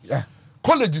kwa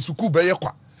college suku be ye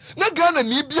kwa na Ghana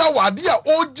ni bia wade a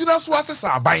ogina so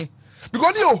asesa aban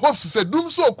because you hopes say dum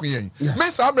so okuyen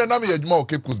me sa amre na me adwuma o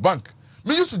Cape Coast Bank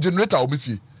me use generator o me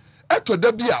fie eto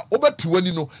da bia obati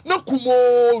wani no na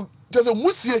kumo tese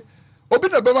musie obi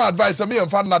na be ma advice me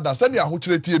yemfa nada se ne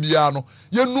ahokyere tie bia no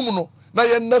yenum no na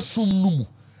ye na sum numu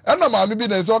ena ma me bi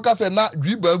na se o ka se na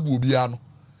dwiba agu obi ano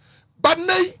but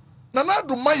nay na na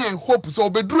do my hope so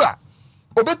obedura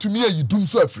obetumi ayi dum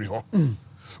so afri ho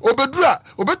obedura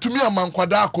obetumi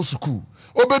amankwada akosuku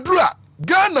obedura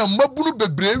Ghana mabunu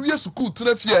bebre wie suku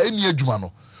tena fie eni adwuma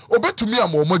no obetumi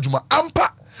amoma adwuma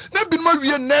ampa na bi no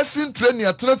wie nursing training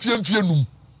atena fie num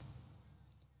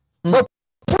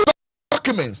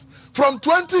documents from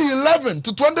 2011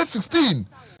 to 2016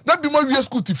 na bi mo wie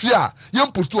school tifia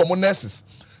yem post o mo nurses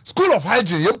school of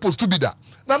hygiene yem post bi da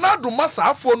na do masa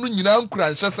afo no nyina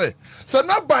nkura nhye se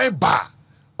na ban ba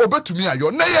obetumi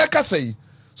ayo na ye kasa yi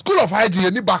school of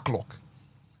hygiene ni backlog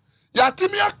ya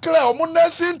timi akla o mo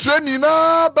nursing training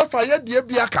na be fa ye de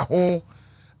bia ka ho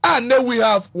and now we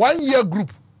have 1 year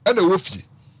group and a wofie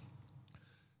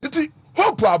iti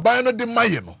hope aban no de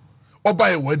maye no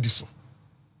obaye wadi so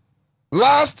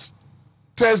last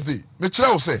Thursday me kire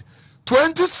wo say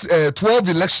 2012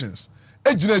 elections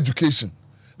ejina education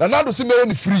na do se mere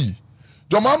ni free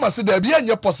your mama say there be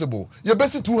any possible you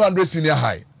best 200 senior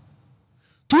high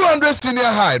 200 senior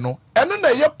high no and then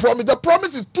the promise, the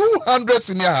promise is 200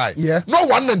 senior high, not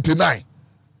 199,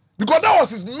 because that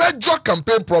was his major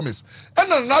campaign promise.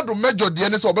 And another major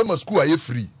DNS Obama school are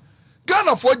free.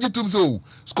 Ghana for G2 so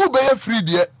school be free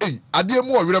there. Hey, adie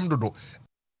mo wiram dodo.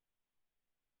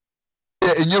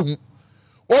 Enye hu.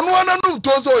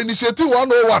 So initiative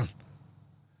 101.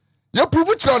 You prove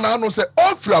it now no say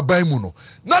all free aban mu no.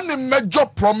 Na the major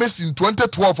promise in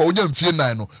 2012 for onya mfie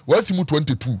 9 no. Was mu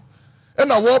 22. And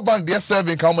a World Bank they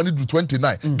serving how many do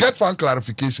 29. Get fan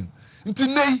clarification. Until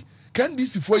nay can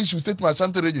this for issue statement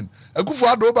Ashanti region. Akufo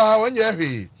Addo ba ha wanya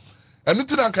hwe. Enu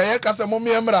ti na kan ye kasa mo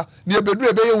me emra na ye bedu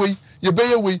ye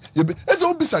beye we eze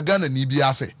obisa Ghana ni bi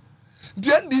ase. The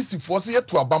NDC for say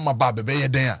to abama ba be ye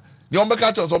den a. Ni o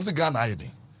meka cha so say Ghana aye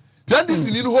den. The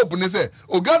NDC ni hope ne say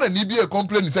o Ghana ni bi e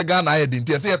complain say Ghana aye den.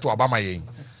 Ti say to abama ye.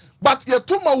 But ye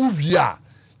to ma wo wi a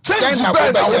change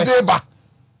be na wo dey ba.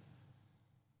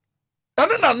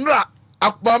 Enu na nra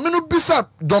akpa me no bisa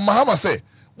Don Mahama say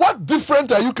what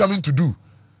different are you coming to do?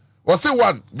 Or say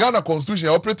one Ghana constitution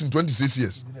operating 26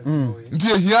 years.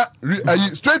 Until here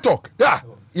straight talk. Yeah.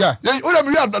 When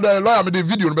we had the lawyer made the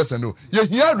video no best no. You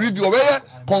hear review over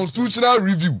constitutional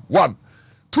review. 1.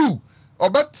 2.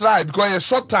 Obe try because a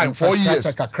short time 4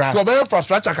 years. To obe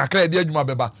infrastructure kakra dey adwuma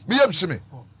beba. Me yam shime.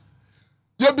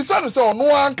 You bisa no say ono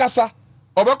ankasa.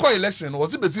 Obe call election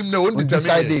was it betim na on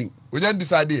determine. We just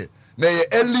decide. Na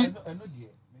early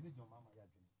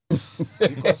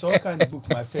because all kind of book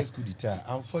my first coup d'etat.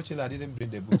 Unfortunately, I didn't bring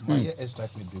the book. My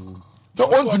extract with the room. So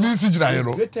Wontumi si jina you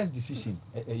know. Greatest decision.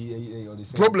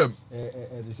 Problem.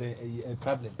 A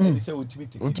problem. They say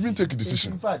Wontumi take a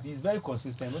decision. In fact, he's very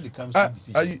consistent when it comes to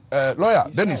decision. Lawyer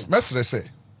Dennis Mesre say.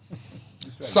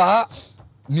 Sa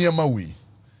niema we.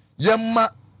 Yema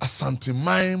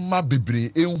asanteman ma bebre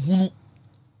ehunu.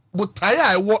 But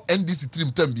I wo NDC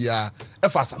trim tambia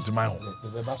efa asanteman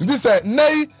ho. This say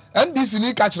nay NDC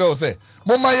ni catch us say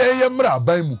mama ye mra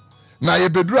ban mu na ye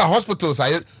beduru hospitals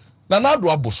aye na nado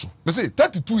aboso me say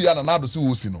 32 year na nado si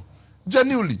wo si no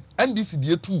genuinely NDC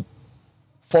die 2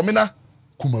 Formina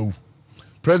Kumawu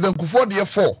President Kufuor die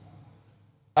 4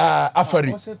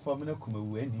 Afari say Formina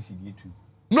Kumawu NDC die 2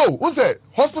 no we say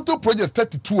hospital project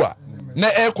 32 na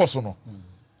air cost no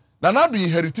na nado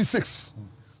inherit 6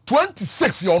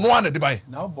 26 you no one dey buy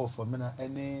now but Formina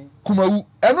any Kumawu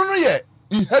eno no ye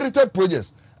inherited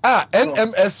projects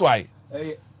NMSI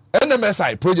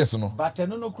projects no but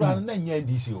no kura na nya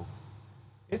NDC o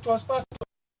it was part of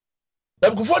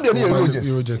them Kufuor dey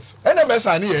Eurojets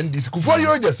NMSI ni NDC Kufuor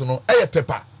Eurojets no e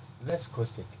tepa let's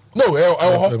cross check no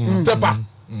tepa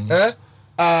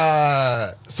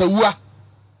Sawua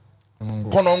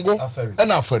Konongo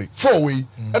and Afari 4 way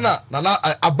and na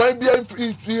aban bia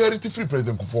inherit free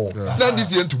President Kufuor na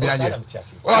NDC to be anya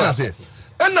all I say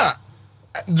and na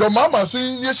your mama so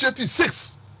initiative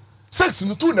 6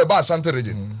 no 2 na ba Ashanti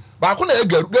region ba ko na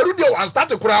garu dey one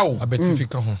start kura o abetifi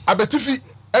ka ho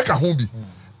e ka ho bi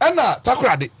e na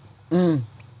takurade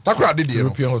dey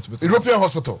European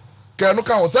hospital ke no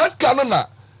ka ho say ska no na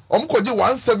omkoje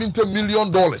 $170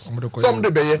 million some dey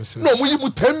beye no mo yi mu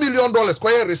 $10 million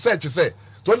ko research say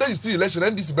to dey see election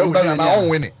NDC be win na on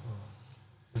win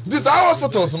this our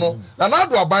hospitals no na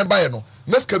do aban bae no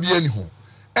neska bi ani ho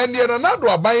and the another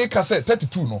aban ka say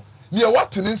 32 no near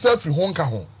what in self free hon ka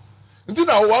ho nti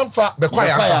na one fa be kwai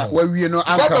aka wa wie no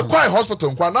aka be kwai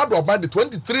hospital kwa na do aban the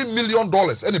 $23 million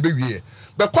and be wie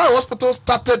be kwai hospital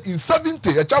started in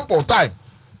 70 a champion time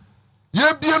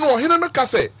ye bie no hene no ka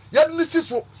say ye ni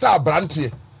siso sa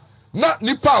abrantie na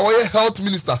nipa a health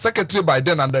minister secretary by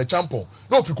then and the champion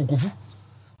no fi kokofu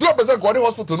do person ko the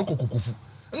hospital no kokofu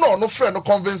no friend no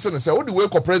convincing say wo the way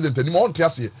ko president ni mo ntia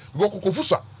se go kokofu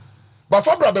so. But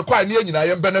Fabra be quite near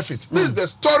you benefit. This is the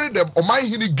story the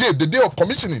Omahini gave the day of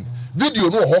commissioning. Video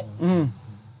no ho.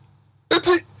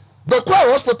 Eti the Kwa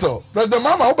Hospital, President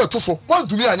Mama Obetuso,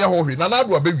 Wontumi anya ho hwe na na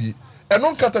do abewie.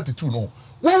 Eno nka 32 no.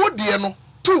 Wo de no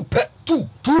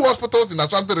two hospitals in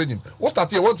Ashanti region. Wo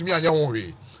start here Wontumi anya ho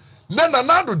hwe.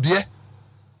 Na do de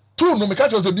two no me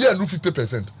catch us be anu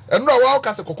 50%. Eno wa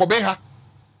ka se kokoben ha.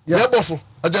 Ye boso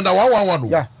agenda 111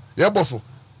 no. Ye boso.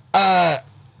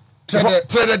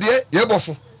 Trade ye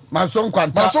boso Manson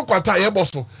kwanta ye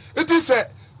boso it is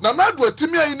na do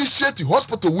atimi initiate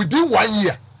hospital within 1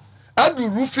 year at the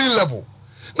roofing level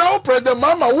now President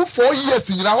Mama who 4 years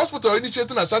in hospital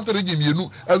initiating na Ashanti region mienu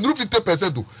and roof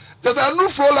 50% there's a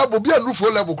roof floor level be a roof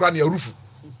floor level kra na roof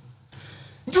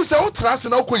it is how trust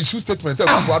na ko issue statement say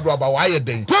go do about why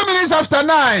den 2 minutes after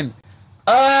 9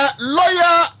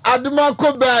 lawyer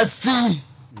Adumanko Bafi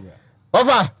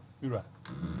over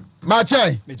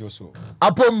Machay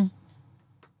Apom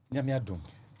Nyame adom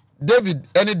David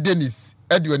any Dennis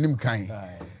edi onim kan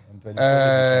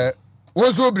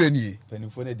won so breni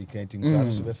penifo na dikanting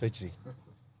kwa so be fetchire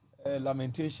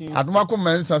lamentations aduma ko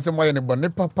mensa se moye ne bone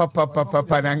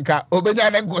papa nanka obenya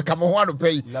ne go kamo ho ano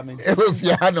pay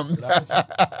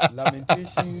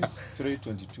Lamentations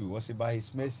 3:22 was by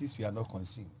his mercies we are not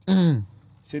consumed.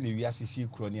 Say ni we asisi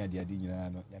kro ne ade nyina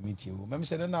no ya metie wo mem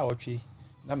se na wotwe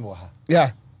na me wo ha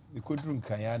yeah we kodru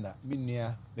nkanya na me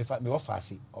nua me wo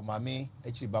faase o ma me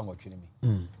akiri ba nwotwe ne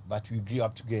me but we grew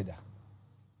up together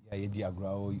ya ye di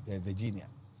agro Virginia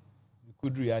we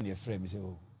kodru ya na frame say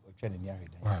oh otwe ne ni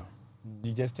ahweda wow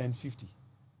he just turned 50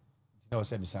 no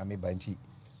say me same banti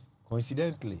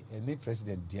coincidentally any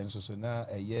president the so na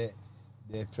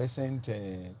the present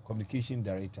communication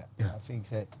director I think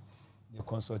that the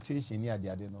consultation near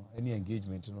the no any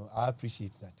engagement no I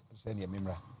appreciate that send your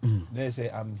memra they say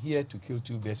I'm here to kill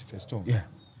two birds with a stone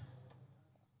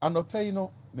and no pay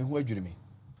no me hu adwiri me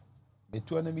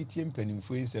to na metie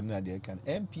mpanimfo ensem na they can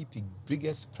MPP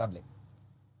biggest problem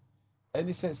and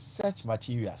it says such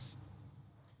materials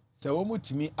so wo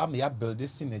mutimi am ya build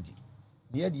this synergy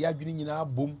near the adwiri nyina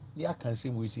bom near can say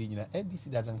we say nyina NDC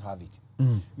doesn't have it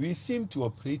we seem to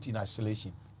operate in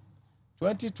isolation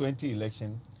 2020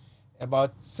 election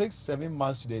about 6-7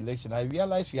 months to the election, I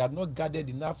realized we had not gathered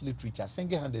enough literature.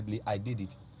 Single-handedly, I did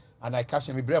it. And I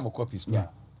captured my brain copies.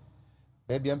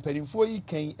 Baby, I'm paying for you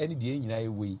can any day in a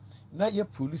way. Now you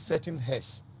produce certain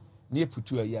heads near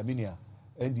Putua Yaminia.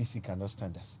 NDC cannot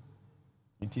stand us.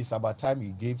 It is about time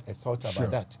you gave a thought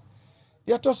about that.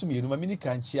 They are tossing me, Mamini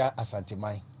can cheer Asante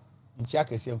Mai. In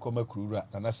Chaka, say, Nkoma Krura,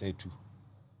 and I say too.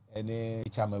 Any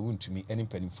chairmanwontumi, any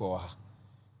penny for her.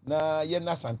 Na ye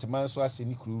na santeman so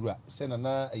aseni kurura se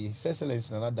na excellence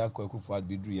na danko akufo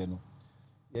adbedru ye no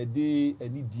ye de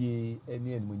anidie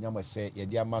ene animonyam se ye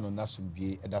de ama no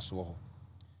nasomdwe eda so ho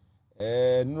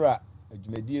nura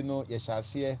adwumadie no ye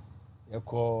hyase ye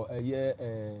ko ye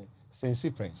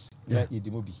sensi prince na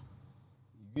yedimobi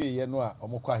wie ye no a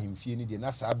omokọ ahemfie ni de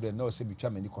na sabre na o se bitwa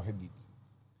mani kọ hwe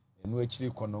enu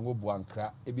akiri konongo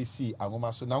buankra ebesi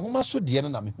angoma so na angoma so de no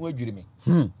na me ho adwiri me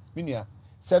menua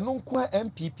se no nko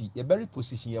MPP ye very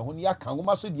position ye ho ne aka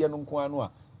ngoma so de no nko anu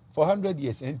a for 100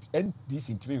 years NDC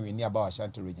ntimi we ni about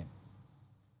Ashanti region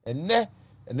enne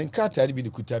nkata ni bi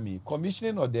kutami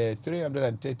commissioning of the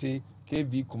 330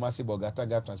 kV Kumasi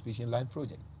Bogataga transmission line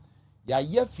project ya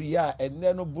ye free a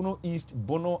enne no Bono East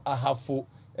Bono Ahafo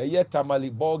ye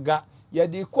Tamale Boga ye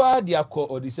de kwa de akọ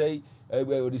odisei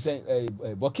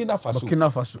Burkina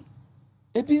Faso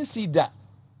ebin see that.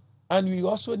 And we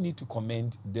also need to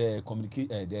commend the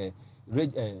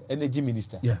energy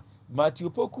minister. Matthew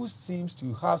Poku seems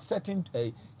to have certain,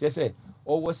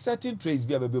 or certain traits.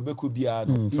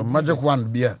 Some magic one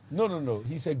beer. No.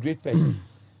 He's a great person.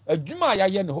 Juma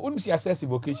ya no, only assess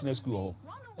vocational school.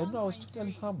 And I was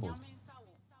totally humbled.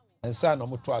 And son, no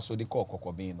more so the call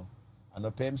Kokobino. And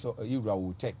the PEMS or you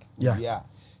will take.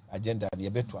 Agenda and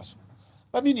your betwas.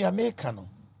 But mean, Americano.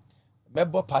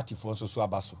 Member party for so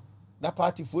abaso. Na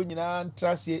party fo nyina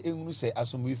ntrase enunu se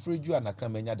asomwe friju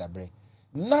anakramanya dabre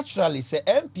naturally se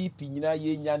MPP nyina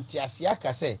ye nyantiase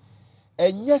aka se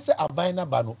enye se aban na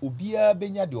ba no obia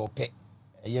benya de ope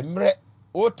ye mre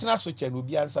o tena so che no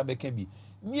obia nsa beka bi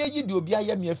nie yi de obia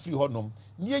ye me afiri honom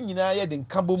nie nyina ye de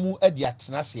nkabomu ade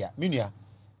atenase a menua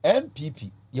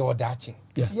MPP ye odache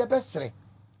ye besere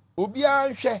obia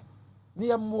nhwe ne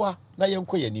ye moa na ye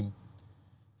nko yanim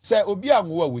se obia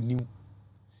nwo wonim.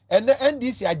 And the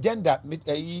NDC agenda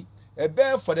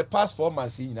bear for the past 4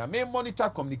 months may monitor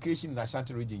communication in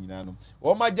Ashanti region.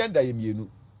 Or my agenda yemienu.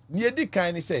 Near the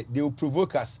kind say they will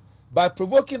provoke us. By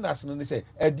provoking us, no say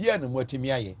a dear no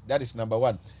motimiaye. That is number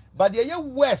one. But the year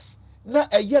West, na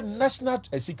a year national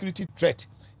security threat,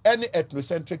 any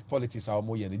ethnocentric politics are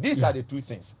more. These are the two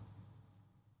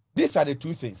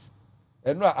things.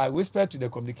 And now I whispered to the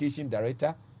communication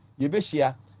director,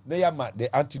 Yebeshia, Neyama,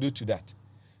 the antidote to that.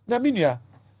 Now, Minya.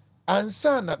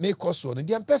 Ansa na make us one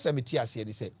the person meti ase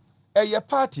ni say eye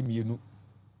party mienu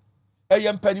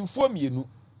eye mpanimfo mienu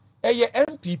eye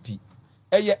MPP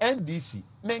eye NDC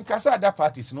menkasa da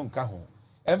parties no nka ho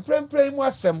emprempren mu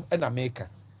asem na meka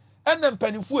ena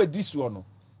mpanimfo ediso no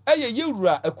eye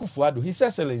yewura Akufo-Addo his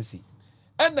excellency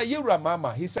ena yewura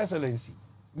mama his excellency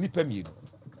nipa mienu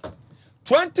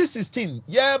 2016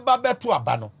 ye ba beto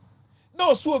aba no na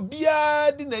oso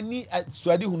bia di nani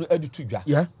suade hunu adutu dwa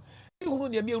hunu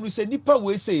ne me unu se nipa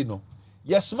we sei no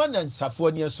yesoma na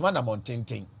nsafo ne yesoma na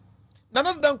montenten na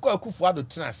na dan ko Akufo-Addo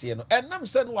tenase no enam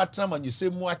se no watena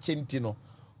manyusem achenti no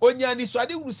onya ni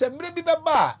suade hunu se mre bi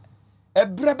beba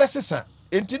ebre besesa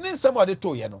entini nsem ode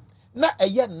to ye no na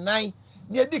eye nan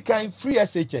ne edi kan free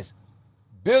SHS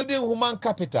building human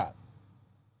capital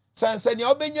sansani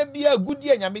obenya bia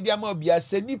gudie nyame dia ma bia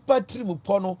se nipa trim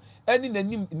pono eni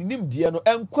nanim die no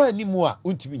enkwa animu a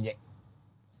untimi nye.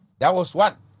 That was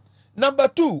one. Number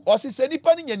 2, osi se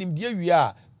nipa ni nyanim die wi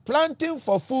a planting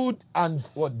for food and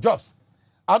what jobs.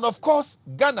 And of course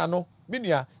Ghana no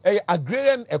minua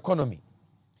agrarian economy.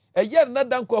 A year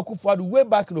nadan ko akufo way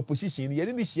back in opposition ye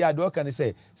ni shia do kan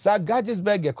say sa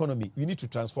Gadgesburg economy we need to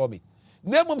transform it.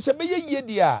 Nemom se be ye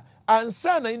dia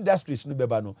ansa na industries no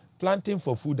beba no planting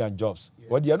for food and jobs.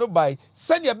 What you know by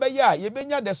send ye be ya ye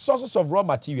benya the sources of raw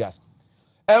materials.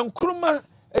 Enkruma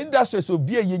industries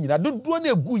obi ye nyina dodo na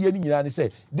egu ye nyina ni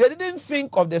say they didn't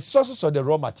think of the sources of the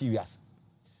raw materials.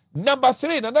 Number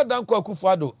 3, nana danko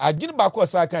akufado agin ba ko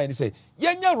sa kan ni say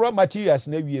yenya raw materials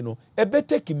na wie no e be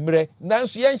take mre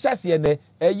nanso yen hyase ne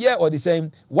eye or the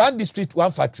same one district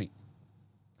one factory.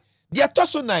 Dia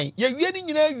toso nan ye wie ni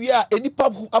nyina wie a enipa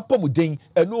apomuden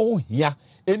eno ho hia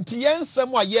enti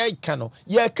yensem a ye ka no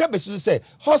ye ka besu say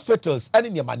hospitals ani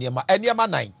niema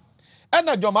nan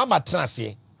ena dwoma ma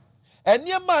transe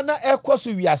eniema na ekoso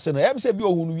wiase no em se bi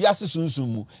ohunu wiase sunsun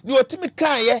mu ni otimi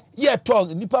kan ye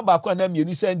tong nipa ba kwa na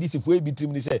mienu se ndisi fo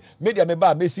ebitrim ni se media me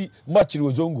ba mesi mochiri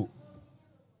ozongo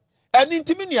eni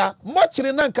ntimi nua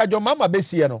mochiri na nka dwoma ma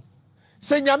besie no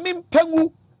se nyame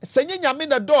mpangu se nyame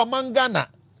na do mangana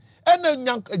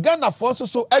ena Ghana fo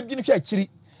so adwini hwa akiri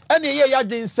ena ye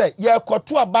yadwen se ye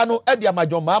koto aba no ade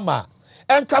amadwoma ma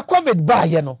enka covid ba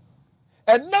ye no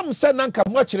enam se nanka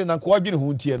mochire nanka wadwini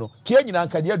hu ntie no ke nyina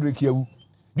nanka de adure kiawu.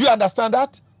 Do you understand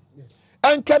that?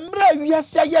 Enka mra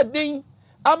wiase ye den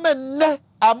amenne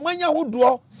amanya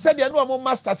hodo se de no am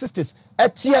master sisters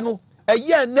etie no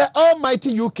eye ne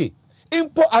almighty UK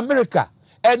impo America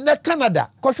and Canada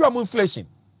kosho am inflation.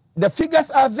 The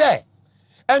figures are there.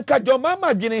 Enka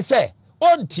jomama dwene se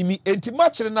ontimi enti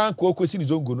mochire nanka okosi ni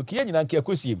zongo no ke nyina nanka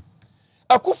ekosiem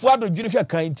akufo ado dwene hwa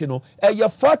kan nti no eye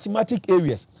four thematic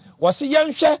areas wasi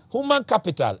yenhwe human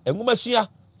capital engumasua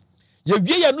ye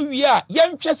wie ya no wie a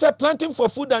yenhwe se planting for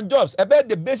food and jobs about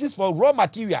the basis for raw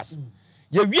materials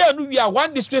ye wie no wie a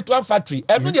one district one factory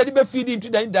every dey be feed into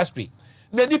the industry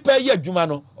na nipa ye adwuma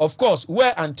no of course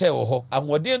where and tell ho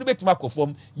amode no betima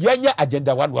kofom yenya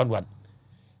agenda 111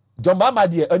 jomama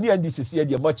de ani ndcc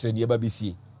de mo kire ne ba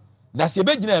besie na se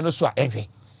be gina no so a enhwe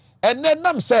enne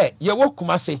nam se ye wo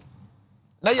kumase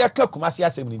na ye ka kumase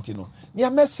asem nti no ne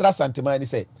amesra santema ni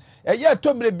se eye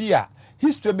tomre bia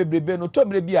history mebrebe no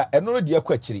tomre bia eno no de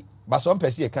akwa akiri ba so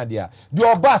mpese ye ka de a de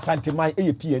oba santeman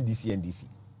eye PNDC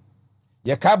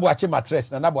ye ka bo ache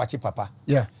mattress na bo ache papa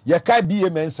ye ka BA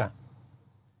mensa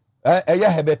eye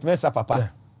Herbert Mensa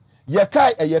papa ye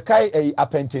kai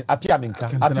apenten apiamenka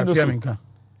apinoso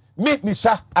mi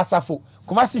sha asafo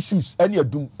kumasi shoes ene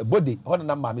adum body hono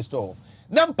na ma store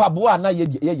na mpabo a na ye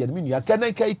me nua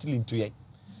kana ka Italy nto ye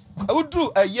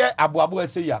udru eye aboabo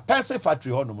ase ya pencil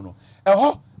factory hono no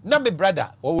eho na me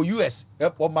brother o US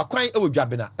o makwan e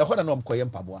wodwabena eho na omkoye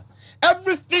mpaboa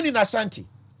everything in Ashanti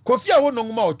Kofi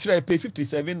Awonongma o try pay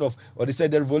 57 of or they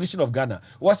said the revolution of Ghana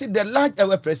was it the large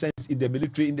ever presence in the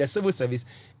military in the civil service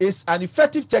is an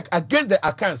effective check against the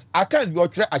accounts we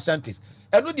try Ashantis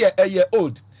and no they a year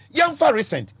old young far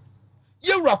recent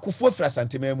ye rakufo fra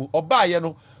santememu oba ye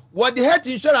no what the health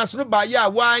insurance no ba ya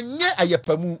wanye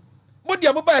ayepamu mo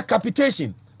dia mo ba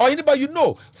capitation or anybody you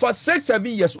know for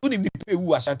 6-7 years uni ni pay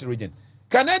wu Ashanti region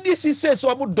Canadian say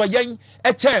so mo do yen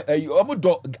mo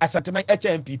do asanteman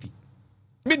HMPP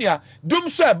minia dum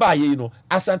so ba ye no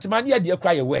asanteman ye de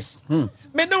kra ye west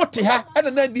me no te ha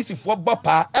na NDC fo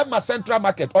bopa e ma central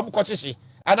market o mo kochehye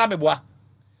ana meboa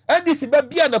NDC ba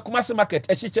bia na Kumasi market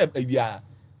e hyeche awia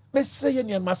me say ye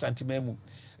nua asanteman mu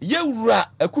ye wura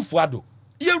akufuado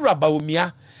ye wura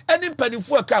baomia eni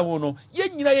mpanifo aka ho no ye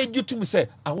nyina ye gjutum se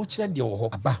aho kire de wo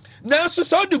ho na so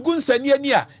so de gunsani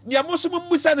ani a nia mo so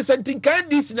musa ne sentinkan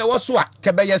dis na wo so a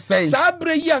kebe ye say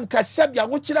sabre yi anka sabi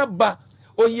aho kire ba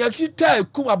oyakita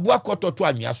ekum aboa kototo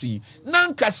anwea so yi na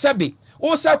anka sabi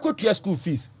wo sa kotua school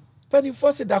fees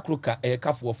panifo se dakroka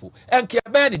kafofo enke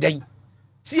be de den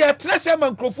si e trese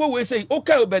mankrofo we say o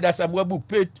kai obeda samuel book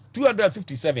page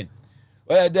 257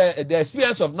 the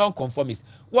experience of non-conformists.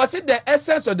 Was it the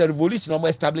essence of the revolution of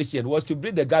establishment was to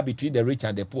bridge the gap between the rich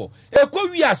and the poor? The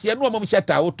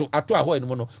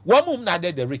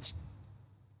rich.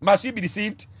 Must you be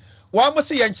deceived? One must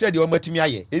say young said your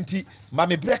matimiaye, enti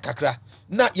mame brekakra,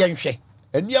 not young she,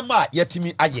 and near ma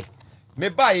yetimi aye. Me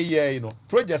buy a year,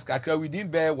 projects kakra within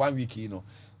bear 1 week,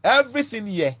 everything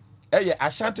ye,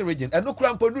 Ashanti region, and no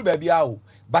cramp on baby,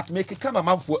 but make a come a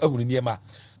month for a near ma.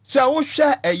 So we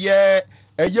share a year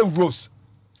rose.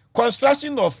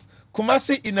 Construction of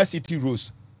Kumasi inner city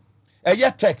rose.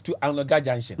 ɛyɛ tech to Anoga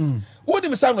Junction wodi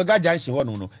me say Anoga Junction ho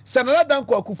no Senator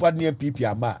Danko Akufo ne MPP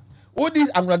ama wodi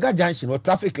Anoga Junction or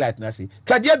traffic light na say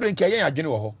kadia drink ɛyɛ adwene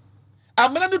wɔ hɔ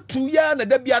amena no 2 year na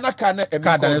da bia na ka na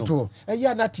ɛmekɔ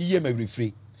ɛyɛ na te yɛ ma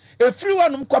refree efiri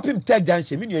wanum kopim tech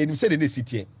junction me nua enim say de na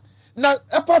sitie na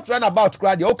airport run about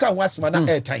crowd dey o ka ho asema na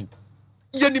air time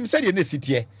yenim say de na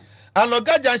sitie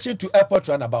Anoga Junction to airport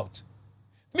run about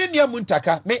me nua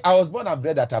Muntaka me I was born and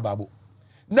bred at Ababo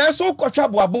na so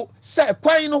kotwa boabo say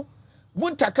kwan no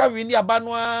Muntaka we ni aba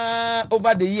no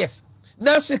over the years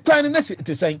na so kwan na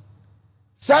te say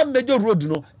some major road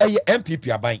no eye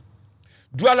MPP aban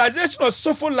dualization of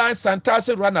Sofo line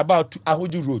Santase runabout to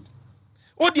Ahoju road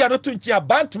odi anoto nchi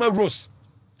Bantama Rose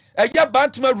eye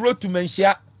Bantama road to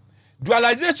Menshia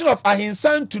dualization of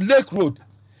Ahinsan to Lake road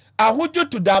Ahoju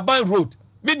to Daban road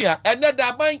minia ene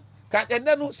Daban ka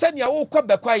ene no senia wo kɔ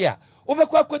bekwa ya wo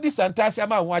bekwa kodi Santase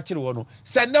ama ho akire wo no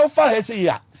se ne wo fa hese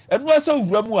ya enu asa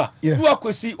wuramu a nu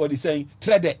akosi odi sen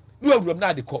trede nu awuram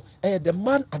na de kɔ eye the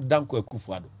man Adanko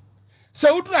Akufo-Addo so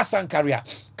udura sankaria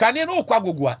kane no kwa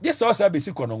gogua this also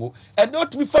basic konongo and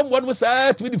not be from one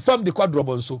side to be from the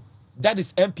quadrobon so that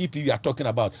is MPP we are talking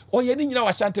about oh ye ni nyina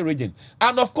Ashanti region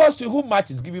and of course to whom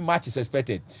match is giving match is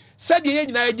expected said ye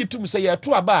nyina agitum say ye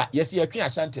to aba yes ye twen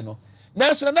Ashanti no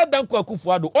nanso na Danko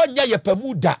Akufo-Addo onya ye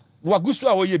pamuda no wagusu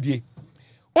a woye bie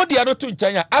odi anoto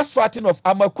nchanya asphalting of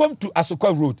Amakom to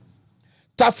Asokwa road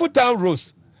Tafu Town Road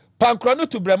Pankrono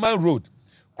to Breman road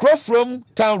Crow from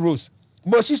Town Road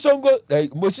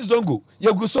Mosizongo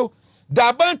Yaguso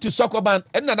Daban to Sokoban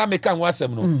and na meka ho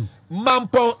asem no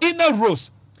Mampon Inner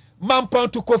Rose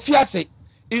Mampon to Kofiase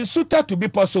Insuta to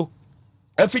Biposo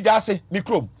Efijase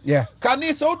Mikrom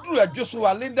Kani se oduru adwoso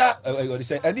Alinda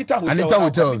say Anita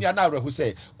Hotel ni na rehu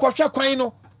say kwhwa kwan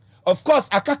no of course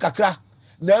akakakra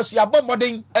na asu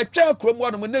abomodin atwa krom wo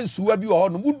no na nsuwa bi wo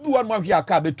no mudu wo no ahwe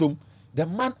aka betom the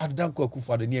man Adanko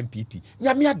Akufo-Addo ni MPP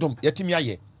nyame adom yetimi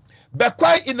aye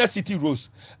Bekwai Inner City Rose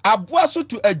Abuaso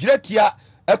to Ejretia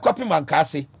Ekopi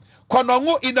Mankase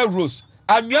Konongo Inner Rose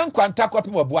Anyan Kwanta Kopi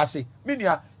Mabuase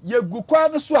Minia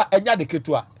Yegukwa no so a enya de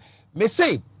ketua me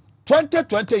say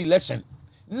 2020 election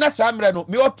na samre no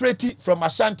me operate from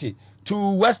Ashanti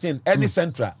to Western any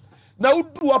Central na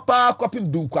udu opa Kopi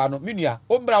Mdunkwa no minia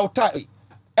ombra uta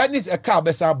any a car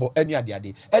besabo any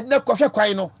ade na kofwe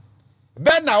kwan no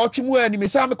be na otwemu ani me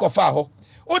sam kofa ho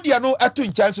odia no atu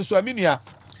nchan so minia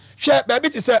share baby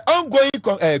to say ongoing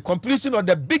completion of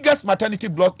the biggest maternity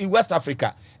block in West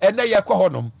Africa and na ye kɔ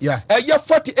honom ye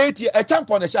 48 year a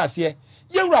champion ehase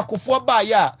ye wrakofo ba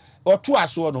ya oto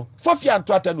aso no fofia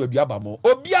nto ata no aduaba mo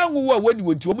obi anwo wani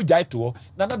wonti omu jai to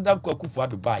na Danko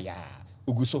Akufo-Addo ba ya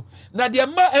oguso na de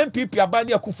ma MPP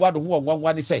abani Akufo-Addo ho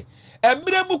wanwan ne say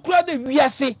emre mu kura de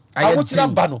wiase awokyira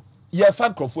ba no ye fa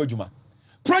nkrofo adwuma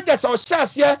projects our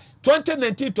share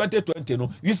 2019-2020 no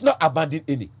we've not abandoned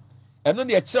any and no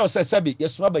dey kire say sabi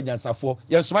yesuma banyansafo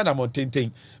yesuma na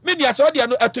montenten me dia so dia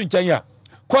no eto nchen ya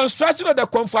construction of the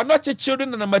Comfort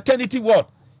children and maternity ward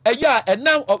eya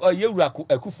enam yewura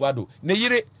Akufo-Addo ne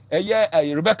yire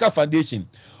Rebecca Foundation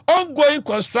ongoing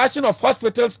construction of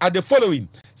hospitals are the following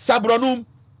Sabronum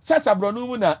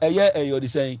na odi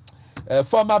say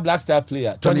former Black Star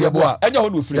player Tony Yeboah enya ho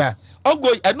no free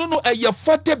ongoing eno no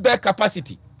 40 bed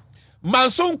capacity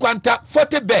Manson Kwanta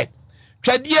 40 bed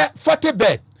Twedie 40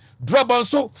 bed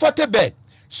Drobonso 40 bed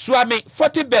Swami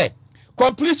 40 bed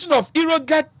completion of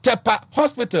Irogat Tepa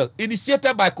Hospital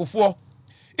initiated by Kufuor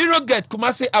Irogat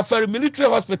Kumasi Afari Military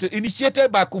Hospital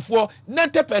initiated by Kufuor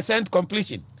 90%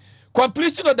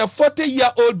 completion of the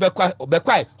 40-year-old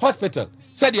Bekwai Hospital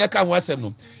said the eka wasem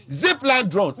no zipline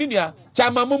drone minia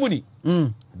chama mumuni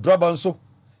Drobonso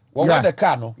wa the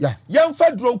car no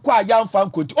yamfa drone kwa yamfa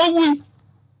nkoti owi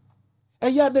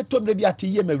eya ne tom de bi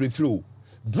atiye me reflow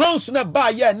drones na ba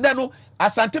ye ne no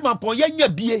Asante Mampon ye nya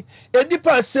bie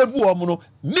enipa save wo no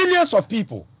millions of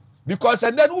people because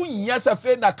and then unya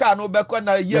safe na car no be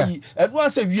na ye enu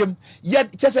asa wiem ye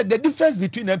just the difference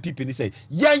between MPP ni say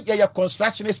ye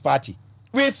constructionist party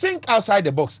we think outside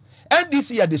the box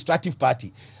NDC a destructive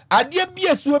party adie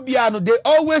bia so bia no they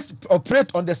always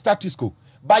operate on the status quo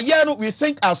but ye no we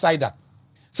think outside that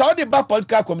so the back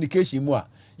political communication mu a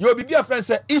you be a friend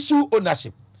say issue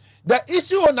ownership the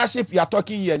issue ownership you are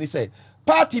talking here ni say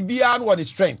party beyond one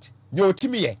strength no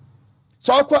timi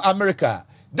so ko America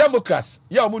Democrats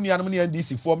ya omu nuanom ne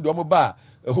NDC form de omu ba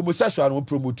homosexual no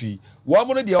promote yi wo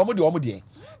mu no de omu de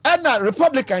and na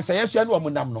Republicans say yes no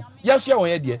omu nam no yes won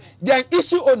ye de then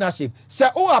issue ownership say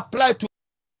who apply to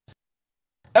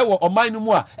ewo oman no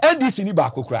mu a NDC ni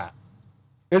ba kokra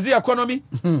is the economy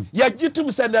ya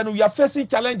gitum say no we are facing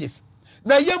challenges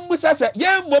na yem musa say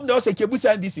yem mom na say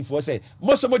kebusa ndc for say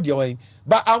most of them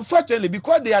but unfortunately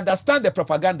because they understand the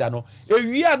propaganda no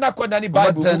ewie anakonda ni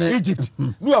bible Egypt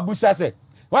no abusa say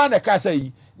why na ka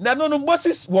say na no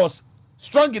Moses was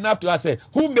strong enough to say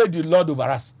who made you lord over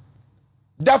us.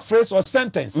 That phrase or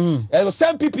sentence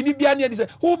some people ni bia they say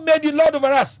who made you lord over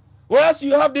us. Whereas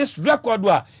you have this record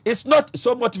where it's not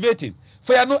so motivating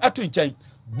for you no atu nchen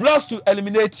blocks to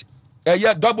eliminate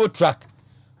double track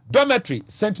dormitory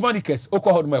St. Monica's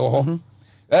Oklahoma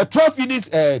 12 units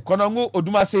Konongo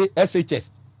Odumase SHS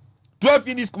 12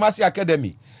 units Kumasi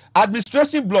Academy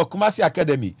administration block Kumasi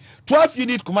Academy 12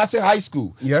 unit Kumasi High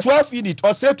School 12 unit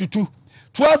Ose Tutu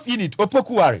 12 unit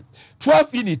Opokuwari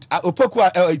 12 unit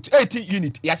Opokuwari 18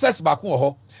 unit Yases Baku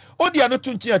ho Odi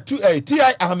anotu ntia TI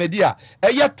Ahmedia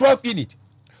 12 unit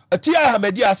TI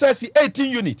Ahmedia assess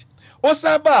 18 unit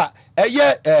Osaba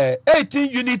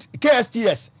 18 unit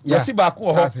KSTS yesi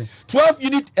baako ho 12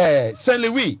 unit St.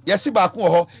 Louis yesi baako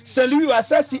ho St. Louis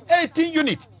assess 18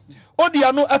 unit odi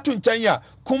ano atu nkyɛn a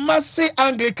Kumasi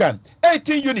Anglican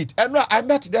 18 unit and I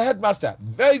met the headmaster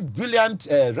very brilliant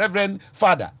Reverend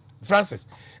Father Francis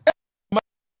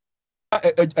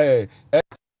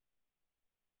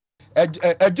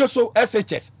Joso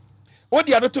SHS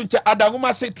odi ano tu nkyɛn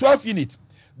Adanguma say 12 unit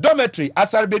dormitory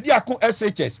Asarbedi Akun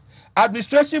SHS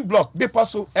administration block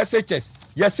Biposo SHS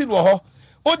yesin wo ho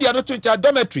odi ano to ncha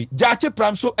dormitory Jache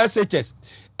Pramso SHS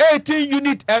 18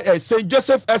 unit St.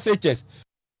 Joseph SHS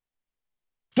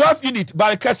 12 unit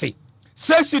Barikasi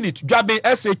 6 unit Dwabe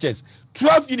SHS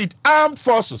 12 unit Armed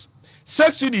Forces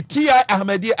 6 unit TI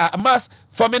Ahmedia Amas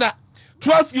Formina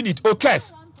 12 unit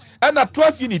Okes and a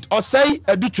 12 unit Osei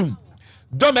Educhum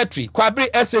dormitory Kwabre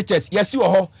SHS yesi wo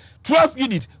ho 12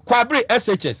 unit Kwabre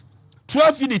SHS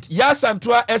 12 unit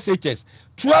Yasantua SHS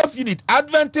 12 unit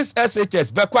Adventist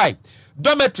SHS Bekwai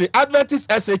dormitory Adventist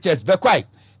SHS Bekwai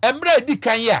Emre di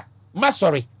kanya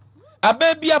masori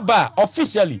abebia ba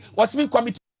officially was being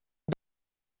committee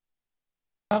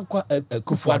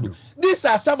Kufuado. These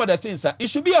are some of the things it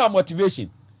should be our motivation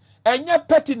and your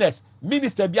pettiness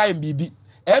minister bia MBB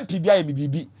MP bia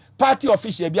MBB party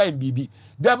official bia MBB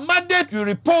the mandate will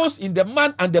repose in the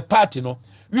man and the party no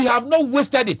we have not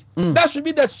wasted it. That should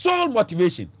be the sole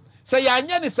motivation. Say ya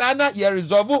ni sana ya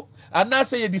resolve and now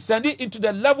say you descending into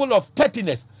the level of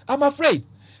pettiness. I'm afraid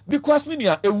because me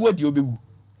a ewu di obewu.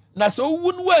 Na so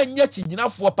wunwa anya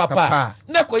chiginafo papa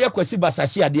na koye kwasi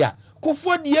basahye ade a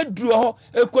kofo de aduro ho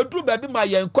ekoduru baby ma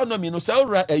ya economy no say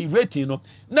rating no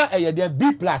na the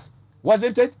B+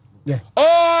 wasn't it? Yeah.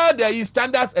 All the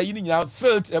standards you know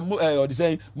failed or the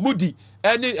saying moody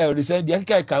any the saying the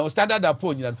kind standard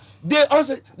upon you know they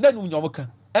also then unyomoka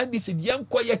and this is young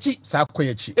koyechi sa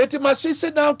koyechi it must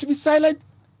sit down to be silent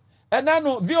and I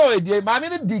know vio the mammy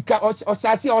dika or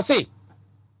say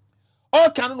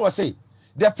all canon was say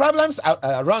the problems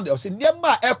around us in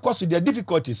Yama air cost the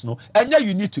difficulties no and yeah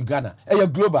you need to Ghana and you're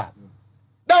global.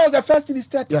 That was the first thing he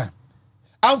started. Yeah.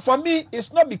 And for me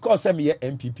it's not because I'm here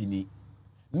MPP ni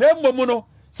Nemomono,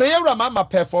 say Mama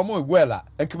perform well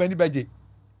and Kumeni Beji.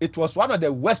 It was one of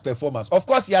the worst performers. Of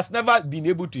course, he has never been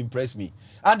able to impress me.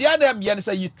 And the other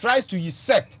say he tries to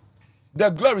usurp the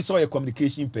glory of a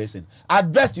communication person.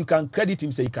 At best, you can credit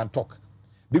him, say he can talk.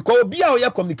 Because be a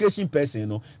communication person, you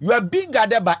know, you are being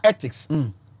guided by ethics,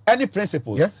 any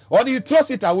principles, or you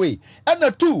trust it away. And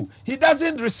the two, he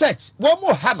doesn't research. One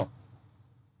more Hano.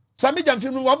 Sami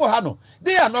Jamfim, one more Hano.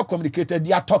 They are not communicated,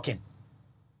 they are talking.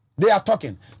 They are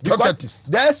talking. Because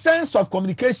the essence of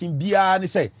communication beyond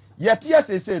say, yet yes,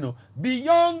 say no,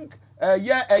 beyond a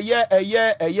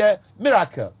year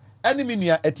miracle.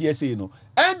 Enemy at TSA no.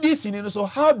 And this in so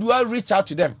how do I reach out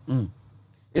to them?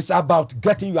 It's about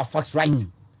getting your facts right.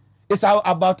 It's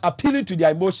about appealing to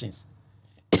their emotions.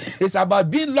 It's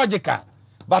about being logical.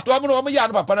 But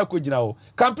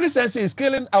complacency is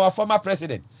killing our former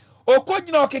president. It's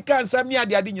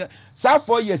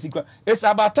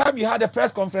about time you had a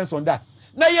press conference on that.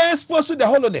 Now you're exposed to the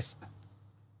holiness.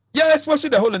 You're exposed to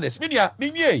the holiness.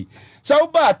 So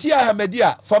ba tia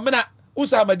hamedia famina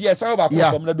usa hamedia sauba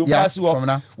famina do pass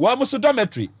wa musu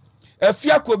dormitory.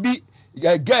 Efia kobi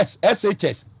guest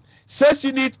SHS. 6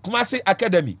 unit Kumasi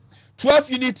Academy.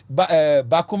 12 unit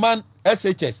Bakuman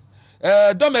SHS.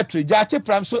 Dormitory Jache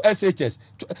Pramso SHS.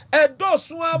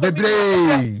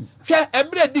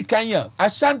 Emre di Kenya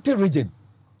Ashanti region.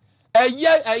 A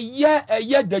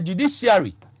year the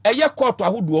judiciary. A year court to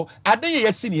Ahuduo. Adeye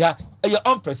yesini ha.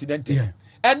 Unprecedented. Yeah.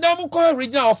 And now we call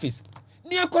regional office.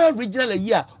 Near call regional a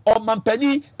year or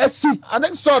Mampani SC. And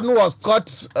next one was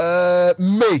caught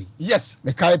May. Yes.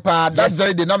 Mekaipa. That's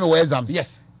very the name of exams.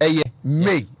 Yes. A year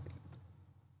May.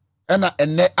 And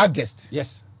August.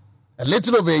 Yes. A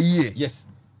little over a year. Yes.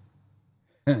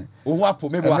 Maybe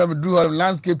do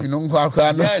landscaping.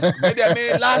 Yes,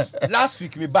 maybe last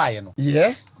week me buy no.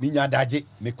 Yeah. Me nya daje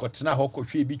me kotena ho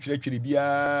kohwe bi twere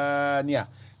bia ne a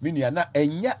me nua na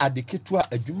enya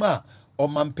adeketua adwuma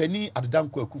omampani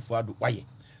adodanko akufo ado waye.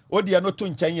 Odi no to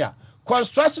nchen ya.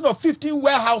 Construction of 15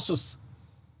 warehouses.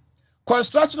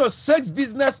 Construction of 6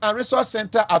 business and resource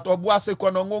center at Obuase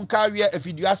Konongon Kawie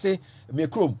Efiduase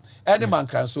Mekrom. Any man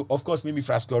can so of course Mimi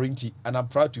Frascorinti, and I'm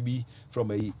proud to be from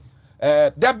the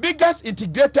biggest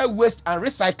integrated waste and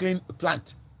recycling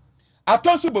plant.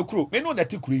 Atonsu Bokro, we know that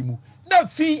Tikrimu. The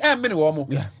fee and many woman.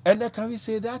 And can we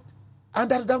say that?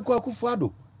 Under the Danko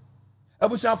Kufuado.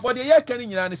 Abusa for the year can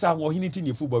in Yanisa or Hinity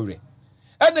in football.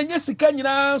 And then yes, can you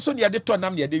so near the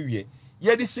tonam near the year.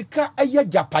 Yedisika a year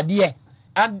Japadie.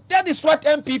 And that is what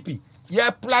MPP you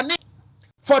are planning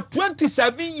for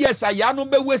 27 years. I am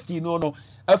not wasting no.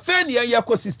 A fair year, you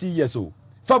 16 years old.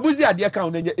 For Buzi at the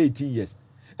account 18 years.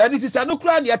 And it is a no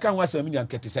crown the account was a million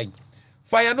saying.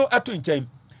 Fire no at in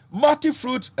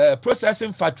multi-fruit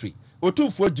processing factory. Or 2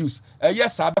 for juice.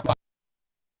 Yes, sir.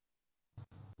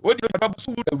 What do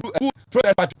you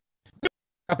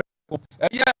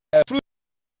fruit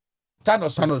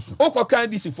Thanos. Oko can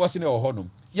this enforcing or honum.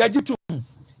 Yajitu.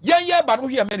 Yeah, but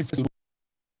we are manifesting.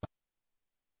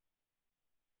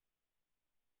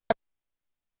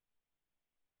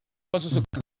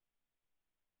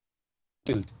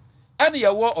 And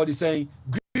your war or the saying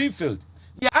Greenfield.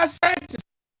 Yeah, I said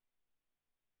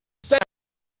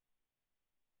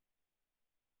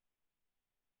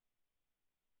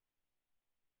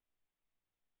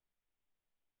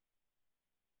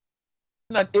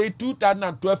 2008,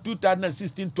 2012,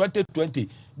 2016, 2020.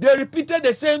 They repeated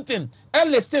the same thing.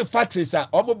 Early state factories are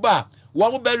omoba,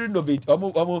 one better renovate,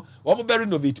 omo better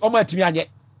renovate, omo timianye.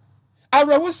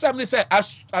 Around somebody say a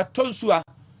tonsua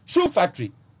shoe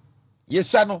factory.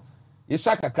 Yesano,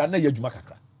 yesaka kana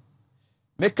yejumakakra.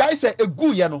 Mekai say a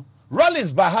gu yano.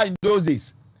 Rollins behind those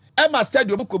days. Emma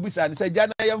Stadium Kobisa and said,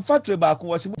 Jana yam factory back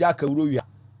was in Jaka Uruya.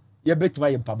 Ye bet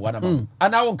my Pabuana.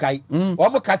 And I won't kai.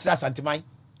 Omo catch us antimine.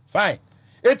 Fine.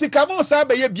 Eti kamo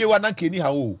sabe ye bio anankeni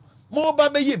ha o. Mo ba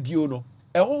be ye bio no.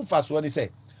 E ho mfaso ni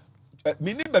se.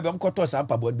 Mini bebe mkoto sa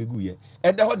mpaboa begu ye.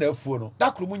 Ende ho na afuo no.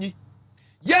 Da kromunyi.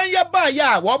 Ye ba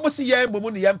ya wo mo se ye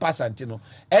momu ne ye mpasante no.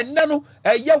 Enne no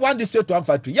ye one district to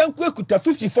factory. Ye nko ekuta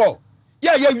 54.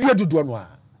 Ye wie dodo no a.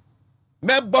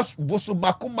 Me boss bosu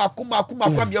makuma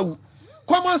kwam yawu.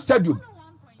 Common stadium.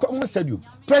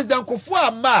 President Kofu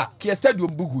ama ke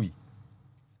stadium bugui.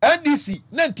 NDC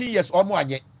 19 years omo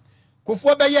anye.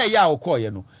 Kofu be ya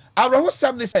okoye no. Aroho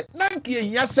sam ne say nanki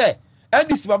ehia say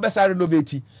NDC ba besa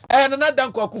renovate. Na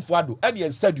danko Kofu ado e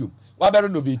stadium wa be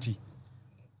renovate.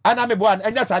 Ana me bo an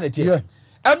enya sa na tie.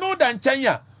 Eno dan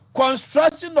chanya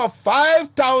construction of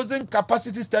 5,000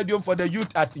 capacity stadium for the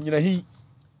youth at Nyinahi.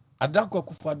 Adanko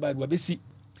Kofu ado ba besi.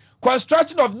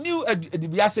 Construction of new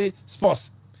Edibiase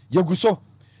sports. Yeguso.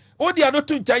 Odi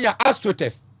anotu nchanya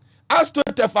AstroTurf.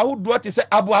 AstroTurf ahu do te say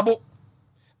abu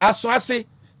asoase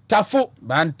tafo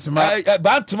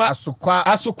bantuma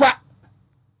asukwa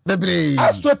bebre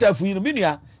AstroTurf yin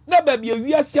minua na ba bia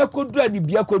wiase akodura ni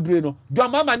bia kodure no do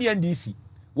mama ne NDC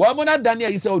wo mo na dane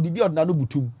ayi say odidi odna no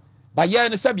butum ba ye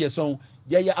no sabie son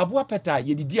ye aboa peta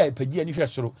ye didi a pagi ani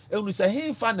hwesoro enu say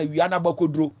he fa na wia na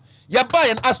bakoduro ye ba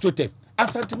ye AstroTurf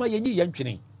asantema ye nyi ye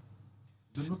ntwene.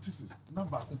 The notices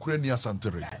number Ukrainian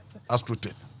Santere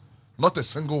AstroTurf. Not a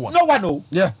single one. No one, no.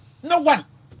 Yeah. No one.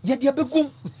 Yet ya begum.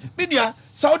 Minia,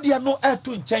 Saudi no air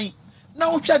to chain.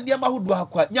 Now shed the Mahudu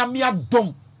Aqua, Yamia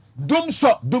Dum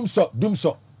so.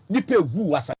 Nipe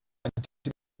woo was a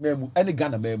memu, any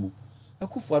Ghana memu. A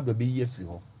kufa be ye free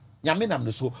home. Yaminam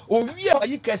the so. Oh, yeah,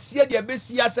 you can see the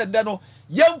Messias and then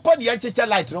young pony and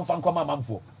light no fan come a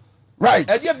for. Right.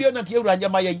 And you be on a kill and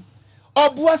Yamay.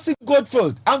 Obuasi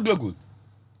Goldfield, Anglo Good.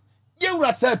 You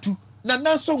rasatu. Na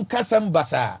nanso nkasam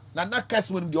basa na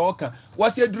nakas won de oka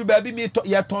wase duru ba bi mi to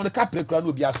ya ton ka prekra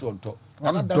no bi aso nto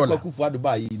na dan ko kufu ado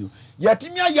ba yi no ya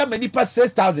timi aya manipa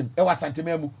 6,000 e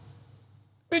wasantema mu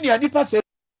bini anipa 6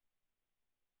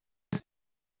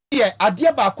 ye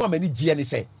ade ba ko amani gie ne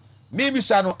se mi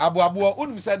sha no aboabo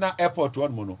onum se na airport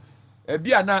won mo no e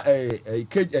bia na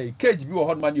cage bi wo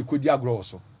hon man ekodi agro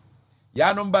so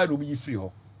ya no mba no mi free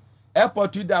ho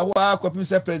airport da ho akwapim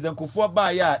se president Kofu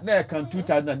ba ya na kan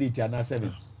 2008 and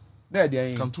 7 na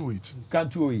dey kan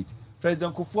 208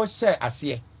 president Kofu share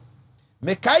ase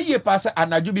me kai ye pass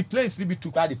anaju bi place ni bi to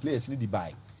the place ni di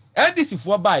buy NDC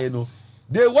for buy no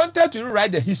they wanted to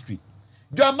rewrite the history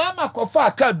do mama Kofu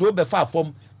aka do be fa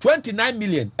from 29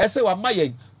 million ese wa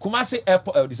mayen Kumasi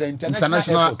airport this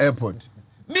international airport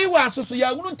meanwhile so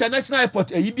ya wonu international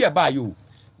airport eyi bi aba yo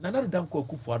na na dan ko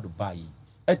akufo ado ba yi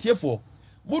etiefo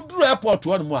muduru airport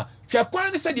won mu a hwe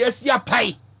kwan ne se de asi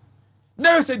apai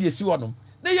na se de asi wonom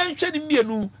na yan hwe ni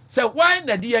mienu se why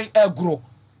na de yan agro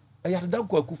ya dan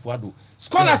ko akufo ado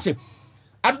scholarship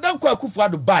adan ko akufo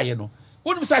ado ba yi no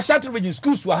wonu sa Ashanti region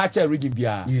schools wa ha cha region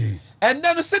bia and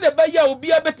then say the ya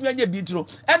obi abetumi anya bi ntro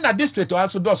and na district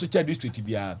also do so cha district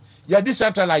bia ya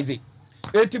decentralize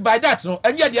it by that no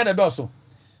anya de na do so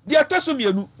de atoso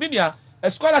mienu minia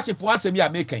a scholarship once me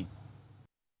american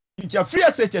incha free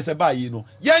SHS ba yi no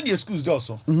ya ni schools do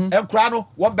so enkra no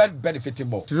one benefit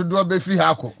more to do be free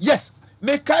hako yes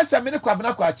me kan se me ne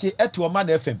kwabena kwache eto ma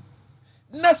na FM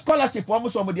na scholarship o mo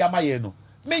so mo de amaye no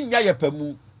me nya ye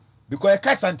pamu because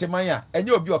ka santeman a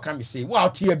enye obi o ka me say wa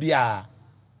otie bia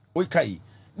o kai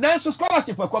na so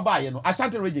scholarship ko ba ye no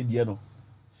Ashanti region die no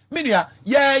minia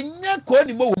ya nya ko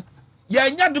ni mo ya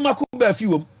nya duma ko ba fi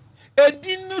wom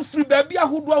edin free baby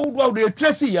ahodo e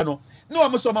tracy ye no na o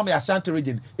mo so ma me Ashanti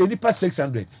region enipa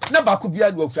 600 na ba ko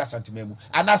bia no afri Ashanteman mu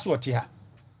anaso ote ha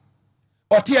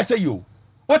ote say yo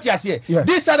what you say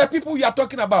these are the people you are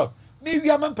talking about me wi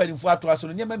am mpanimfo ato aso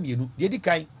no nyama mienu de di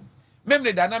kan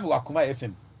memre da na me wakoma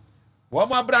FM wo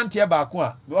ma brantie ba ko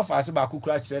a me ofa ase ba ko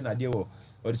kura kire na de wo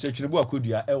odi se twene bu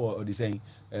akodua e wo odi sen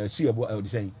suye odi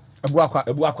sen ebu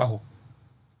akwa ho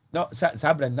na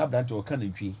sa brand na brantie o kan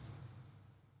ntwie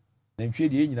na ntwie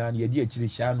de nyina na ye di akire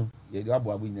hia no ye de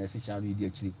abo nyina se hia no ye di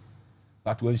akire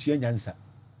but won sua nyansa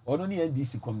ono ne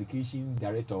NDC communication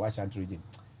director wa Ashanti region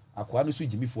akwa no so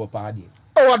jimi fo pa de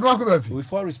oh adwa ko ba fi with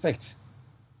full respect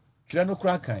kire no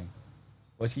kura kan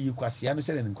o si yikwase anu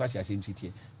se ne nkwase asem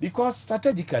sitie because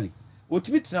strategically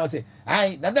otimi now say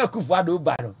ai na kufu ado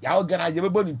ba no ya organize be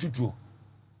boni tutuo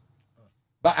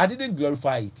but I didn't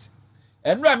glorify it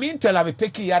and I mean tell am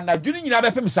picky ya na dwuni nyina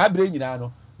be pem sa bre nyina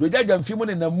no rojaja mfimu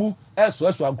ne namu eso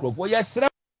ankrofo yesra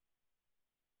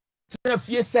na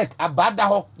fie sek abada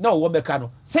ho na wo meka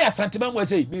no say Asantema mo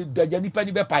say me daja nipa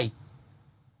ni be pai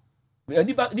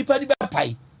nipa ni be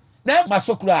pai na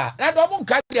masokura na do mo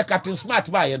nka de captain smart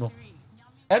ba ye no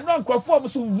and no nkrofo mo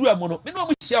so wura mo no me no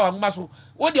mo hia wa ngma so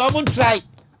wo de o mo try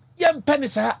ye mpani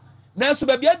sa na so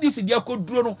ba bia disi de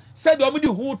akoduro no said o mo di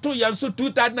hu to ye so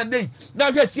 2009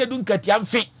 na hwe sie du nkati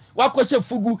amfe wakɔhye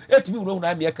fugu etimi wuro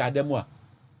na me ka dem a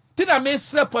tina me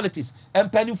sre politics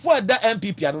empanifo da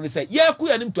MPP anu ne say ye ku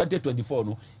yanim 2024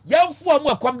 no yamfo amu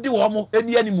akom de wo mo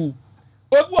eni animu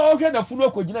obi wo hwe na funu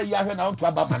akogina yi ahwe na onto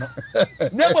abama no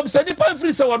na bom se nipa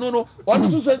free se wono no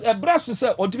ono so e brass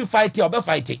se ontimi fight e obe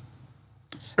fight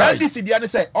and this dia ne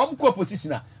say omko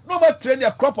opposition a no ba train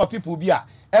a crop of people bi a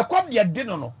e kom de de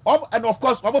no and of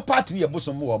course obo party ye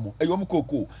bosom wo mo e yom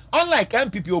koko unlike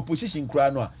MPP opposition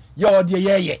kra no a ye ode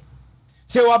ye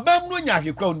se wabam no nya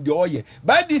hwe kra ndo oye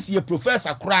by this ye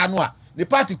professor kra no a the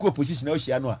party co opposition na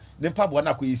ohia no a ne pabo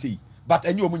na koyesi but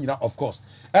any omu nyina of course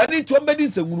and it somebody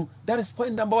nsangunu that is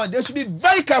point number 1 they should be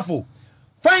very careful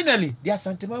finally the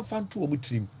Asantema fan to omu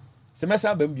trim se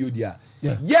mesa bam bi odia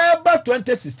yeah ba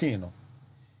 2016 no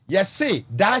yes say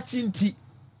dachinti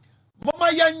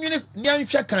mama yanwene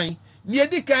nyanhwe kan ne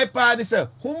edi kan pa ne say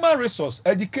human resource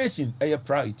education a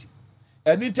priority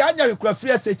and it anya hwe kra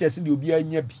free SHS ne obi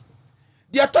anya bi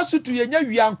the atosutu yenya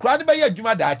wi ankra ne be ya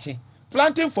adwuma dachi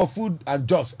planting for food and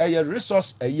jobs a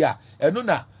resource a year eno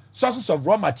na sources of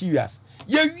raw materials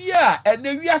ye wi a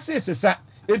ene wi asesesa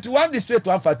into one district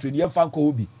one factory ye fan ko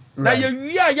obi na ye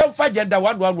wi a ye fa agenda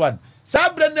 111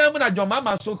 sabre na mu na joma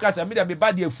ma so kasa me de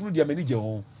ba de afunu de mani je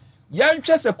ho ye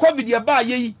nhwe se covid ye ba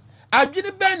ye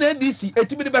adwene ben na DC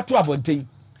etimi de beto abonten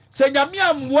se nyame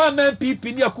amwa man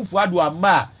pipi ne akufu ado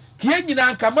amma kie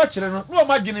nyina nka ma kire no no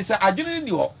ma dwene se adwene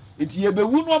ni ho enti ye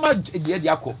bewu no ma de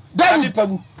akọ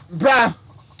dan bra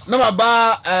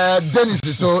number Dennis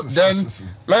so then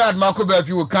Lawyer Marco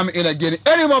Belfi will come in again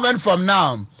any moment from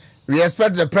now. We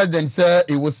expect the president say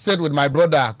he will sit with my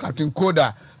brother Captain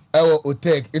Koda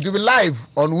Otek. It will be live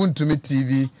on Wontumi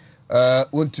TV,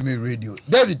 Wontumi Radio.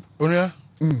 David Onya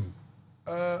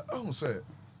I say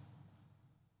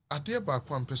ade ba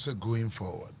kwa mpese going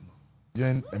forward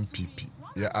yen MPP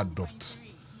ye adopt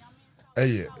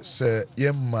say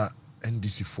yemma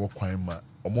NDC for kwan ma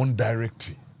omon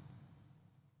directing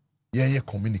your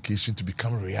communication to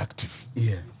become reactive.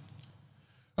 Yeah.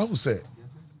 I would say,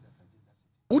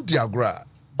 Udiagra,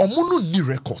 Omono ni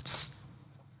records.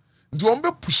 Do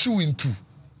you push you into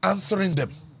answering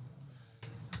them?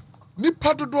 Ni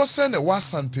padodo sene wa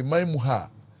sante mai muha.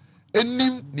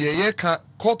 Enim ni yeka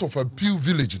Court of Appeal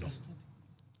Village no.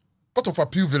 Court of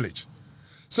Appeal Village.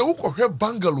 Se uko he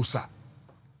Bangalusa.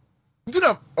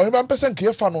 Ndina oyeba person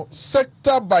ke fa no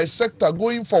sector by sector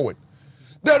going forward.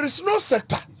 There is no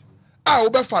sector a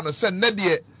obefa no se ne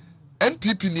de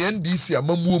NPP ne NDC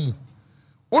amamuo mu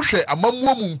wohwe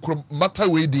amamuo mu mata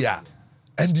we dia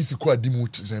NDC ko adimu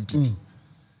NPP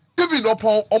even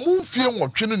upon omumfie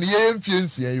nwotwe no ne ye mfie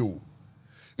nsia yo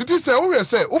it is say we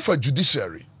say over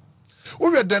judiciary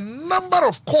we the number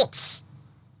of courts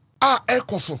are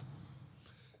ekoso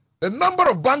the number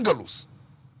of bungalows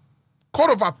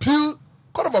court of appeal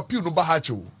no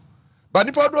bahacho but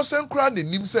nipa do sen kra ne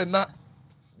nim say na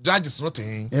judges not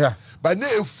in but na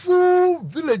a full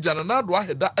village and na do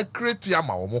aheda akreti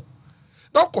ama omo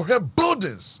now ko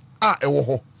buildings are ewo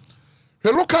ho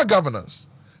the local governance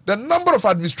the number of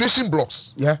administration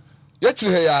blocks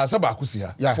yechire ya sabakusi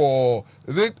ha for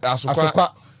is it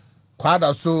asokwa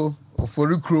kwada so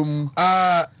oforikrom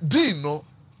Dino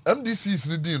MDC is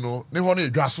the Dino ne ho na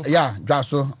edwaso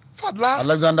dwaso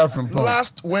Alexander from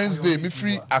last Wednesday me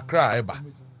free Accra eba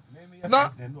na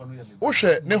wo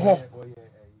hwe ne ho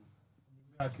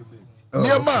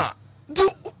Niema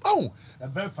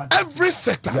every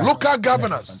sector local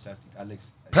governance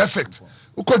perfect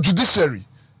uko judiciary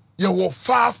you were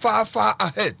far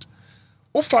ahead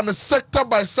ufan sector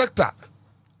by sector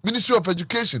Ministry of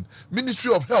Education,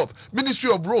 Ministry of Health,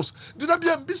 Ministry of Roads. Did I be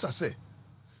ambitious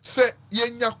say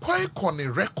yenya kwai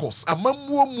kone records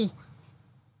amamuo mu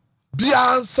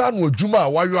bia ansa no adwuma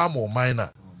wayo amo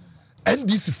minor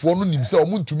NDC for no nim say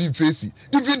omuntumi mfesi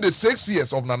even the 6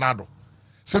 years of Nanado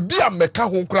say bia meka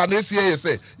ho nkra na esi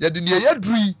say ye de ne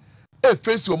yaduri e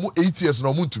face omu 8 years na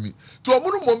omuntumi to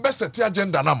omu no mo be set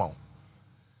agenda na ma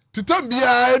titam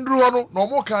bia endru ho no na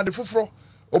omu kan de foforo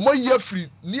omo ye free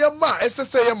niema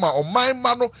esese ye ma oman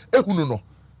ma no ehunu no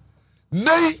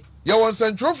nei ye won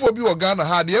sentrofo bi Ghana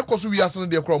ha ne ekoso wi ase no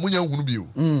de kro omunya hunu bi o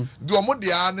di omo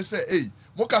de a ne say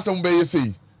mo ka se mo be ye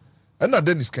say na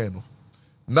Dennis kan no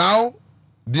now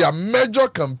their major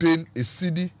campaign is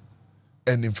CD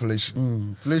and inflation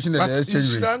inflation and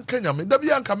exchange rate Kenya me da bi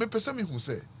anka me pese me hu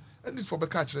say and this for be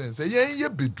ka kire say ye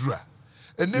bedura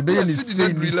and ne be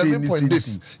CD na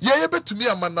 11.6 ye betumi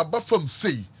amana ba fam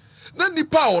say na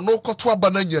nipa ono koto aba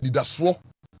na nya nidaso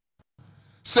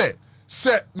se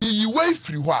mi yiwe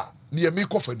free ho a ne me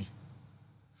kofani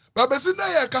ba besi na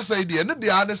ya kasa ide ne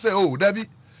de ane se oh dabi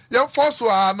ye force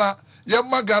ana ye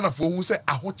magana fo hu se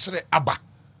ahokere aba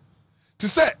ti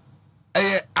se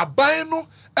aban no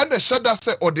ene sheda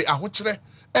se ode ahokere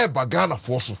e ba Ghana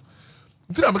fo so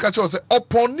ntina me ka che se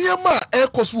upon niema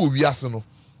ekoso wo wiase no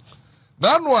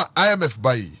na no a IMF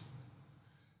bai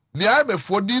ni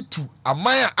IMF di tu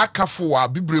amaya akafo wa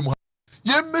bibrem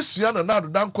ye mesua na nado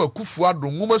danko akufu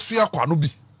ado nwoma sua kwano bi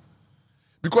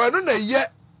because no na ye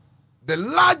the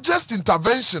largest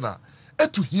intervention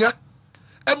etu hia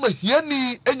ema hia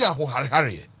ni enya ho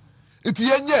hare iti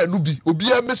ye nya anu bi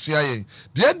obi a mesua yen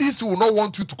the NDC will not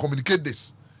want you to communicate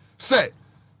this say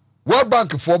World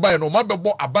Bank for buy no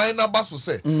mabebo aban na baso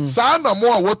say saa na mo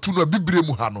a watu no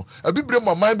bibrem ha no bibrem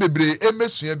aman bebre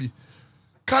emesua bi.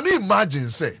 Can you imagine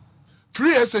say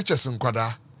free SHS in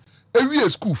Kwada every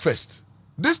school first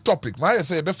this topic my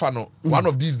say befano one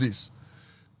of these days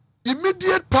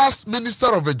immediate past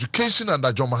Minister of Education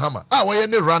under John Mahama we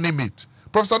any running mate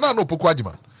Professor Nano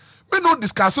Pokwajiman me no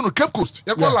discussing no Cape Coast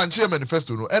you call launch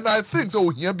manifesto no and I think so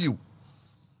here be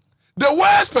the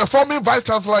worst performing vice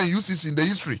chancellor in UCC in the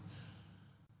history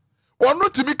or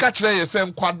not to me catch there say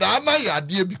Kwada na ya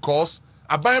die because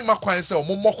aban makwan say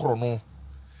omomokro no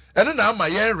and then I'm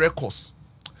my records.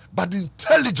 But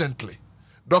intelligently,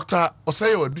 Dr.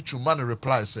 Osayo Odichumani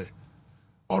reply say,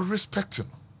 or respecting.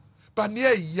 But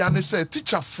near Yane say,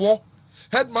 teacher 4,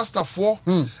 headmaster 4,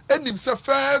 and himself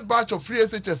first batch of free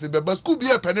SHS, but school be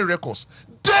a penny records.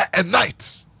 Day and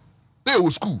night. They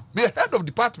will school. Be a head of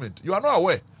department. You are not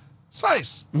aware.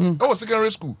 Science. That was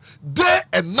secondary school. Day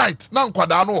and night. Now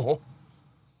Kwadano ho.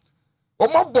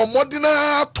 Omabo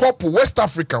modina top West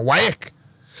Africa. Waek.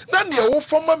 Na ne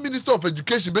former Minister of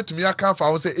Education betumi aka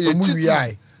fa say cheating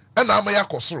and am ya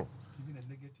kosoro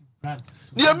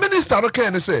ne minister no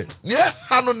kan say ne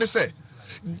ha no ne say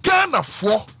Ghana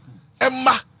fo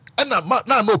emma na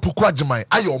na opoku agiman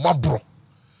ayo mabro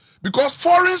because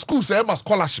foreign schools emma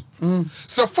scholarship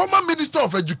so former Minister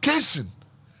of Education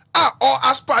or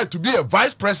aspire to be a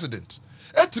vice president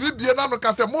etimi bie na no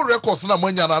ka say mo records na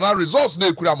manya na results na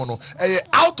ekura mo no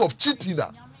out of cheating na.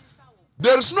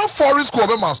 There is no foreign school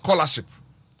of scholarship.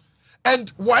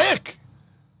 And WAEC,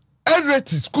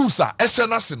 Ereti schools are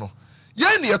Eshenasino.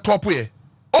 Yen top way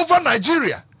over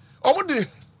Nigeria.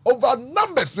 Over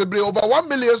numbers, maybe over 1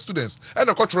 million students and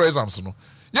the cultural exams.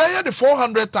 Yeah, the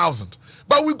 400,000.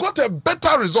 But we got a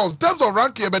better result in terms of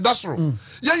ranking. But that's wrong.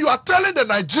 Yeah, you are telling the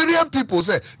Nigerian people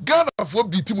say Ghana for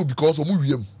beat him because of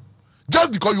Muriam.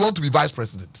 just because you want to be vice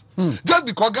president. Just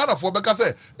because Ghana for Beka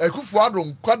say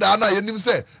Kufuado kwada na yenim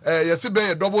say yesi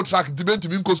be double track debate to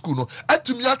Minko school no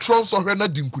atumi atron so hwe na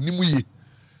dinkunimu ye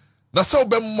na se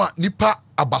obemma nipa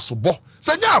abasobo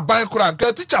se nya aban kura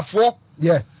nka teacher for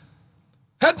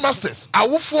headmasters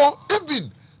awofo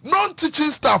even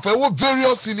non-teaching staff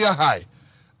various senior high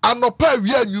anopa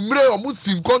wi anwumre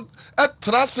omusinkon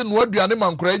etrase no aduane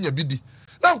mankora nya bidi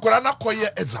na nkora na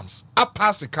koye exams a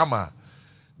pass kama.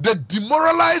 The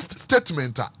demoralized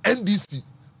statement NDC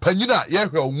panyina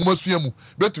yehwe onwuma suamu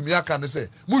betumi aka ne say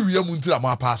mu wiye mu ntira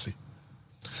ma pass.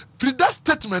 Free that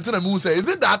statement na me say is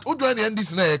it that ojo the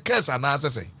NDC na case and answer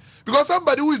say because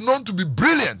somebody who is known to be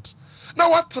brilliant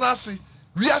now what trase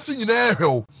we are seeing ehwe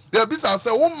o there be say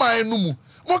wo man no mu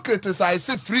mo criticize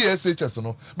say free SHS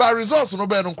no but results no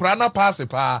be no kra na pass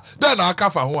pa then aka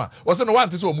fa ho a wo say no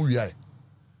want say o mu wiye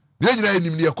ye nyina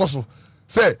enim ne ekoso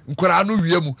say nkwara no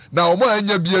wiemu na omo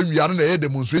anya bia wia no na ye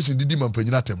demonstration didi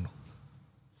mampanyina tem no.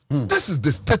 This is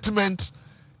the statement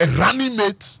a running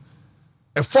mate,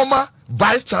 a former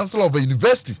vice chancellor of a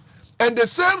university, and the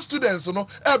same students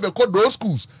ever called those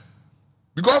schools,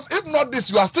 because if not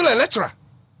this you are still a lecturer.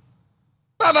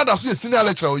 Now that's a senior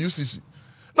lecturer or UCC.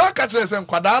 Now catch us and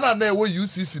kwadana na we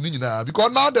UCC ni nyina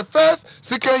because now the first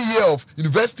second year of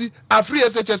university are free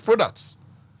SHS products.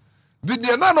 The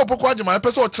no pokwaje my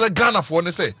person chere Ghana for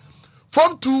ne say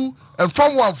form 2 and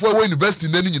form 1 for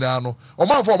university na nyina no o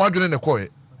man for madwene ne koye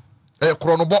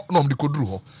kronobo no mde koduru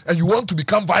ho and you want to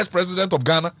become vice president of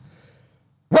Ghana.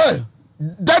 Well,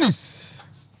 Dennis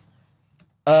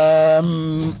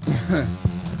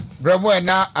Bremo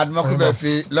na admako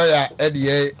befi lawyer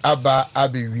Edie Aba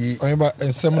Abiwi oyeba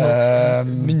ensem no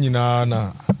ni nyina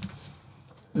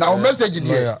na o message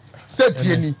die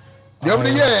setieni the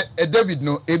only year David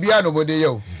no ebia no bode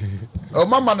yo o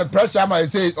mama no pressure ma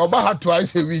say oba ha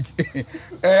twice a week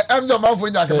emzo man for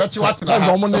nya ke bechi watna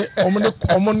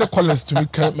omo ne college to me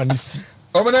kan manisi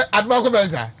omo ne adma ko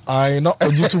benza ai no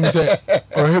ojitum say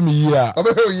ohemi yi a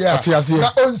atiase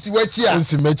na onsi wachi a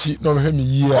onsi machi no ohemi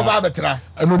yi a oba betra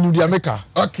eno nu dia meka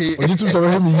okay ojitum say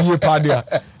ohemi yi pa dia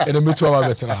eno metu oba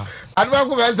betra adma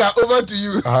ko benza over to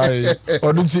you ai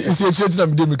odunti isi echeti na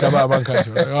mede meka ba banka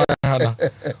jo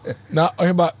na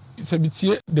oheba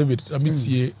sebitie David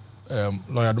amitie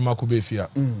lawyer Duma Kubefia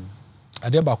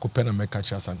ade ba ko pena meka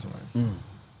cha santima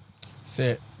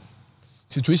say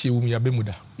situation wu ya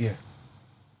bemuda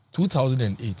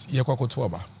 2008 ye kwakoto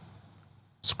aba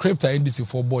script NDC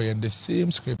for boy and the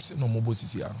same script no mobo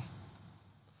sisi ano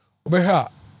obeha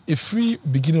a free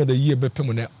beginning of the year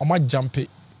bepemu ne oma jump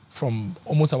from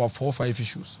almost about 4 or 5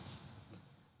 issues.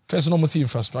 First no see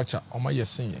infrastructure oma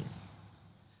yesen yen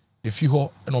if you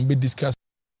ho and on be discuss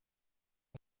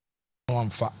no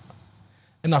amfa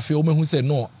and I feel who say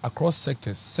no across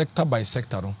sectors sector by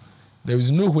sector no, there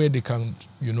is no way they can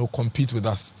compete with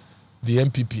us the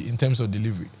MPP in terms of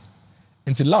delivery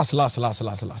until last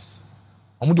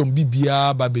omo don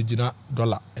bibia ba begina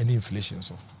dollar and inflation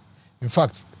so in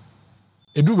fact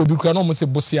edu be bikura no mo say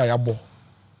bosi ayabo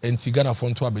enti Ghana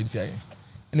fon to abenti aye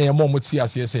na ye mo ti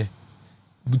ase say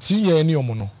buti ye ni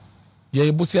omo no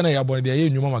ye bosi na yabo de ye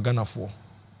nyuma ma Ghana fo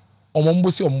omo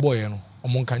mbosi ombo ye no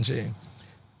omo nkanche.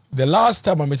 The last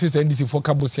time I met this NDC for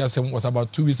Kabosi was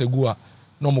about 2 weeks ago.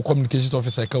 No more communications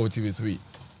officer called TV3.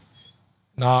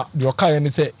 Now the Okai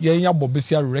and say, "Yeah,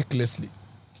 Bobesia recklessly,"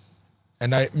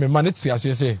 and I me manage to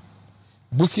say,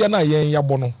 "Busia na yeah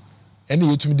bono," and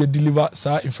you to me they deliver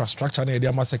sa infrastructure na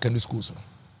area secondary schools.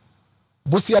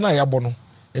 Busia na ya bono,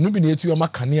 and you be near to your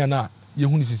makania na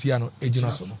yehuni sisia no ejina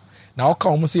so no. Now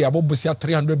Okai almost say about Busia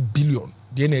 300 billion.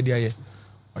 The idea.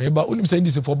 But when you say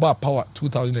this for bar power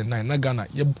 2009 na Ghana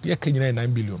ye kanyina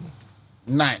 9 billion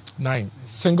 9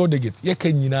 single digit ye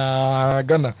kanyina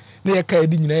Ghana na ye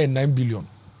kayedi nyina 9 billion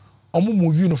omo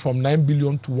move from 9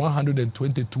 billion to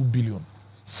 122 billion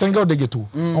single digit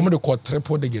omo de call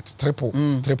triple digit triple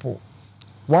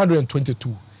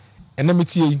 122 and na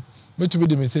metie me to be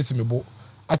dem say semebo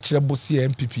a kire bosi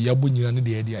MPP ya bo nyina ne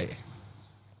de ye dia ye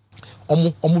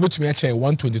omo betumi a kire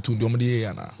 122 de omo de ye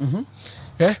ya na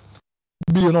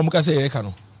billion no mukase ye ka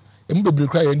no emu bebre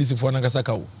kra ye NDC for na kasa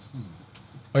ka wo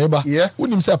oyeba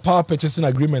unim say power purchasing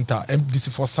agreement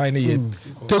MDC for sign ye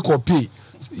take or pay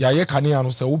ya ye ka ne ya no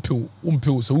say wo pe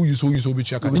say wo use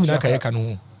obetua ka nyina ka ye ka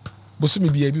no bosumi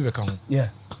bia bi be ka ho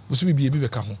bosumi bia bi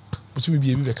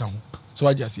be ka ho so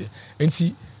I just here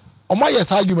enti omo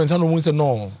yes argument no mo say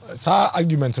no sa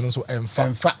argument no so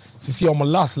emfa sisi omo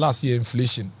last year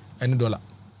inflation and dollar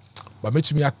but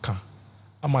metumi aka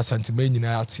ama santima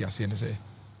nyina ati ase ne say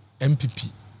MPP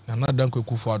na Nadanko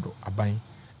Akufo-Addo aban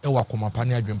e wa komapa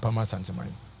ne adwempa ma santima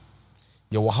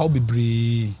ye wo how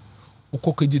bebre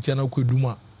wokɔ kagyetia na wokɔ dum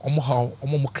a ɔmo ha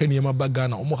ɔmo mo kra nneɛma ba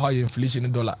Ghana ɔmo ha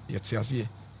inflation dollar yɛte aseɛ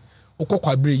wokɔ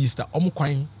kwabre Easter ɔmo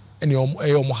kwan ɛne ɔmo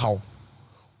ɛyɛ ɔmo ha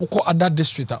wokɔ other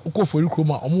district a wokɔ Fori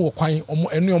Kurom a ɔmo wɔ kwan ɔmo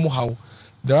ɛne ɔmo ha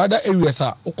there are other areas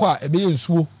a wokɔ a ɛbɛyɛ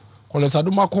nsuo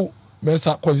Kɔlɛsadomako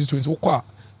Mensa constituency wokɔ a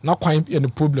na kwan yɛ ne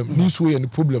problem ne nsuo yɛ ne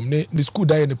problem ne school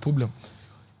da yɛ ne problem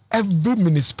every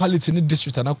municipality ne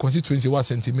district and constituency was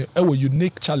sentiment a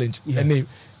unique challenge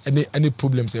any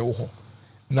problems ɛwɔ hɔ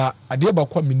na adeɛ ba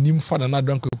kwa minim fa na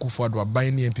Danko Akufo Addo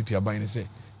aban ne MPP aban ne sɛ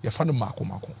yɛ fa no maako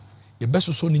yɛ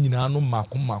bɛso so ne nyinaa no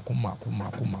maako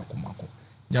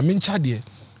nyame ncha deɛ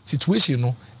situation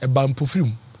no ɛba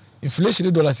mpofrim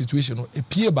inflation dollar situation no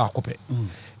epie ba akopɛ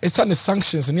esa ne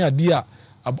sanctions ne adeɛ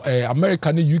a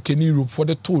America ne UK ne Europe for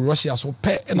the two Russia so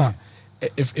pɛ na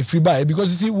free buy because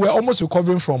you see we're almost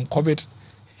recovering from COVID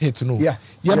hit no yeah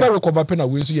be recover pen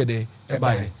away so ye dey e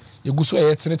buy ye guso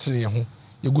e tenetene ye ho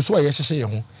ye guso e hyehye ye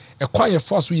ho e kwan ye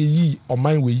fa so ye yi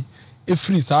oman we e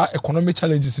free sa economic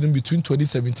challenges in between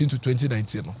 2017 to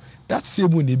 2019 no that same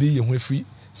one e be ye ho free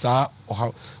sa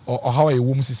or how ye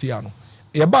wom sisi ya no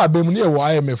ye ba abem ne ye wo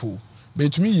IMF o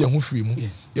betumi ye ho free mu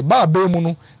ye ba abem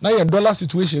no na ye dollar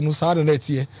situation no sa na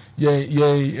tie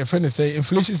ye fe ne say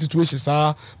inflation situation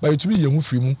sa ba betumi ye ho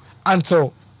free mu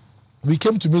until we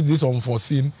came to meet this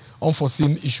unforeseen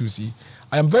issues.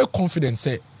 I am very confident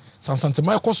say Sansante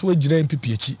Michael so gyina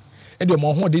MPP echi e de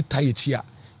mo ho de tie echi a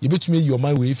ye betumi your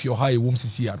man we if your high wom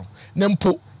sisi ya no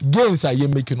nempo gains a ye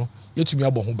make no yetumi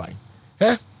abɔ ho ban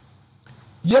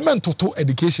yemen toto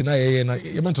education na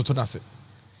yemen toto na se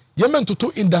yemen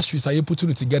toto industries are you putting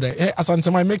it together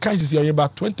Asante my make is here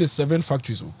about 27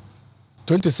 factories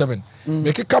 27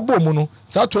 make a cabo mono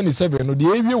sa 27 no the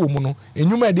area wo no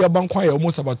enyuma de abankwa ya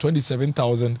almost about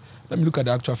 27,000. Let me look at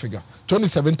the actual figure.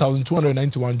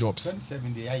 27,291 jobs.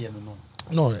 27 the aye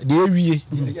no the area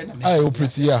I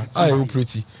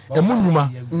operate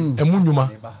emunyuma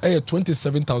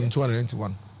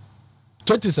 27,291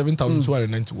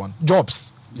 27,291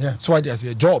 jobs. So I just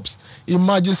say jobs.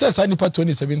 Imagine says I need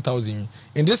 27,000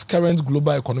 in this current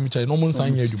global economic challenge. No one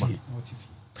sign here.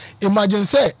 Imagine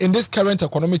say in this current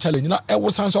economic challenge, now I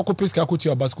was answer to pay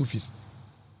your school fees.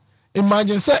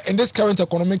 Imagine say in this current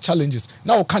economic challenges,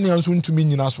 now can you answer to me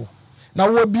ninaso?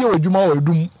 Now what be a juma or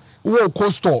doom or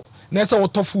cost store? Next or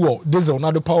tofu diesel,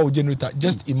 now the power generator.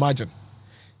 Just imagine.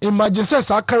 Imagine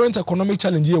says our current economic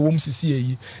challenge here wom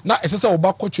CCA. Now it's a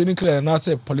obako training clear na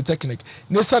say polytechnic.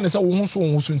 Nessa nessa won so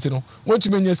ntino. Want to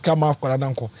mean yes come off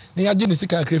kwadanko. Na ya gini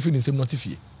sika krefi ni same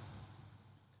notify.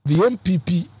 The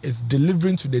MPP is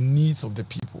delivering to the needs of the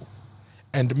people.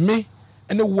 And me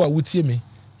ene wo a wutie me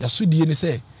yasudie ni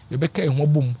say ye beka ehwo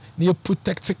bom na ye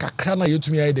protect kakra na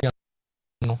yetumi ayede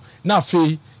no. Na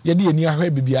afei ye de ani ahwe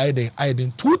bibia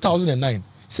ayeden 2009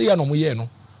 say ya no mo ye no.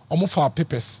 Omo fa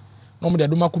papers. No me de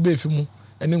mako be fimu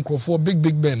ene nkrofo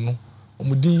big ben no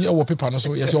omudin e wo paper no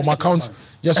so yes your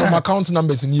account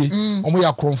numbers ni omo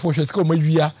ya krofo hwe sika omo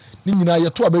awia ni nyina ye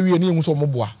to abawie ni ehun so omo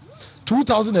boa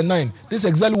 2009 this is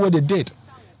exactly what they did.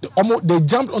 They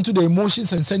jumped onto the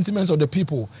emotions and sentiments of the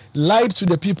people, lied to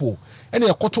the people, and they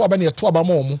got to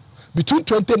abamo between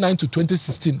 2009 to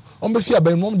 2016 on be fear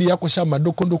by mom the yakosha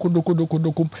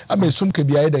madoko am assume ke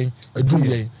bia eden adum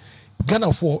yen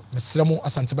Ghana for mesremo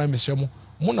Asante by mesremo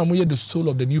mona moye the soul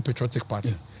of the new patriotic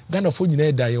party. Ghana for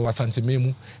nyina da ye Asante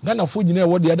memu Ghana for nyina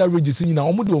what the other regions nyina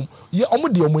omudo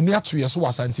omuni ato ye so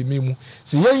Asante memu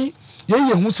se ye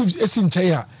hu esi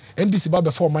nkyai a NDC ba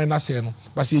before minus no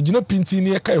but se gina pinti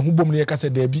ne ka ehu bom ne ka se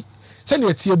da bi se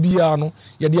ne tie bia no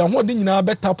ye de ahode nyina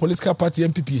beta political party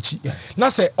MPP echi na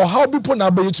se ohaw bipo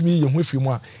na ba yetumi ye hu afiri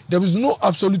mu a there is no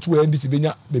absolute way NDC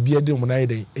benya be bia de mu na ye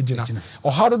den egina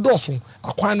ohaw do doso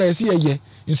akwan na ye se ye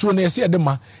nso na ye se de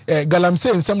ma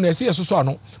galamse nsem na ye se so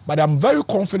ano but I'm very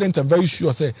confident and very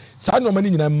sure say sa no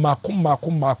mani nyina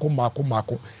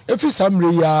mako efi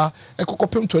samre ya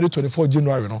ekokopem 2024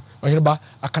 January no oheneba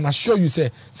I can assure you say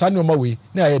sa no ma we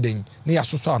na ye den na ya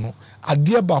so ano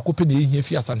ade ba akopɛ na ehia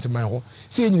fi Asante man ho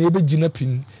se nyina ebe gina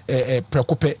pin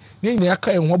prekopɛ na nyina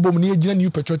aka enho bom na gina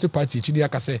new patriotic party echi de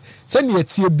aka se ne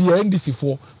etie bia NDC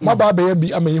fo maba ba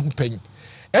bi ama yehu pen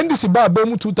NDC ba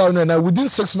mu 2009 within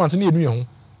 6 months na enu yehu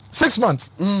 6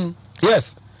 months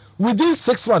yes within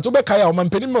 6 months obeka ya o man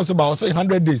peni me say ba say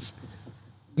 100 days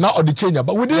na or the change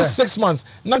but within 6 months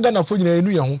na Ghana fo nyina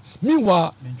enu yehu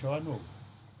meanwhile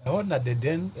I want that the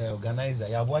then organizer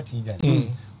ya what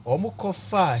injan omo ko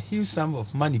fa huge sum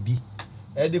of money bi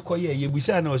e de koye ye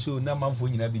busa na so na manfo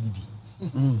nyina be didi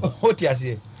oti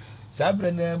ase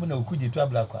sabre na mu na okuje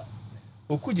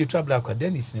trouble akwa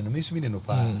Dennis no misumi ne no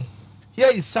pa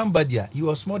here is somebody he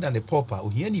was more than a pauper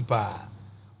he any pa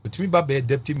Wontumi ba be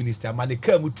deputy minister man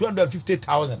car mu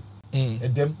 250,000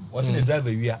 and them wasn't a driver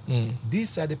we are.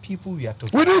 These are the people we are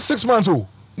talking within 6 months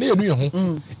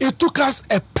it took us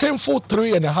a painful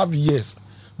 3.5 years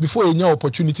before any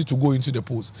opportunity to go into the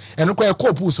polls. And look where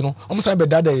post no almost be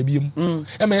dada ebium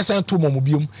MSN to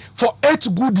momobium for 8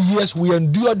 good years we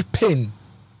endured pain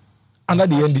under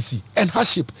the NDC and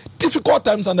hardship, difficult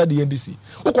times under the NDC.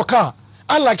 Okoka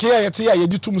unlike here you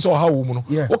do too much or how woman.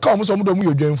 Oka some of them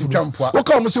you join food.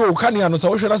 Oka say o kan no so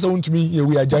hwe say wontumi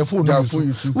we are join phone.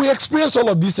 We experienced all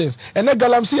of these things and then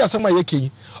galamsey asema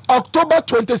yake October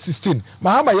 2016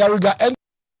 Mahama Yariga and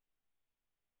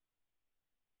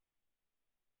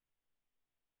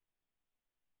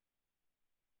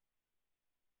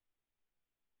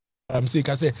I'm saying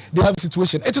I say they have a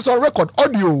situation. It is on record,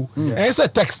 audio, and it's a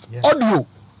text, audio.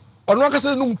 On one case,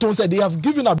 no said they have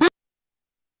given up this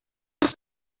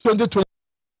 2020.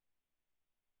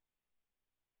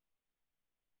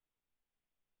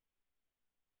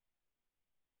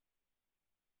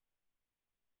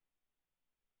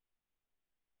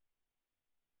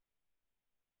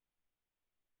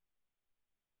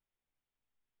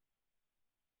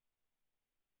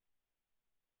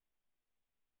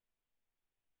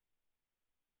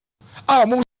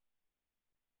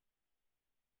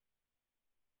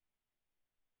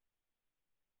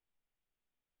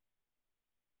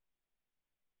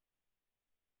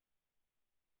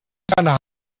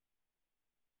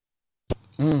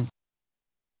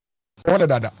 What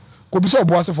dada could be so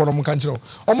boss for no country.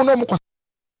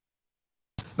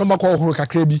 No mako huru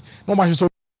kakrebi no ma so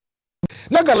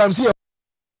na galamsey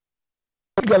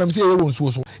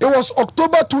so it was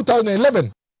October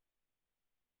 2011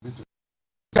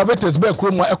 Kabetes be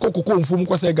kromo ekokoko mfum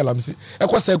ko say galamsey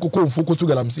ekose ekoko mfu ko to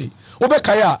galamsey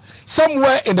obekaya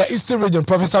somewhere in the eastern region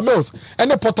Professor Mills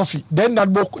and the Portofi then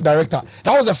that book director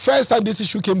that was the first time this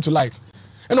issue came to light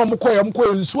and omkoya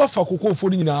nsu afa kokoko mfu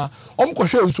ni nyina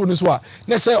omkohwe nsu ni so a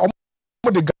na say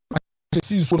de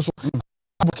see nsu so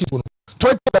 2011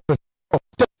 13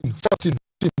 14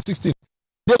 16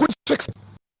 they could fix it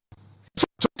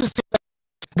 2016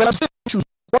 galamsey issues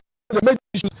one of the main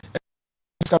issues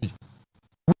is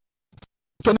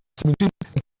 2017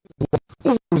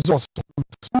 results.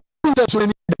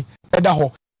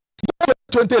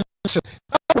 20 election.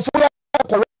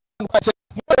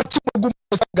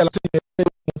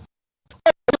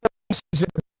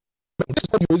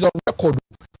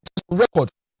 Record.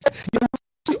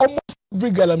 Almost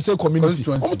every Galamsey community.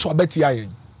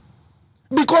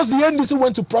 Because the NDC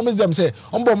went to promise them say,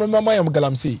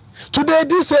 Galamsey. Today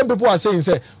these same people are saying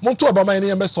say, Monto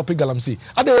Obama and stopping Galamsey.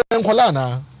 Are they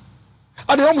Nkolana?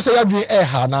 And they almost say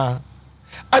Hana.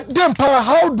 At them power,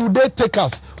 how do they take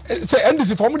us? Say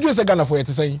NDC for me say Ghana for it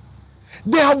say.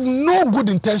 They have no good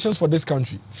intentions for this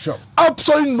country. Sure.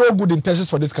 Absolutely no good intentions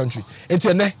for this country.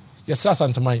 Etienne, yes,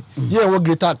 Santamai. Yeah, what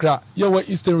Greater Accra, yeah, what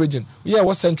Eastern region, yeah,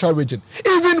 what Central region,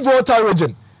 even Volta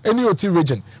region, NUT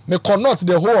region. Me cannot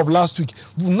the whole of last week.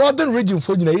 Northern region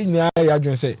for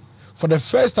say for the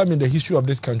first time in the history of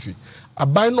this country. I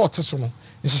buy not so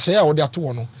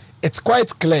it's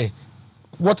quite clear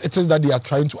what it is that they are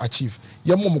trying to achieve.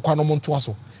 Yemo mukwano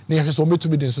montuaso. Ne yeso metu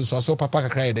be den so papa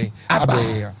kakra den.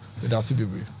 Abe. That's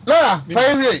bibi. La,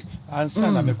 fire.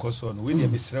 Answer na me koso no. We dey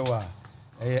misrewa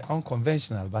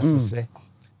unconventional but say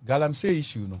Galamsey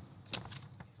issue no.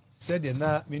 Said the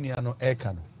na menia no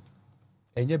eka no.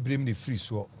 Enye brem ni free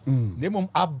so. Nemom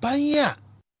abanya.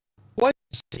 What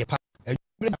pa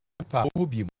brem pa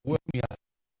obi mo nua.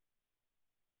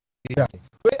 Yeah.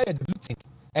 Where the blueprint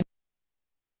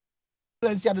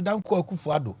the down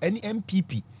Kufuado, any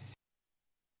MPP.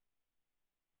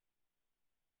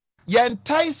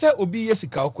 Entice obi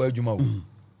yesika okwa adwuma wo.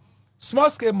 Small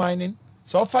scale mining,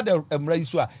 so far the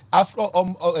emraisu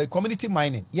afro community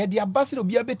mining. Ye the ambassador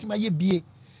obi abetima ye bie.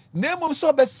 Name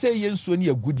so be say yenso ne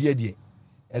agudie de.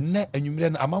 Enne anwumre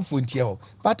na amanfo ntie ho.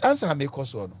 But answer na make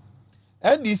us no.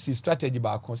 NDC strategy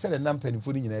ba kon say the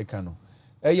nampanifo ni nyina eka no.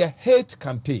 Hate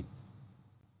campaign.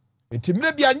 Enti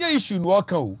mre bia anya issue no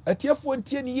oka o atiefo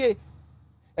ntie ni ye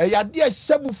yade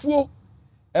ahyabufuo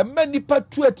emma nipa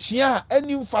tu atua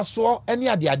ani mfaso ani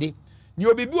adeade ni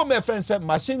obibi o my friend say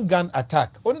machine gun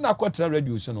attack oni na kwatra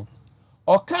radio so no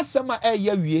oka sema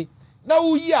wie na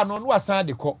uyi ano no asan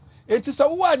de ko enti se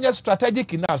wo anya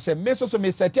strategic now say me so me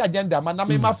set agenda ma na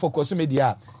me ma focus me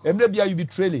dia emre bia you be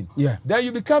trailing then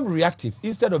you become reactive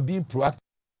instead of being proactive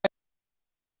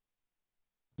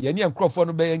yani enkrofo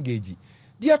no be engage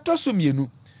dia tosumienu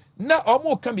na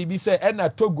omo kan bibi say na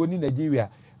Togo ni Nigeria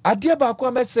ade ba ko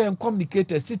amese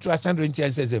communicators situation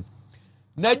says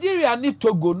Nigeria ni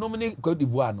Togo no ni Cote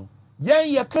d'Ivoire no yen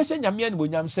ye ka hye nyame ani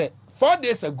bonyam say 4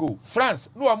 days ago France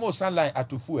no amo sunline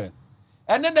atofu e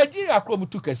and then Nigeria akrom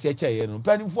to kase che no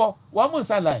panimfo wo amo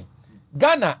sunline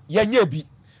Ghana yanye bi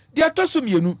de atoso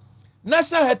mienu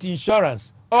National Health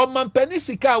Insurance o mampani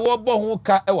sika wo bo ho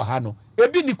ka e wa ha no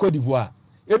ebi ni Cote d'Ivoire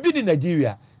ebi ni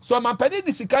Nigeria so mampani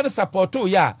di sika no support o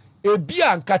ya ebi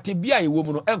ankate bia e wo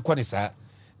mu no enko ne saa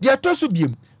de atoso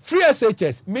biem free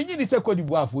SHS menyi ni se Cote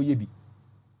d'Ivoire fo ye bi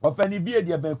opani bi e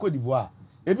de ben Cote d'Ivoire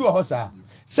ebi wo ho saa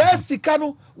says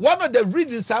Sikano, one of the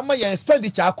reasons I'm my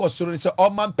expenditure cost so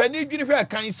or man penny junior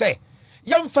can say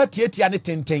young fatty and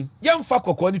tenten, young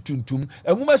fakokoni tuntum,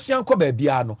 and woman sianko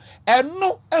babiano, and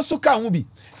no, and so can be.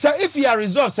 So if you are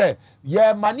resolved, say,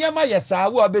 yeah, maniama, yes, I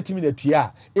will bet me the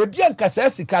tia. A bianca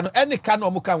says Sikano, any cano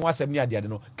mukan was a near the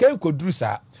adeno, came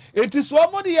Kodrusa. It is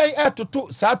one money I had to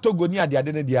Sato go near the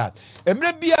adena.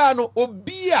 Emre biano,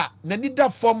 obia, nanida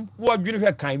form, what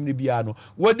junior kind biano,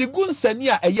 what the goon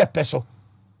senia a year peso.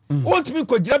 Wontumi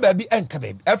ko gira baabi enka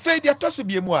baabi afei de atoso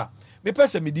bie mu a me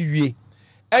pese me di wie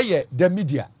eye the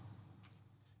media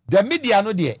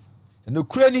no de no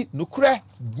kure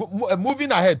moving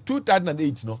ahead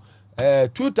 2008 no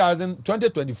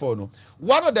 2024 no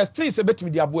one of the things about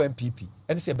media abo MPP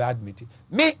and say bad meeting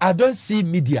me I don't see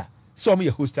media so me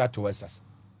hostile towards us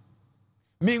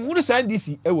me ngunu san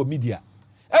DC e wo media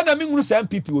and me ngunu san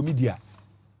MPP wo media.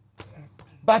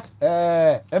 But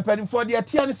employing for the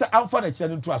Atianis and for the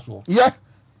channel to us. Yeah,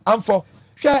 I'm for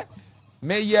share.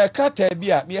 May ye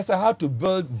Katabia, yes, how to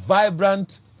build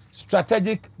vibrant,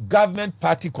 strategic government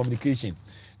party communication.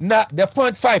 Now, the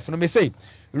point 5, let me say,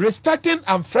 respecting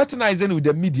and fraternizing with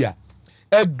the media,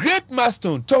 a great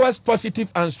milestone towards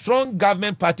positive and strong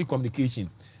government party communication.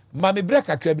 Mami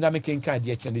breka krebina making kind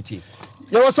of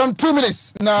there was some 2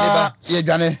 minutes. Nah,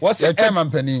 what's it?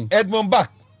 Edmund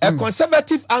Bach. A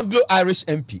conservative Anglo-Irish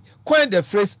MP coined the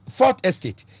phrase Fourth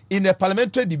Estate in a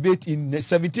parliamentary debate in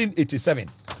 1787.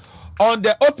 On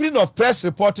the opening of press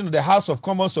reporting to the House of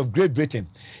Commons of Great Britain,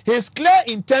 his clear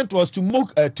intent was to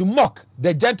mock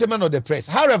the gentlemen of the press.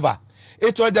 However,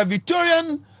 it was the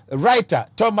Victorian writer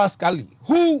Thomas Carlyle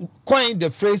who coined the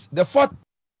phrase the Fourth.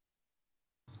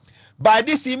 By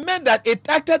this, he meant that it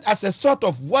acted as a sort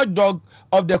of watchdog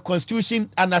of the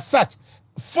Constitution and as such,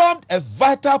 formed a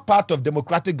vital part of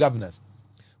democratic governance.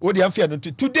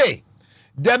 Today,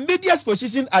 the media's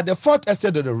position at the fourth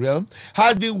estate of the realm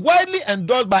has been widely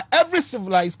endorsed by every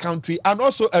civilized country and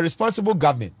also a responsible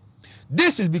government.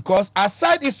 This is because,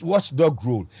 aside its watchdog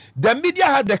role, the media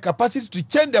had the capacity to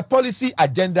change the policy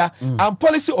agenda and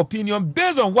policy opinion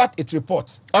based on what it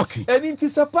reports. Okay. And it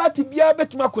is a party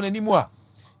anymore.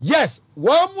 Yes,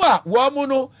 one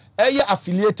no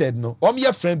affiliated no,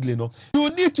 friendly no. You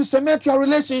need to cement your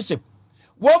relationship.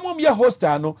 One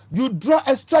hoster no, you draw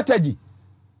a strategy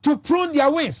to prune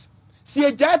their wings. See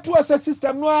a to us a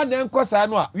system no and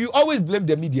we always blame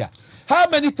the media. How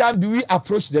many times do we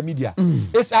approach the media?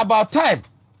 It's about time.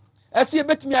 As you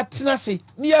bet me at Tinasi,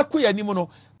 near Kuya Nimono,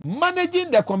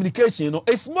 managing the communication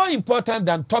is more important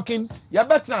than talking. You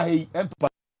better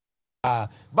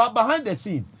but behind the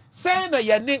scene. Send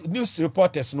your news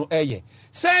reporters no aye.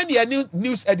 Send your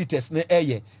news editors no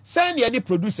aye. Send your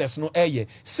producers no aye.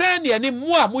 Send your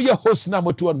more host na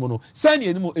moto no. Send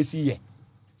your mo esi ye.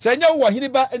 Send your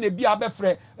wahiniba and a be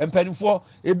abefre and penny for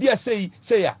a be a say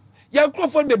ya. Your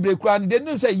microphone may break ground. They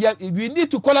don't say we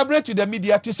need to collaborate with the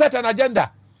media to set an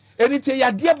agenda. Anything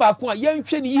ya dear bakwa young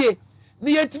chen ye.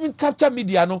 Ni yet capture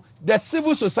media no, the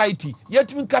civil society,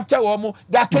 yet capture womo,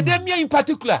 the academia in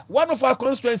particular, one of our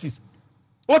constituencies.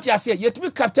 What you say, yet we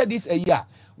capture this a year.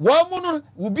 One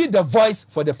will be the voice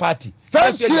for the party.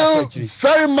 Thank you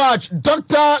very much,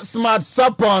 Dr. Smart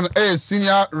Sapon, a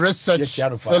senior research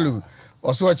fellow.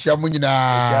 Also, a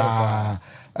Chiamunina.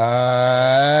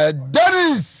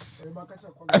 Dennis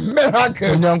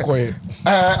Miracle.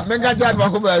 Mengajan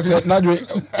Makuba said,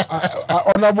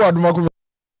 Honorable Makuba.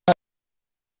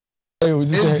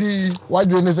 Why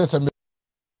do you necessarily?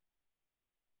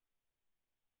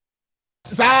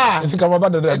 Sir, I think I'm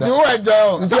about to do that. Do I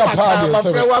go? It's a party.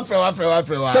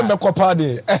 Send me a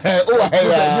party. Oh,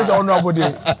 this honorable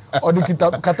day. Or the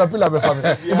caterpillar.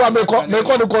 If I may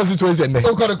call the constituency.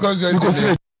 Oh, call the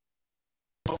constituency.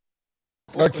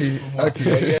 Okay.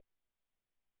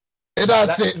 It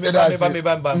does say.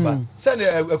 Send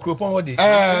a coupon. What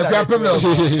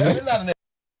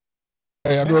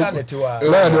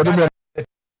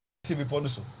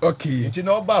okay. It's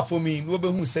no bar for me. No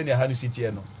one who send a hand city.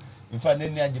 In fact, I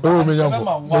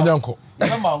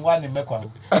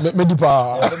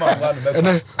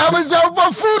was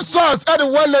over food source at the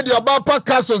well lady about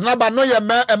castles. Now, but no, your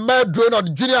man, a man drone or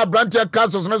junior branch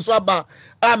castles, no swabba.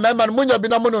 member munya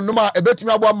binamono numa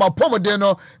ebetumi abo ma pomode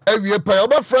no awie pa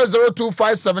obefra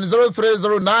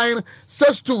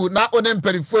 0257030962 na onem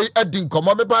perifoi adi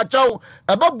nkomo mepa chaw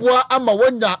ebeboa ama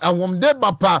wonya ahomde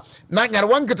bapa na nyare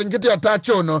wanketenkete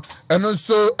atacho no eno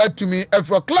so atumi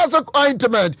afro classic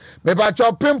ointment mepa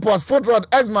chaw pimples foot rod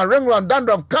eczema ringworm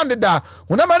dandruff candida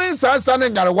unamani sasa ne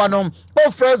nyare wanom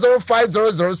ofra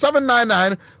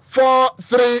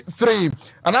 0507999433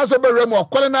 and also be remo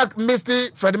Colinac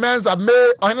Misty Fredmans of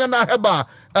May Onana Heba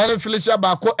and Felicia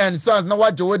Bako and Sons na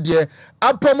wajo wodie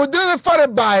apomudine fare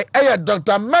by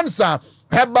Dr. Mensa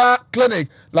Heba Clinic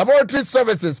laboratory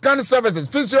services scan services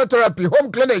physiotherapy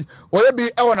home clinic oyebi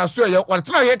ewona so ye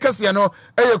watena ye kase no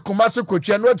Kumasi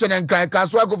Kochia no chene nkran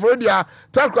kaso agofrodia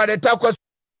takra de takwa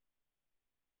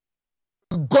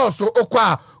Goso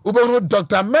Okwa Ubonu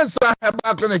Dr. Mensa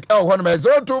Herbal Clinic L1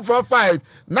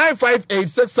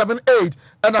 0245-958-678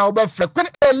 and our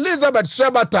frequent Elizabeth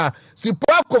Shabata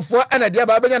Sipako for and a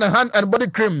diababanya hand and body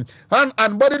cream, hand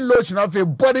and body lotion of a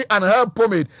body and hair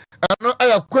pomade. And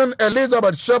Queen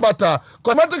Elizabeth Shabata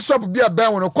cosmetic shop be a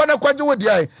band when Kwana Kwaji with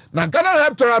the eye. Nagana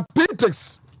Herb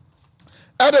Therapeutics.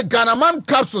 The Ganaman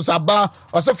capsules are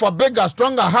also for bigger,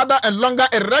 stronger, harder, and longer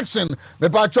erection. The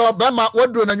Pacho Bema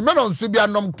Wodro and Menon Subia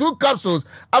nom 2 capsules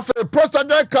after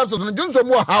prostate capsules and Junso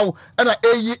Mo how and a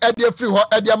AE Edia Free or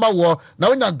Edia Mawo.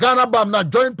 Now in a Ghana Bam, now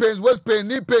joint pains, waist pain,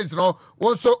 knee pains, no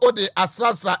one so Ode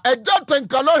Asasra, a Jotin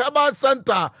Kalo Heba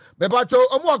Center. The Pacho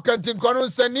Omo Cantin Kono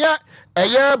Senia, a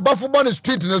year Buffabon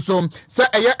Street in the Zoom, say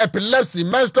a year epilepsy,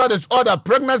 menstrual disorder,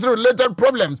 pregnancy related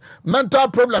problems, mental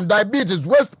problem, diabetes,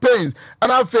 waist pains,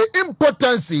 and for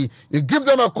impotency, you give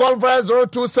them a call via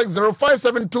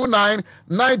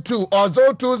 0260572992 or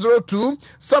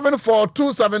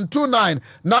 0202742729.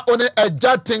 Not only a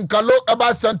Jatin Kalo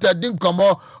Eba Center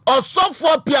Dinkomo or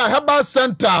software Pia Heba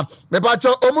Center.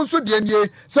 Mebacho Omusu Dienye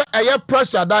say air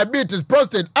pressure, diabetes,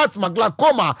 prostate, asthma,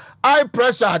 glaucoma, eye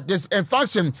pressure,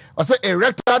 disinfection, or say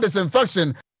erectile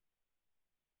disinfection.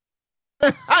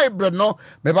 Hybrid no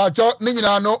me ba cho ni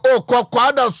nyina no o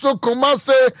kwada so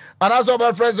Kumasi and as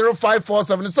over friend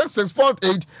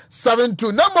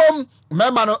 0547664872 namom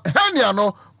mema no hania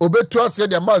no obetu ase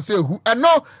de ma se hu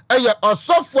eno eye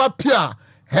osofo pia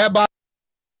heba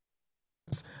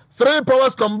 3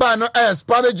 powers combined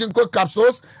Spanish ginkgo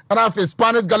capsules and half a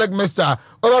Spanish garlic mixture.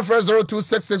 Over for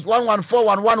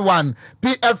 0266114111.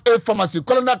 PFA Pharmacy,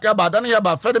 Colonel Kaba,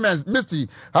 Daniaba, Fedimans, Misty,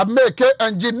 have made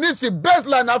and Nisi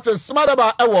baseline half a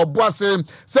smartaba ewa boise,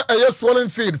 say a swollen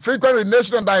feet, frequent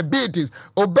urination and diabetes,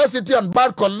 obesity and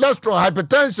bad cholesterol,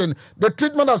 hypertension, the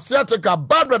treatment of sciatica,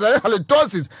 bad bladder,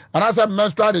 halitosis, and as a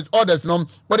menstrual disorders, no,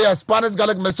 but they are Spanish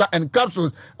garlic mixture and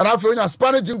capsules, and after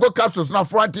Spanish ginkgo capsules now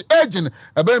for anti-aging,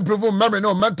 improving memory,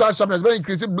 no mental sharpness, by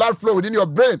increasing blood flow within your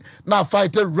brain, now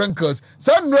fighting wrinkles.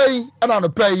 Same way, and on the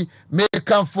pay, make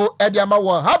come for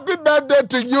Ediama. Happy birthday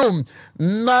to you,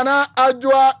 Nana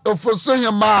Adwa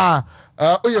Ofosunyama,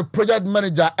 your project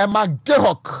manager, Emma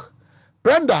Gehok.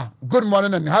 Brenda, good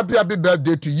morning and happy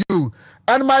birthday to you.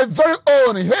 And my very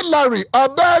own Hillary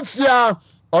Abexia,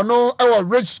 no, our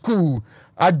rich school,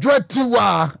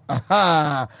 Adwetiwa,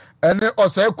 and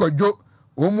also Kojo,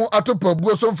 Umu Atopo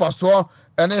Bosom Faso.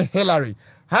 And Hillary,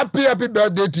 happy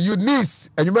birthday to you, niece.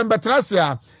 And you remember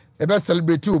Tracia, a best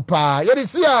celebrate you, pa.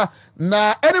 Yedisia,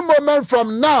 na any moment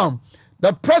from now,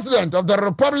 the President of the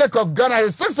Republic of Ghana,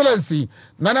 His Excellency,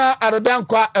 Nana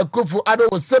Adodankwa Akufo-Addo,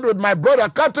 will sit with my brother,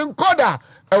 Captain Koda,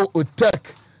 will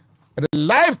take the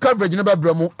live coverage in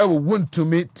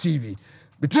Wontumi TV.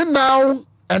 Between now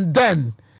and then,